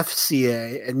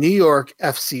 LAFCA, and New York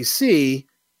FCC,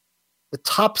 the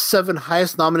top 7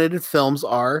 highest nominated films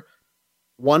are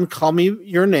 1, Call Me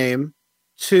Your Name,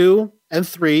 2 and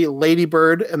 3, Lady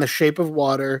Bird and The Shape of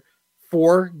Water,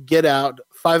 4, Get Out,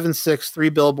 5 and 6, 3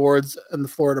 Billboards and The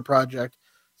Florida Project,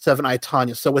 7, I,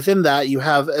 Tonya. So within that, you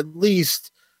have at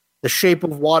least The Shape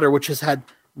of Water, which has had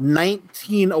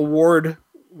 19 award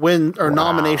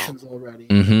nominations already,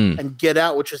 and Get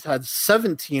Out, which has had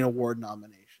 17 award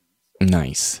nominations.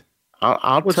 Nice.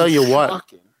 I'll tell you what,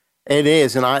 it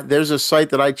is, and there's a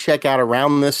site that I check out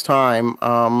around this time.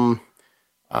 The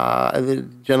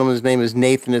gentleman's name is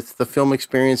Nathan. It's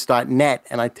thefilmexperience.net,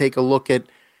 and I take a look at.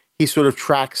 He sort of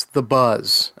tracks the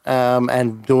buzz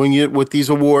and doing it with these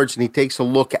awards, and he takes a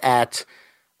look at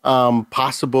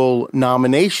possible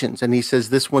nominations, and he says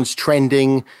this one's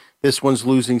trending, this one's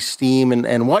losing steam,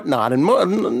 and whatnot. And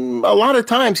a lot of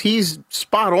times he's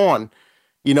spot on,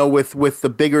 with the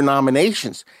bigger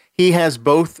nominations. He has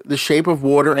both The Shape of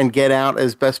Water and Get Out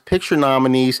as Best Picture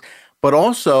nominees, but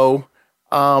also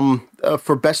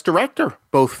for Best Director,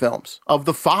 both films. Of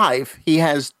the 5, he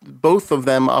has both of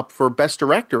them up for Best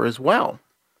Director as well.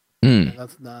 Yeah,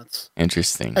 that's nuts.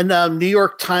 Interesting. And New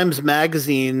York Times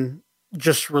Magazine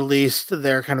just released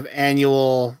their kind of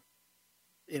annual,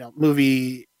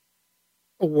 movie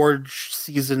award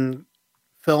season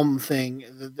film thing.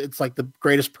 It's like the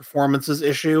greatest performances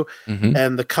issue,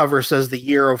 and the cover says the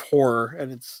year of horror,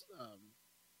 and it's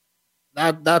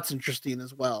that's interesting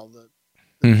as well.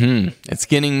 It's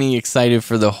getting me excited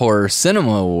for the Horror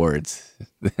Cinema Awards,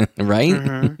 right?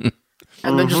 And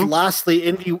then just lastly,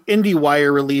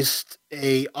 IndieWire released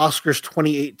a Oscars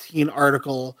 2018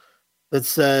 article that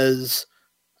says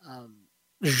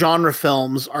genre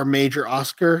films are major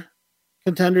Oscar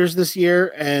contenders this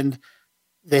year, and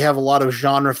they have a lot of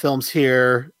genre films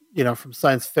here, from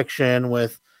science fiction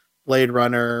with Blade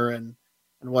Runner and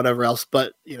whatever else.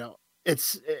 But,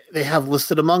 they have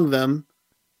listed among them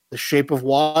The Shape of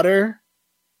Water,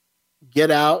 Get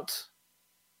Out,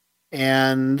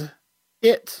 and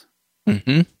It.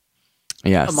 Mm-hmm.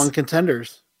 Yes. Among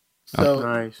contenders. So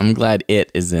nice. I'm glad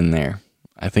It is in there.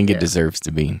 I think it deserves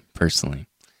to be, personally.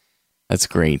 That's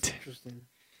great. Interesting.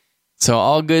 So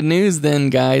all good news then,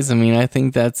 guys. I mean, I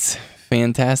think that's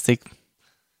fantastic.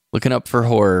 Looking up for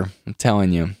horror, I'm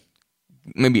telling you.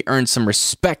 Maybe earn some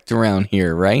respect around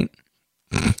here, right?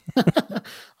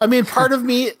 I mean, part of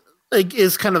me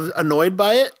is kind of annoyed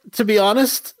by it, to be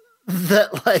honest.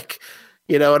 That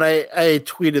and I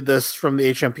tweeted this from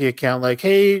the HMP account,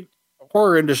 hey,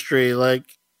 horror industry,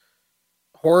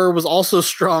 horror was also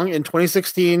strong in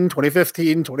 2016,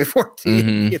 2015,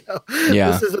 2014. Mm-hmm.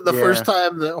 Yeah. This isn't the first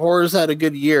time that horror's had a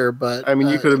good year, but I mean,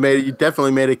 you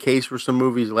definitely made a case for some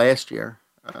movies last year,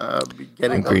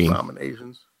 getting those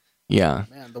nominations. Yeah.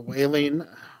 Man, The Wailing.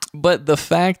 But the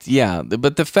fact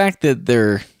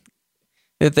that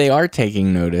they are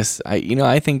taking notice,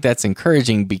 I think that's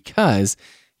encouraging because,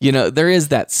 there is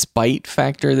that spite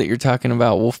factor that you're talking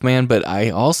about, Wolfman, but I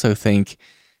also think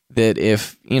that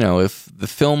if the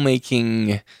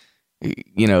filmmaking,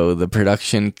 the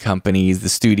production companies, the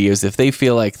studios, if they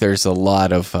feel like there's a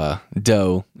lot of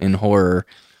dough in horror,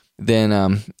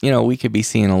 then, we could be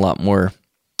seeing a lot more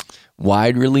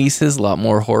wide releases, a lot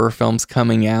more horror films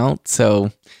coming out.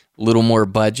 So a little more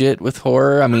budget with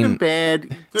horror. I mean,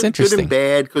 it's interesting. Good and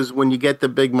bad, because when you get the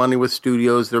big money with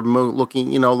studios, they're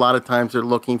looking, a lot of times they're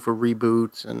looking for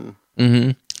reboots and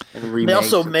remakes. They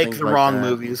also make the wrong that.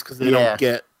 Movies because they don't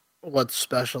get what's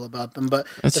special about them. But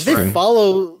That's if true. they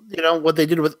follow, what they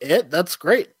did with It, that's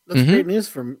great. That's great news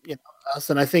from us.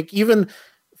 And I think even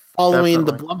following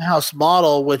the Blumhouse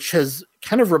model, which has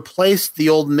kind of replaced the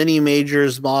old mini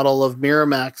majors model of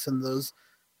Miramax and those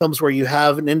films where you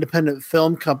have an independent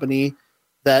film company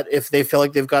that if they feel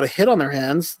like they've got a hit on their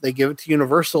hands, they give it to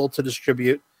Universal to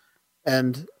distribute.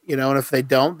 And, and if they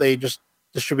don't, they just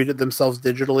distribute it themselves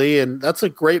digitally. And that's a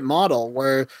great model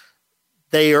where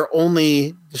they are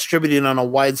only distributing on a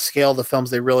wide scale the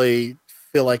films they really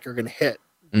feel like are going to hit.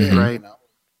 Mm-hmm. Right.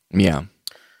 Yeah.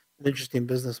 An interesting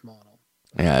business model.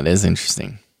 Yeah, it is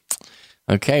interesting.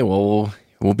 Okay, well,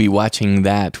 we'll be watching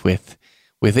that with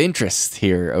interest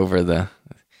here over the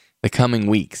coming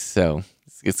weeks. So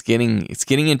it's getting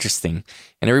interesting.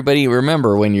 And everybody,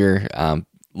 remember when you're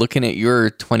looking at your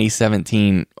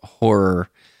 2017 horror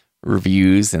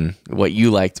reviews and what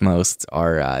you liked most,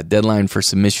 our deadline for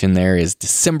submission there is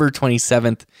December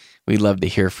 27th. We'd love to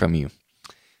hear from you.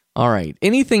 All right.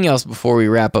 Anything else before we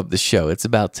wrap up the show? It's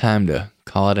about time to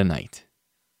call it a night.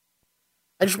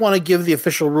 I just want to give the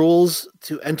official rules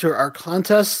to enter our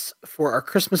contests for our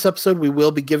Christmas episode. We will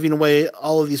be giving away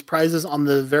all of these prizes on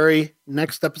the very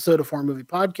next episode of Horror Movie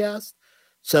Podcast.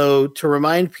 So to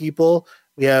remind people,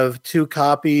 we have 2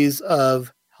 copies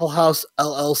of Hell House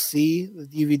LLC, the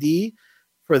DVD.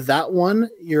 For that one,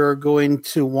 you're going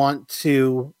to want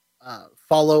to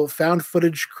follow Found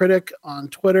Footage Critic on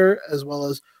Twitter, as well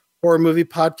as Horror Movie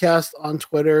Podcast on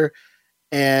Twitter,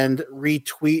 and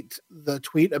retweet the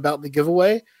tweet about the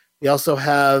giveaway. We also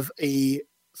have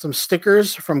some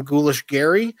stickers from Ghoulish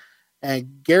Gary.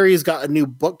 And Gary's got a new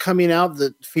book coming out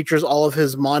that features all of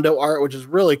his Mondo art, which is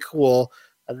really cool.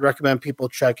 I'd recommend people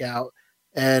check out.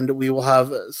 And we will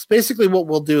have, basically what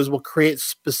we'll do is we'll create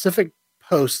specific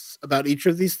posts about each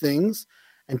of these things.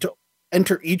 And to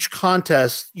enter each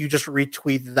contest, you just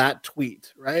retweet that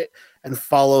tweet, right? And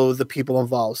follow the people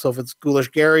involved. So if it's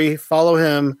Ghoulish Gary, follow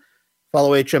him,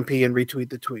 follow HMP and retweet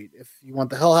the tweet. If you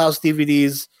want the Hell House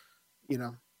DVDs,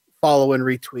 follow and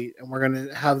retweet. And we're going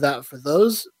to have that for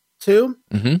those 2.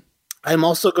 Mm-hmm. I'm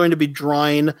also going to be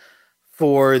drawing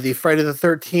for the Friday the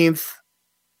 13th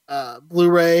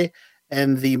Blu-ray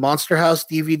and the Monster House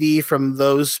DVD from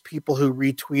those people who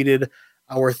retweeted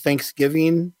our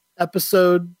Thanksgiving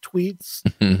episode tweets.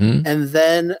 Mm-hmm. And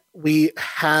then we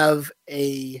have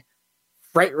a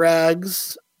Fright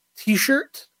Rags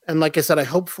t-shirt. And like I said,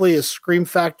 hopefully a Scream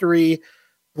Factory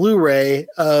Blu-ray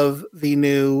of the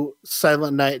new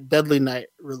Silent Night, Deadly Night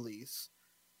release.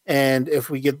 And if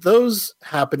we get those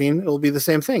happening, it will be the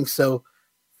same thing. So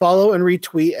follow and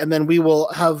retweet. And then we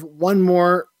will have one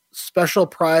more special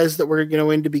prize that we're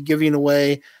going to be giving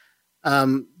away.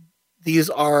 These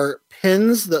are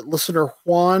pins that listener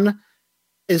Juan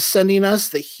is sending us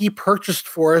that he purchased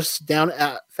for us down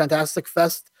at Fantastic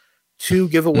Fest to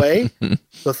give away.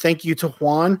 So thank you to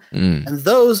Juan. And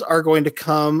those are going to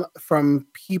come from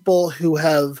people who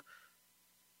have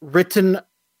written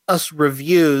us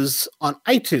reviews on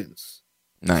iTunes.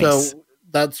 Nice. So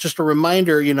that's just a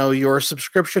reminder, your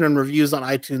subscription and reviews on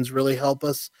iTunes really help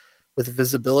us with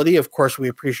visibility. Of course, we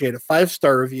appreciate a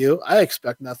 5-star review. I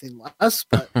expect nothing less,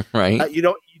 but right.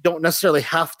 You don't necessarily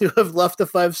have to have left a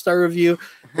 5-star review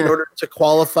in order to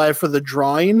qualify for the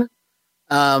drawing.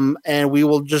 And we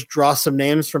will just draw some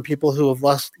names from people who have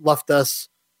left us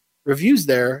reviews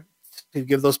there to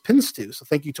give those pins to. So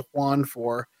thank you to Juan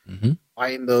for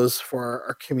buying those for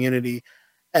our community.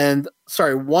 And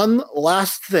sorry, one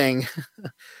last thing.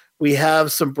 We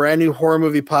have some brand new Horror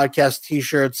Movie Podcast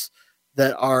t-shirts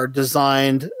that are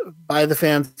designed by the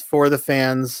fans for the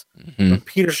fans. From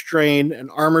Peter Strain and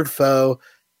Armored Foe.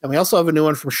 And we also have a new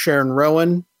one from Sharon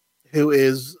Rowan, who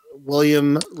is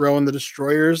William Rowan the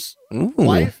Destroyer's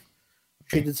wife.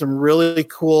 She did some really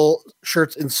cool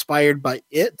shirts inspired by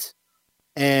It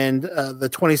and the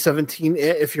 2017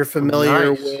 It, if you're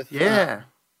familiar with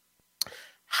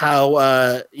how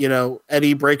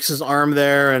Eddie breaks his arm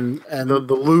there and the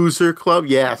Loser Club,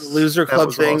 the Loser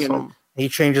Club thing, awesome. And he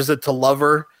changes it to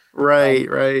Lover.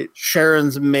 Right.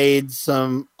 Sharon's made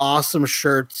some awesome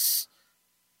shirts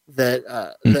that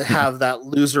have that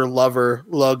Loser Lover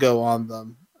logo on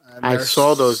them. I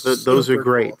saw those. Those are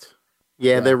great. Cool.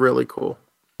 Yeah, they're really cool.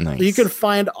 Nice. So you can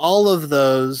find all of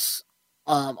those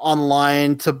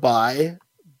online to buy,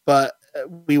 but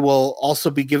we will also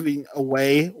be giving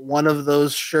away one of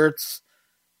those shirts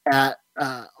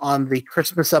on the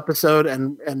Christmas episode,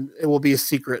 and it will be a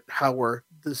secret how we're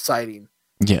deciding.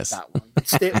 Yes, that one.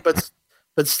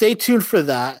 But stay tuned for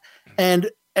that,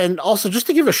 and also just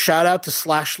to give a shout out to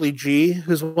Slashley G,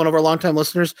 who's one of our longtime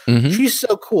listeners. She's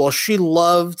so cool. She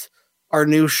loved our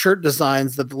new shirt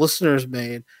designs that the listeners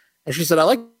made, and she said, "I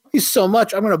like these so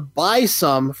much, I'm going to buy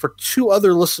some for 2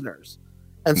 other listeners."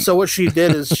 And so what she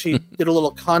did is she did a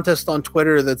little contest on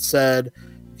Twitter that said,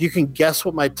 if you can guess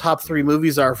what my top 3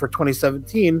 movies are for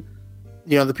 2017,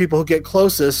 the people who get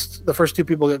closest, the first 2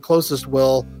 people who get closest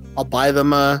I'll buy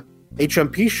them a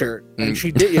HMP shirt. And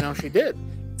she did, she did.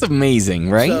 It's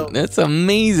amazing, right? So that's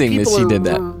amazing that she did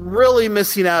that. Really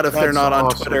missing out if they're not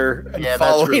on Twitter and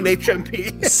following really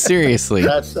HMP. Seriously,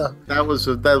 that was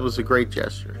a great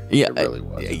gesture. Yeah, it really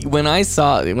was. When I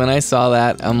saw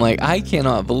that, I'm like, I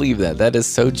cannot believe that. That is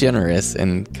so generous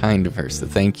and kind of her. So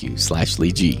thank you,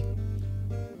 Slashley G.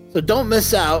 So don't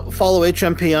miss out. Follow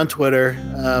HMP on Twitter.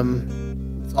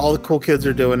 All the cool kids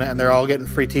are doing it, and they're all getting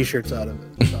free T-shirts out of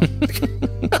it. So.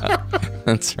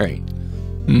 That's right.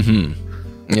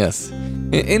 Yes.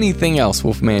 Anything else,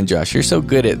 Wolfman Josh? You're so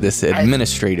good at this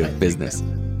administrative business.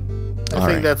 I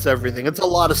think that's everything. It's a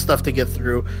lot of stuff to get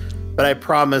through, but I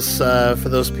promise for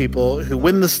those people who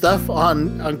win the stuff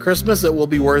on Christmas, it will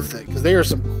be worth it because they are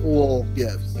some cool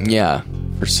gifts. Yeah,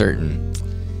 for certain.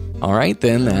 All right,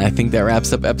 then. I think that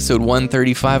wraps up episode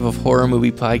 135 of Horror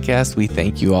Movie Podcast. We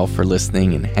thank you all for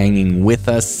listening and hanging with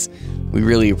us. We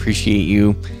really appreciate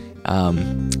you.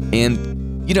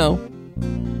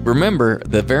 Remember,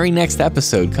 the very next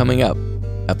episode coming up,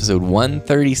 episode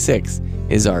 136,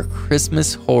 is our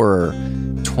Christmas Horror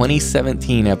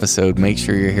 2017 episode. Make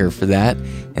sure you're here for that.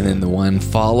 And then the one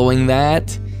following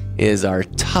that is our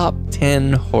top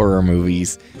 10 horror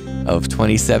movies of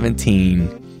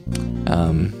 2017.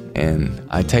 And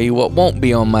I tell you what won't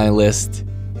be on my list,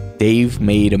 Dave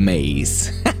Made a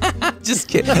Maze. Just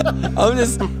kidding. I'm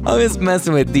just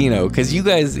messing with Dino, because you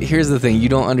guys, here's the thing, you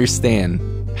don't understand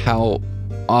how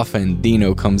often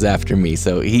Dino comes after me,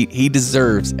 so he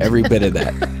deserves every bit of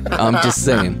that. I'm just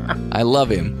saying, I love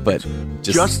him, but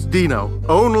just Dino,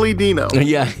 only Dino.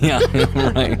 Yeah,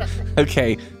 right.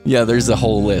 Okay, yeah, there's a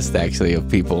whole list actually of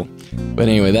people, but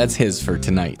anyway, that's his for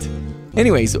tonight.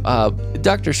 Anyways,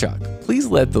 Dr. Shock, please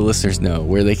let the listeners know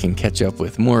where they can catch up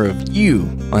with more of you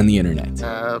on the internet.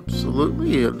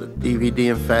 Absolutely,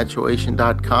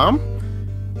 DVDinfatuation.com,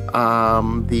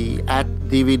 the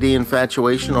 @DVD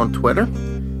Infatuation on Twitter,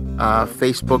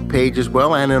 Facebook page as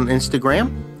well, and on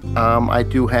Instagram. I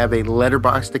do have a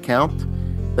Letterboxd account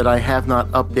that I have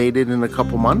not updated in a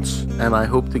couple months, and I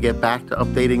hope to get back to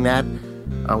updating that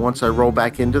once I roll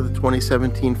back into the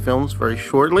 2017 films very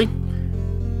shortly.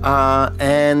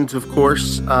 And of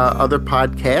course, other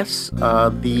podcasts,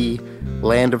 the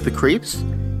Land of the Creeps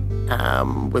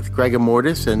with Greg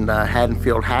Mortis and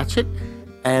Haddonfield Hatchet,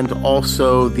 and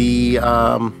also the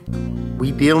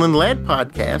We Deal in Lead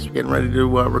podcast. We're getting ready to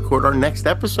record our next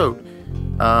episode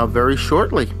very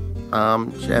shortly,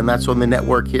 and that's on the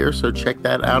network here, so check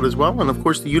that out as well. And of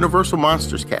course, the Universal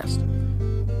Monsters cast,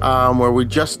 where we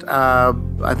just I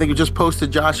think we just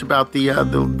posted, Josh, about the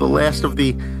last of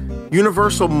the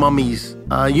Universal Mummies,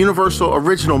 Universal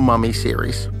Original Mummy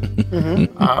series.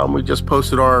 We just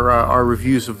posted our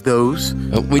reviews of those.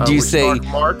 Would you say,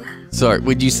 Mark? Sorry,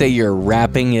 would you say you're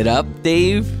wrapping it up,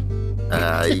 Dave?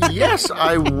 Yes,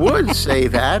 I would say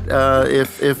that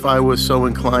if I was so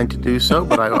inclined to do so,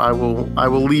 but I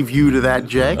will leave you to that,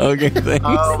 Jay. Okay, thanks.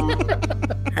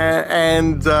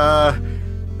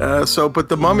 But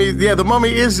the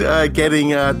Mummy is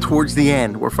getting towards the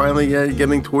end. We're finally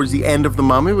getting towards the end of the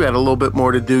Mummy. We had a little bit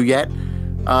more to do yet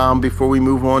before we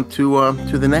move on to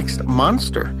the next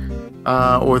monster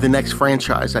or the next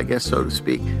franchise, I guess, so to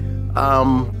speak.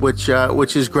 Which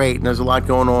is great, and there's a lot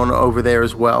going on over there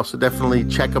as well. So definitely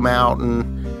check them out,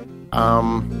 and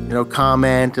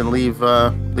comment and leave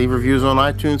reviews on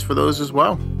iTunes for those as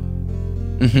well.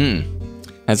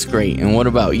 That's great. And what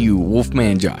about you,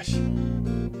 Wolfman Josh?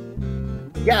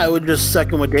 Yeah, I would just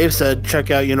second what Dave said.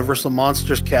 Check out Universal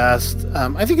Monsters Cast.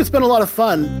 I think it's been a lot of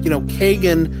fun.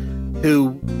 Kagan,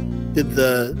 who did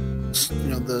the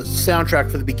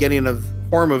soundtrack for the beginning of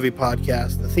Horror Movie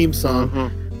Podcast, the theme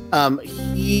song.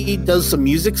 He does some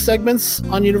music segments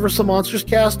on Universal Monsters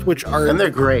Cast, and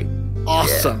they're great,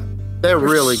 awesome. Yeah. They're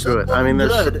really so good. I mean,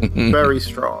 they're very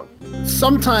strong.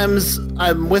 Sometimes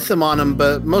I'm with him on them,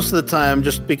 but most of the time,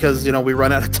 just because we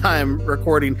run out of time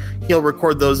recording, he'll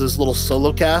record those as little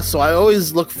solo casts. So I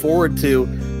always look forward to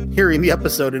hearing the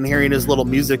episode and hearing his little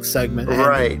music segment.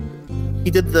 Right. And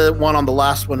he did the one on the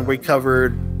last one where he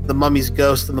covered The Mummy's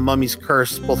Ghost and The Mummy's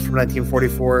Curse, both from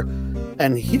 1944.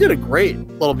 And he did a great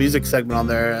little music segment on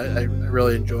there. I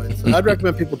really enjoyed it. So I'd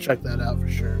recommend people check that out for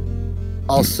sure.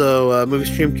 Also,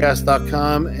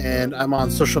 moviestreamcast.com, and I'm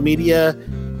on social media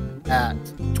at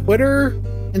Twitter,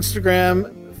 Instagram,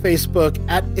 Facebook,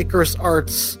 at Icarus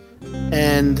Arts,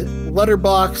 and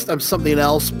Letterboxd. I'm something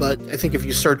else, but I think if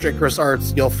you search Icarus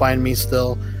Arts, you'll find me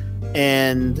still.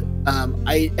 And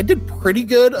I did pretty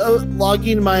good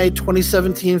logging my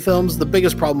 2017 films. The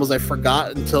biggest problem was I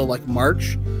forgot until like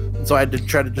March. So I had to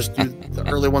try to just do the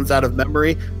early ones out of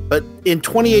memory. But in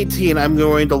 2018, I'm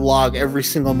going to log every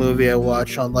single movie I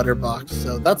watch on Letterboxd.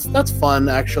 So that's fun,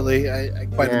 actually. I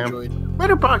quite enjoyed it.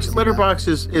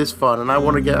 Letterboxd is fun, and I'm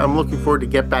looking forward to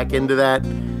get back into that.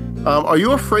 Are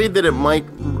you afraid that it might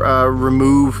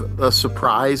remove the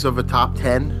surprise of a top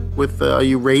 10? Are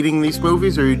you rating these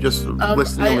movies, or are you just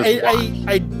listing them as watch?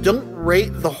 I don't rate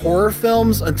the horror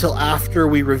films until after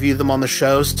we review them on the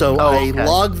show. So I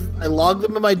log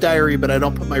them in my diary, but I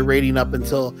don't put my rating up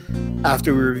until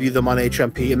after we review them on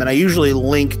HMP. And then I usually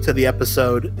link to the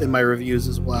episode in my reviews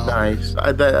as well. Nice.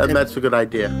 That's a good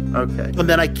idea. Okay. And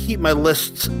then I keep my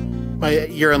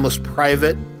year-end list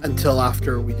private until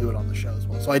after we do it on the show as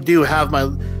well. So I do have my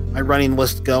running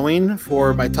list going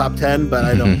for my top 10, but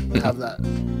I don't have that.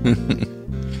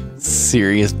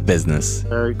 Serious business.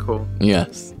 Very cool.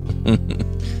 Yes.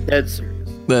 Dead serious.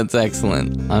 That's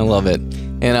excellent. I love it.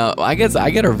 And I guess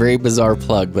I got a very bizarre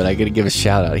plug, but I got to give a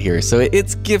shout out here. So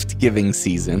it's gift giving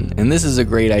season, and this is a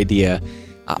great idea.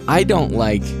 I don't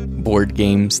like board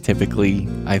games typically.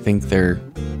 I think they're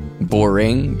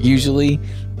boring usually.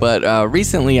 But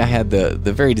recently I had the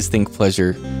very distinct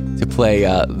pleasure to play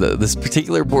this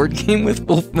particular board game with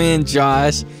Wolfman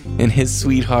Josh and his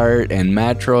sweetheart and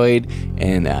Matroid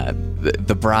and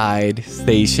the Bride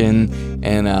Station.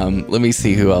 And let me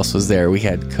see who else was there. We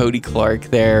had Cody Clark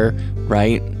there,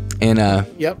 right? And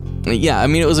yep. Yeah, I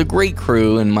mean, it was a great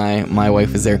crew, and my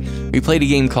wife was there. We played a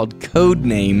game called Code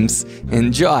Names.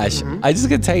 And Josh, I just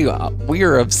gotta tell you, we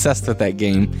are obsessed with that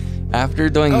game. After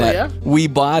doing we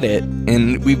bought it,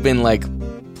 and we've been like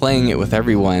playing it with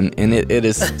everyone, and it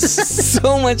is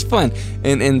so much fun.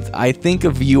 And I think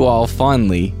of you all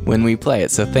fondly when we play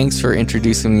it. So thanks for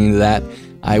introducing me to that.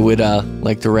 I would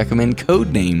like to recommend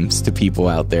Code Names to people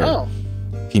out there. Oh,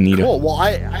 if you need cool. Well,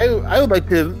 I would like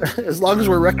to, as long as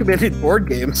we're recommending board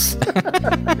games.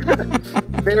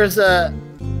 There's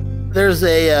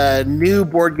a new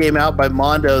board game out by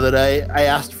Mondo that I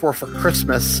asked for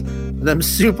Christmas, that I'm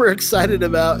super excited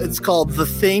about. It's called The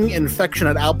Thing: Infection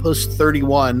at Outpost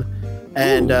 31,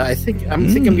 and I think I'm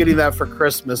getting that for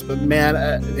Christmas. But man,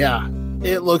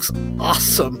 it looks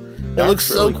awesome. It looks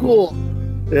so cool.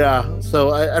 Yeah, so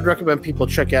I'd recommend people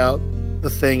check out The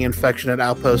Thing: Infection at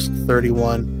Outpost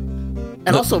 31,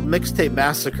 and also Mixtape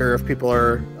Massacre if people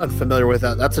are unfamiliar with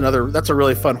that. That's a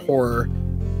really fun horror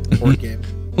board game.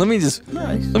 Let me just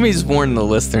warn the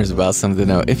listeners about something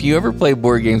though. If you ever play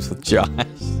board games with Josh,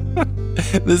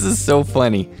 this is so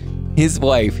funny. His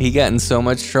wife, he got in so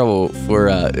much trouble for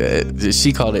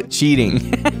she called it cheating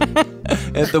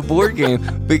at the board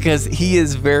game because he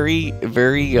is very,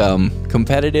 very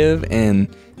competitive and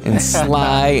and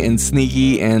sly and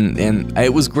sneaky, and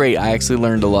it was great. I actually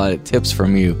learned a lot of tips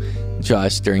from you,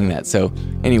 Josh, during that. So,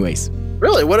 anyways.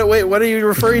 Really? What are you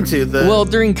referring to? Well,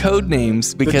 during code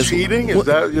names, because the cheating is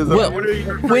that what are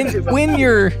you referring to?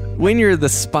 when you're the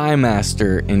spy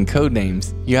master in code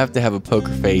names, you have to have a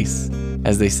poker face,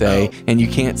 as they say, and you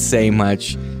can't say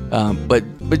much. But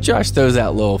Josh throws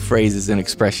out little phrases and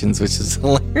expressions, which is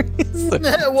hilarious.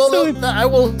 I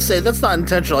will say that's not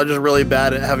intentional. I'm just really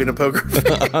bad at having a poker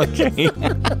face. Okay.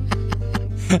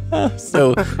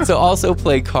 So also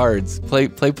play cards. Play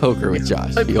poker with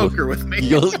Josh. Play poker with me.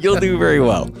 You'll do very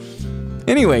well.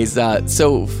 Anyways,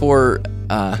 so for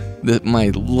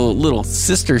my little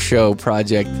sister show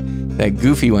project, that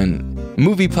goofy one,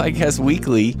 Movie Podcast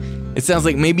Weekly, it sounds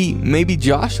like maybe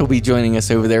Josh will be joining us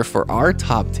over there for our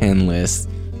top 10 list.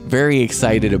 Very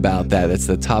excited about that. That's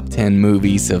the top 10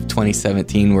 movies of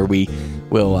 2017, where we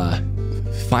will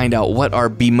find out what our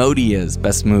Bimodia's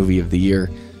best movie of the year.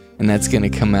 And that's going to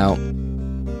come out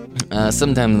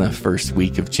sometime in the first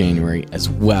week of January as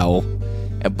well.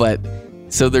 But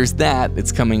so there's that.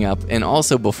 It's coming up. And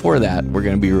also before that, we're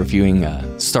going to be reviewing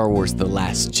Star Wars The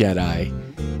Last Jedi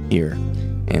here.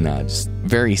 And just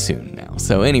very soon now.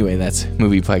 So anyway, that's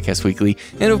Movie Podcast Weekly.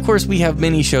 And of course, we have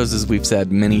mini shows, as we've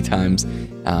said many times.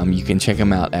 You can check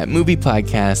them out at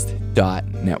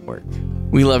moviepodcast.network.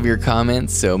 We love your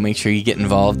comments, so make sure you get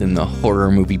involved in the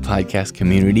Horror Movie Podcast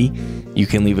community. You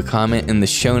can leave a comment in the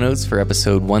show notes for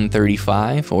episode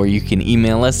 135, or you can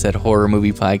email us at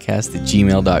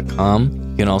horrormoviepodcast@gmail.com.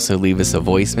 You can also leave us a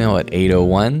voicemail at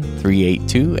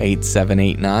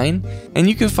 801-382-8789. And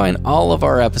you can find all of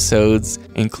our episodes,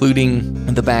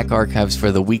 including the back archives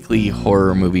for the weekly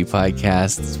Horror Movie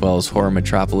Podcast, as well as Horror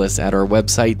Metropolis, at our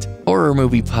website,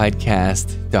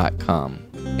 horrormoviepodcast.com.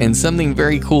 And something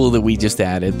very cool that we just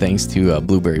added, thanks to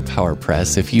Blueberry Power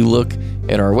Press. If you look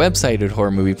at our website at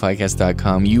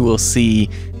horrormoviepodcast.com, you will see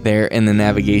there in the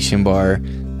navigation bar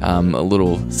a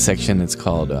little section that's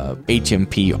called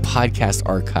HMP, Podcast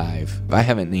Archive. I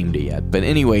haven't named it yet. But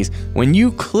anyways, when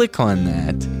you click on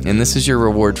that, and this is your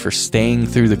reward for staying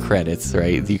through the credits,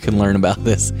 right? You can learn about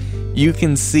this. You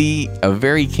can see a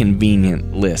very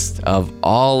convenient list of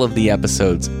all of the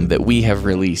episodes that we have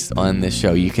released on this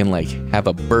show. You can have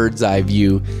a bird's eye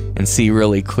view and see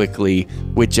really quickly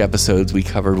which episodes we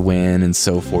covered when and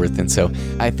so forth. And so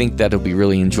I think that'll be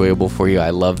really enjoyable for you.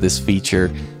 I love this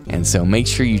feature. And so make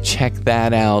sure you check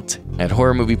that out at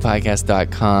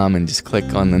horrormoviepodcast.com and just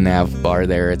click on the nav bar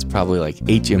there. It's probably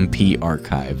HMP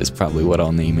Archive is probably what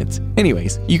I'll name it.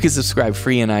 Anyways, you can subscribe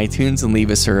free on iTunes and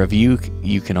leave us a review.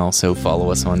 You can also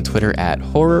follow us on Twitter at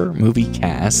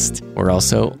HorrorMovieCast. We're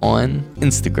also on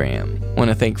Instagram. I want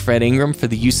to thank Fred Ingram for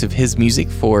the use of his music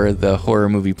for the Horror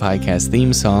Movie Podcast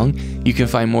theme song. You can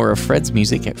find more of Fred's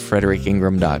music at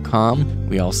fredericingram.com.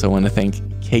 We also want to thank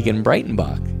Kagan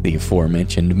Breitenbach, the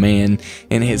aforementioned man,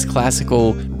 and his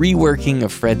classical reworking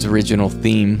of Fred's original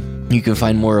theme. You can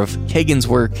find more of Kagan's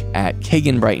work at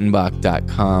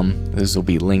kaganbreitenbach.com. Those will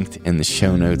be linked in the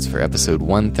show notes for episode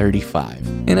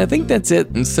 135. And I think that's it.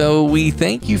 And so we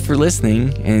thank you for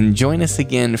listening, and join us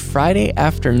again Friday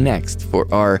after next for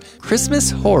our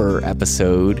Christmas horror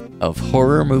episode of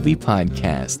Horror Movie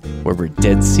Podcast, where we're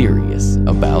dead serious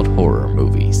about horror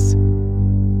movies.